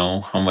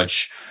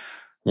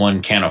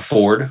one can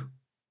afford.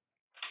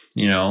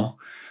 You know,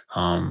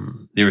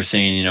 they were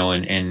saying, you know,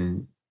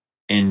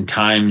 in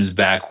times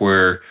back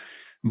where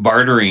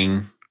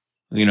bartering,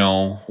 you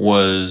know,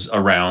 was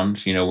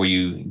around, you know, where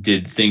you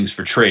did things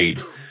for trade.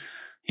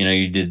 You know,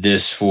 you did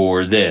this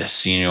for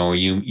this, you know,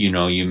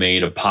 you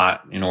made a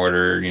pot in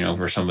order, you know,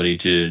 for somebody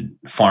to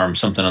farm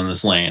something on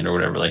this land or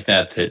whatever like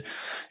that, that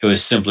it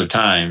was simpler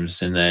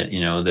times and that, you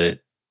know, that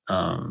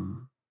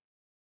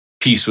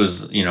peace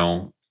was, you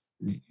know,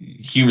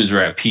 humans were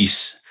at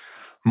peace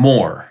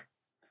more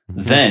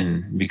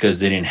then because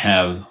they didn't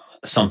have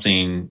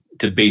something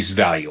to base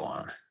value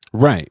on.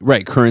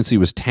 Right. Currency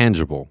was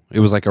tangible. It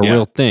was like a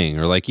real thing,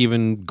 or like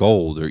even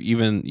gold, or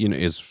even, you know,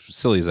 as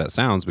silly as that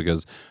sounds,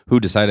 because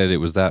who decided it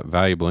was that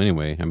valuable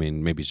anyway? I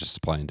mean, maybe it's just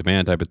supply and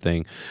demand type of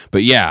thing.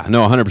 But yeah,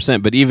 no,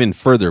 100%. But even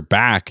further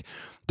back,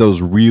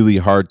 those really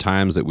hard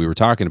times that we were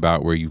talking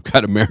about where you've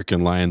got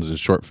American lions and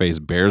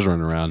short-faced bears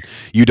running around,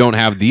 you don't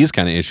have these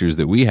kind of issues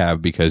that we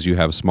have because you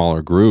have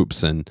smaller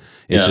groups and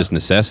it's just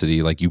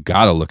necessity. Like you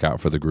got to look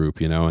out for the group,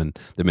 you know, and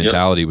the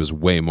mentality was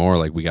way more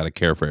like we got to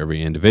care for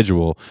every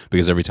individual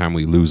because every time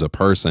we lose a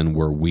person,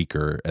 we're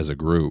weaker as a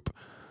group.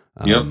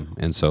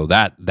 And so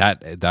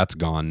that's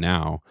gone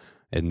now.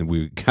 And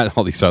we got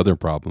all these other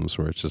problems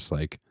where it's just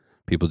like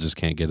people just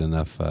can't get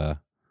enough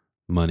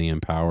money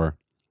and power.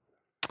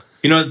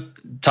 You know,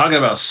 talking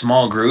about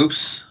small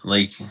groups,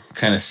 like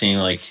kind of seeing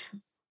like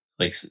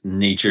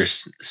nature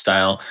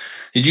style.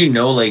 Did you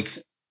know, like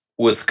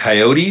with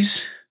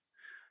coyotes,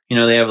 you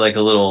know, they have like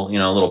a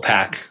little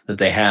pack that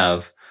they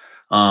have.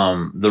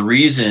 The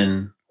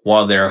reason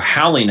while they're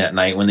howling at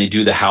night, when they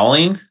do the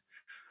howling,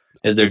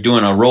 is they're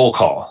doing a roll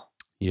call.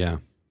 Yeah.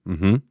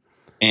 Mm-hmm.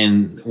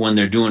 And when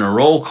they're doing a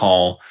roll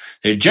call,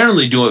 they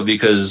generally do it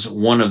because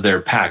one of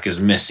their pack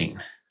is missing.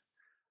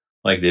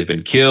 Like they've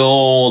been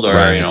killed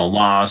or, you know,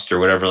 lost or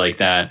whatever like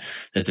that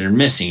they're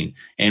missing.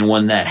 And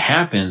when that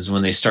happens,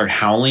 when they start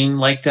howling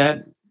like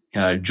that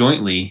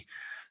jointly,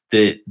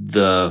 that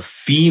the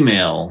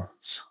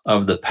females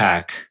of the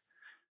pack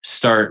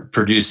start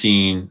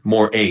producing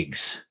more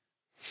eggs,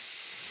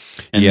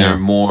 and they're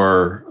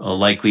more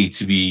likely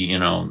to be,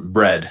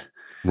 bred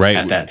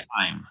at that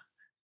time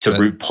to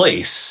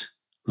replace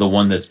the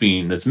one that's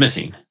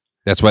missing.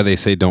 That's why they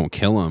say don't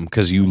kill them,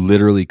 because you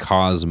literally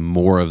cause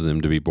more of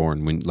them to be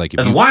born.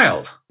 That's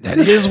wild. That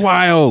is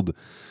wild.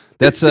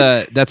 That's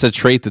a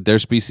trait that their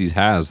species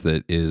has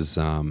that is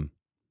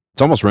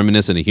it's almost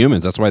reminiscent of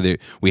humans. That's why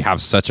we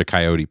have such a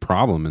coyote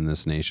problem in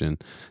this nation,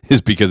 is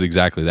because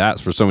exactly that.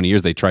 For so many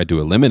years they tried to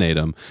eliminate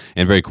them,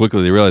 and very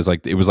quickly they realized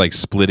like it was like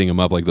splitting them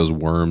up like those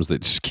worms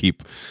that just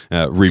keep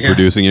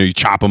reproducing. You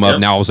chop them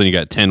up, now all of a sudden you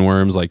got 10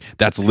 worms. Like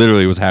that's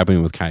literally what's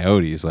happening with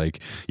coyotes.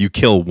 Like you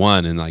kill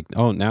one and like,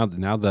 oh, now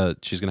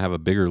she's gonna have a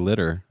bigger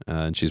litter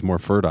and she's more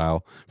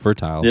fertile,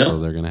 so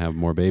they're gonna have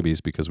more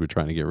babies because we're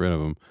trying to get rid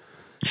of them.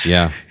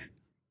 Yeah,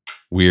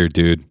 weird,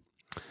 dude.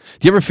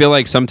 Do you ever feel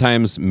like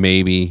sometimes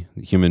maybe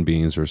human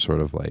beings are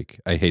sort of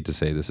like, I hate to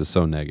say this is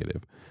so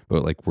negative,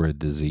 but like we're a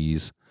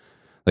disease?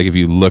 Like if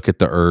you look at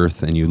the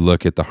earth and you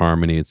look at the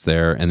harmony it's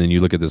there, and then you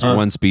look at this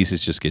one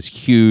species just gets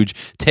huge,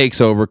 takes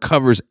over,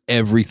 covers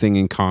everything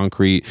in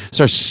concrete,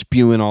 starts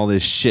spewing all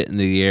this shit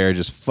into the air,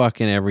 just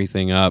fucking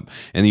everything up.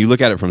 And then you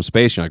look at it from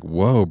space, and you're like,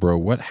 whoa, bro,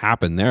 what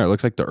happened there? It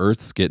looks like the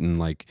earth's getting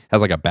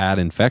has like a bad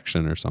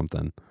infection or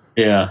something.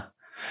 Yeah.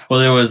 Well,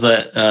 there was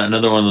that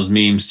another one of those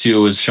memes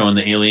too, was showing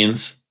the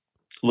aliens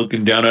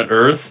looking down at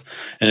Earth,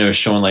 and it was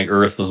showing like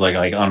Earth was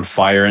like on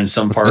fire in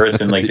some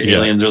parts, and like the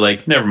aliens are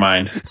like, never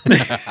mind.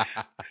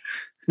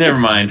 Never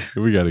mind.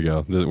 We gotta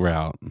go. We're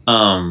out.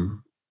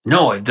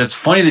 No, that's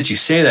funny that you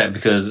say that,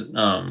 because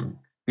I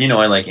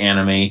like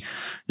anime.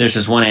 There's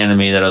this one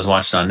anime that I was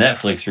watching on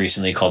Netflix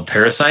recently called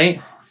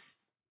Parasite,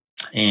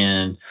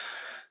 and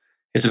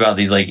it's about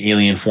these like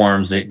alien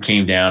forms that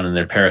came down and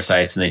they're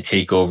parasites and they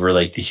take over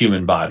like the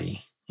human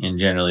body. And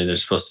generally they're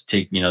supposed to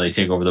take, they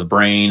take over the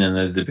brain,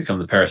 and they become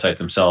the parasite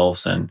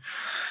themselves, and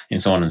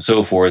so on and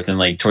so forth. And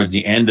like towards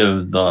the end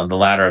of the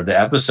latter of the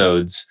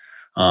episodes,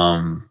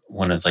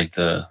 when it's like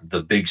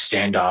the big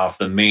standoff,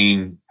 the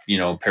main,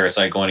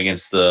 parasite going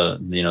against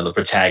the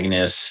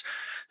protagonist,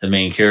 the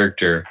main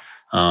character,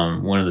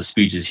 one of the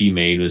speeches he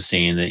made was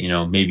saying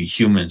that, maybe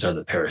humans are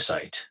the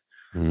parasite,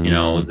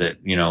 that,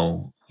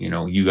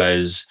 you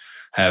guys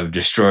have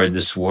destroyed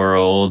this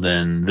world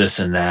and this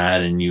and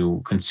that, and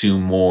you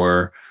consume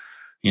more,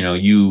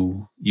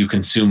 you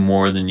consume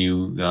more than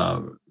you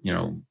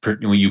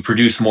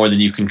produce more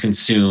than you can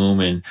consume,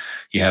 and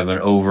you have an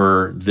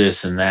over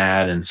this and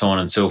that, and so on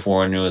and so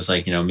forth. And it was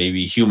like,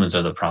 maybe humans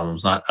are the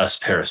problems, not us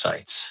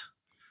parasites.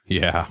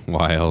 Yeah,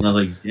 wild. And I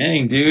was like,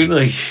 dang, dude,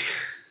 like,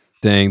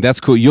 dang,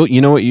 that's cool.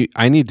 You know what?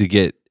 I need to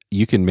get.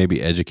 You can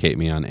maybe educate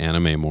me on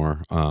anime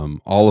more.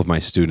 All of my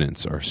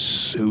students are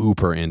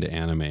super into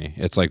anime.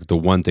 It's like the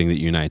one thing that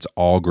unites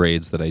all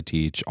grades that I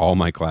teach, all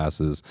my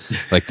classes.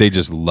 Like they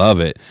just love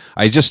it.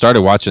 I just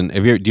started watching.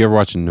 Do you ever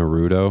watch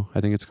Naruto?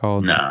 I think it's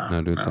called. No,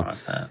 I don't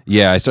watch that.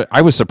 Yeah,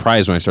 I was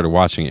surprised when I started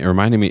watching it. It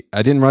reminded me.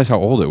 I didn't realize how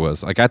old it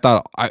was. Like I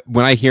thought.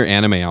 When I hear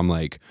anime, I'm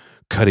like,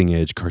 cutting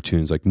edge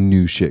cartoons, like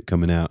new shit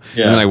coming out.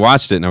 Yeah. And then I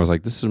watched it and I was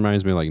like, this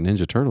reminds me of like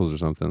Ninja Turtles or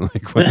something.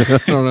 Like, what? I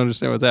don't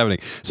understand what's happening.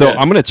 So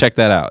I'm going to check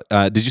that out.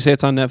 Did you say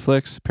it's on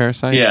Netflix,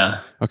 Parasite? Yeah.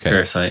 Okay.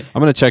 Parasite. I'm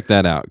going to check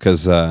that out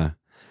because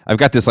I've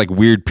got this like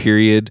weird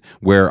period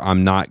where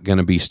I'm not going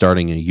to be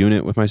starting a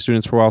unit with my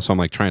students for a while. So I'm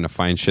like trying to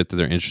find shit that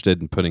they're interested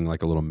in, putting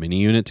like a little mini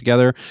unit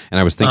together. And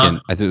I was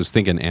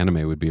thinking,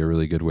 anime would be a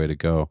really good way to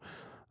go.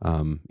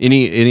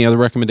 Any other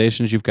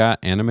recommendations you've got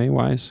anime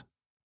wise?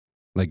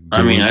 Like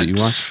that you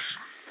watch?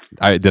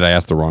 Did I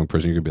ask the wrong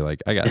person? You're gonna be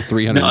like, I got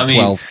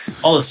 312.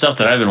 All the stuff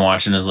that I've been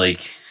watching is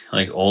like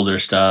older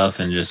stuff,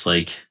 and just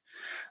like,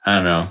 I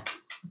don't know.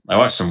 I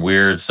watch some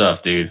weird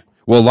stuff, dude.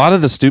 Well, a lot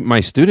of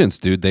my students,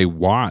 dude, they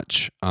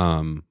watch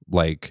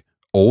like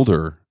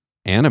older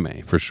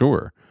anime for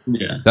sure.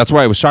 Yeah, that's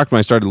why I was shocked when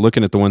I started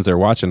looking at the ones they're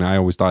watching. I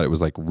always thought it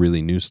was like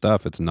really new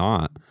stuff. It's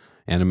not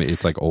anime.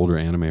 It's like older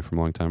anime from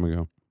a long time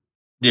ago.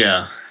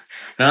 Yeah,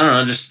 I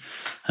don't know.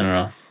 I don't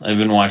know. I've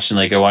been watching,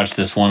 I watched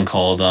this one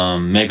called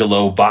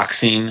Megalo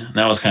Boxing.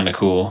 That was kind of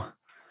cool.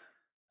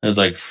 It was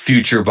like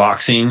future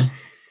boxing.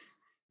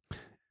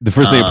 The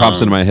first thing that pops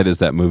into my head is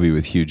that movie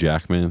with Hugh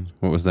Jackman.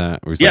 What was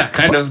that? Yeah,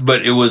 kind of.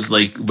 But it was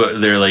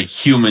but they're like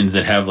humans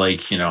that have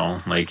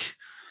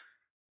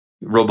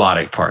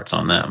robotic parts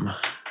on them.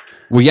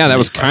 Well, yeah, that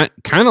was kind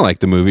of like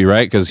the movie,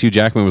 right? Because Hugh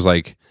Jackman was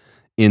like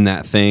in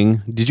that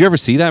thing. Did you ever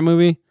see that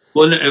movie?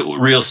 Well,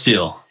 Real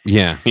Steel.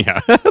 Yeah.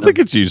 Look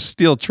at you,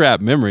 steel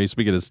trap memory.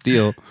 Speaking of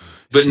steel,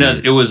 but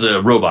no, it was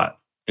a robot.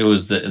 It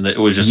was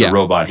just a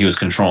robot he was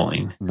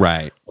controlling.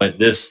 Right. But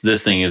this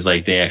thing is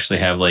like they actually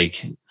have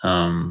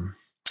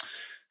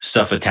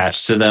stuff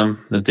attached to them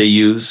that they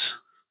use.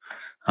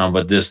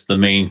 But the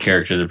main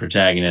character, the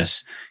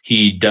protagonist,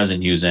 he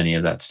doesn't use any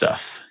of that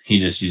stuff. He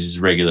just uses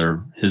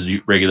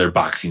his regular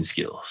boxing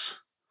skills.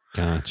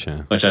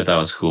 Gotcha. Which I thought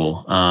was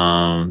cool.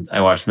 I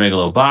watched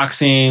Megalo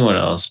Boxing. What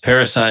else?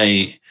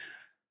 Parasite.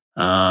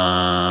 What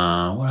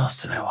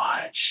else did I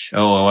watch?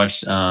 Oh, I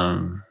watched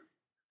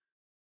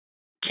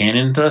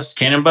Cannon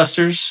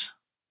Busters.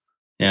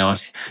 Yeah,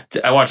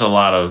 I watch a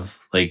lot of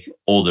like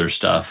older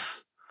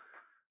stuff.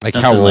 Like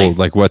how old?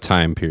 Like what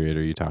time period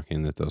are you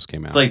talking that those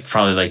came out? It's like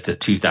probably like the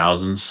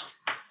 2000s.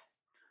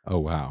 Oh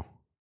wow.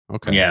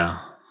 Okay. Yeah.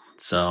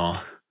 So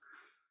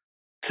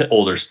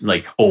older,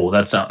 like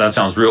that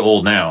sounds real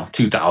old now.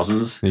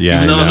 2000s.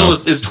 Yeah. Even though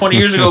it's 20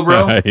 years ago,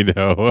 bro. I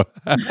know.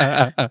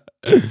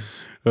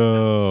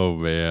 Oh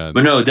man.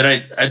 But no,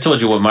 I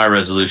told you what my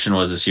resolution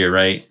was this year,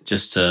 right?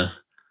 Just to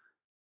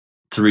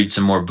read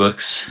some more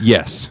books.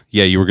 Yes.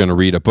 Yeah, you were going to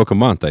read a book a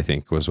month, I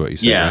think was what you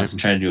said. Yeah, right? I was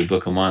trying to do a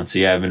book a month. So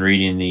yeah, I've been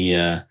reading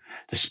the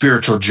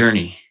Spiritual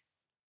Journey.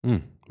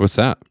 What's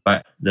that?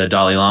 By the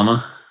Dalai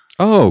Lama.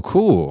 Oh,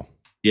 cool.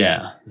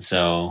 Yeah.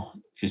 So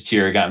just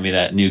Tira got me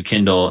that new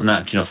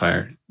not Kindle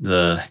Fire,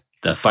 the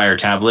Fire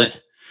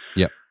tablet.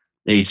 Yep.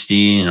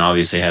 HD, and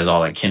obviously has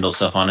all that Kindle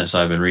stuff on it.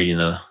 So I've been reading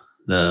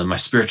my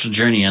spiritual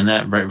journey on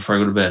that right before I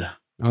go to bed.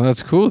 Oh,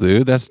 that's cool,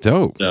 dude. That's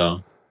dope.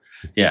 So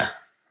yeah.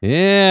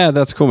 Yeah,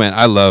 that's cool, man.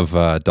 I love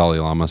Dalai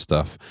Lama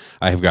stuff.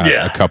 I have got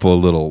a couple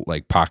of little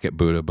like pocket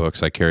Buddha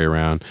books I carry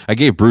around. I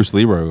gave Bruce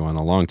Leroy one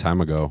a long time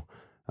ago.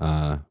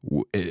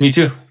 Me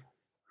too.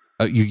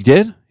 You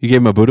did? You gave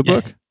him a Buddha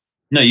book?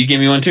 No, you gave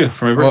me one too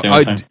for my birthday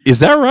one time. Is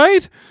that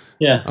right?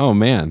 Yeah. Oh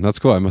man, that's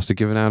cool. I must have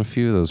given out a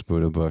few of those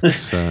Buddha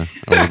books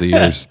over the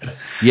years.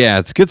 Yeah,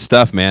 it's good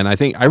stuff, man.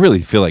 I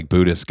really feel like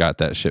Buddhists got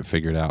that shit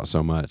figured out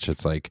so much.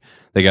 It's like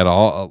they got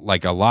all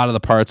like a lot of the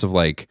parts of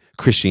like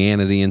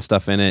Christianity and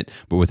stuff in it,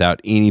 but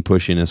without any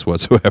pushiness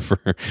whatsoever.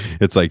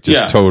 It's like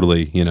just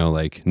totally,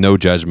 like no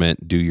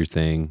judgment, do your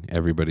thing.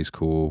 Everybody's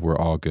cool. We're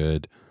all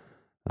good.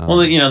 Well,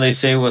 they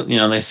say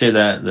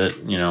that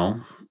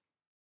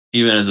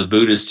even as a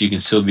Buddhist, you can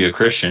still be a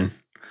Christian.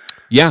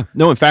 Yeah.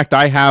 No, in fact,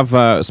 I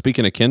have,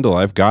 speaking of Kindle,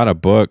 I've got a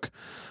book.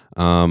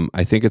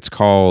 I think it's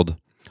called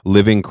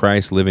Living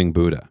Christ, Living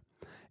Buddha.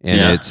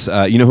 And it's,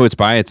 you know who it's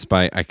by? It's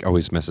by, I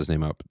always mess his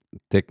name up.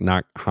 Thich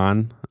Nhat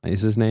Hanh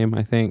is his name,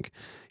 I think.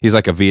 He's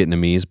like a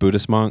Vietnamese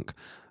Buddhist monk.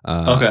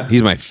 Okay.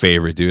 He's my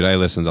favorite dude. I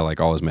listen to like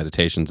all his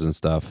meditations and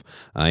stuff.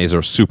 He has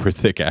a super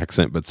thick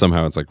accent, but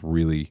somehow it's like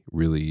really,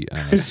 really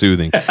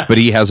soothing. But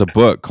he has a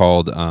book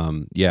called,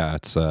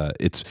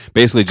 it's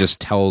basically just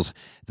tells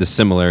the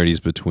similarities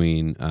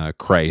between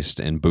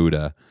Christ and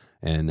Buddha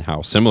and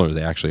how similar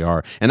they actually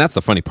are. And that's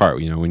the funny part,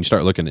 when you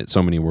start looking at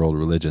so many world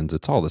religions,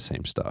 it's all the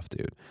same stuff,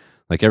 dude.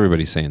 Like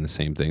everybody's saying the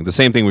same thing. The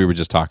same thing we were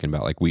just talking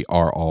about, like we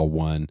are all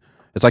one.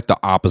 It's like the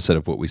opposite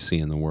of what we see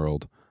in the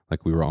world.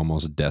 Like we were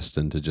almost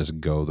destined to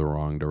just go the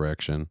wrong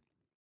direction.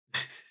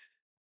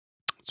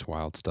 It's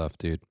wild stuff,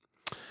 dude.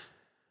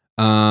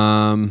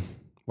 Well,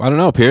 I don't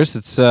know, Pierce.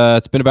 It's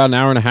been about an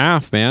hour and a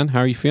half, man.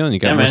 How are you feeling? You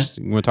got more,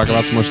 you want to talk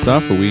about some more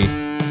stuff? Are we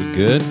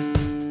good?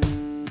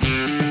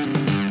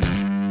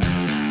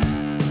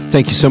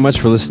 Thank you so much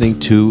for listening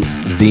to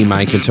The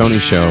Mike and Tony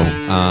Show.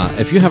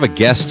 If you have a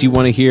guest you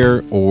want to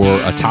hear or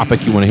a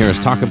topic you want to hear us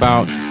talk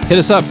about, hit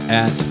us up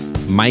at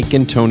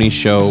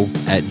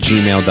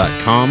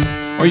mikeandtonyshow@gmail.com,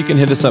 or you can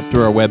hit us up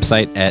through our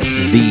website at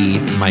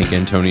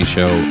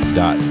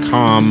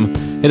themikeandtonyshow.com.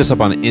 Hit us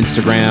up on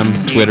Instagram,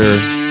 Twitter,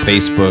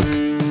 Facebook,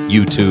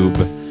 YouTube.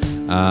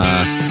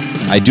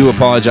 I do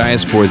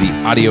apologize for the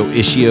audio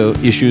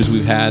issues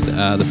we've had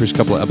the first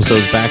couple of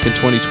episodes back in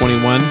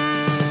 2021.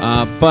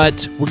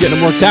 But we're getting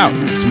them worked out.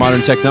 It's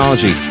modern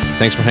technology.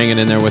 Thanks for hanging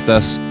in there with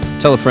us.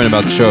 Tell a friend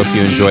about the show if you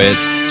enjoy it.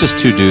 Just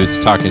two dudes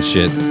talking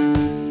shit.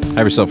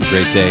 Have yourself a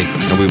great day,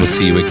 and we will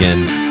see you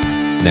again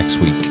next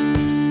week.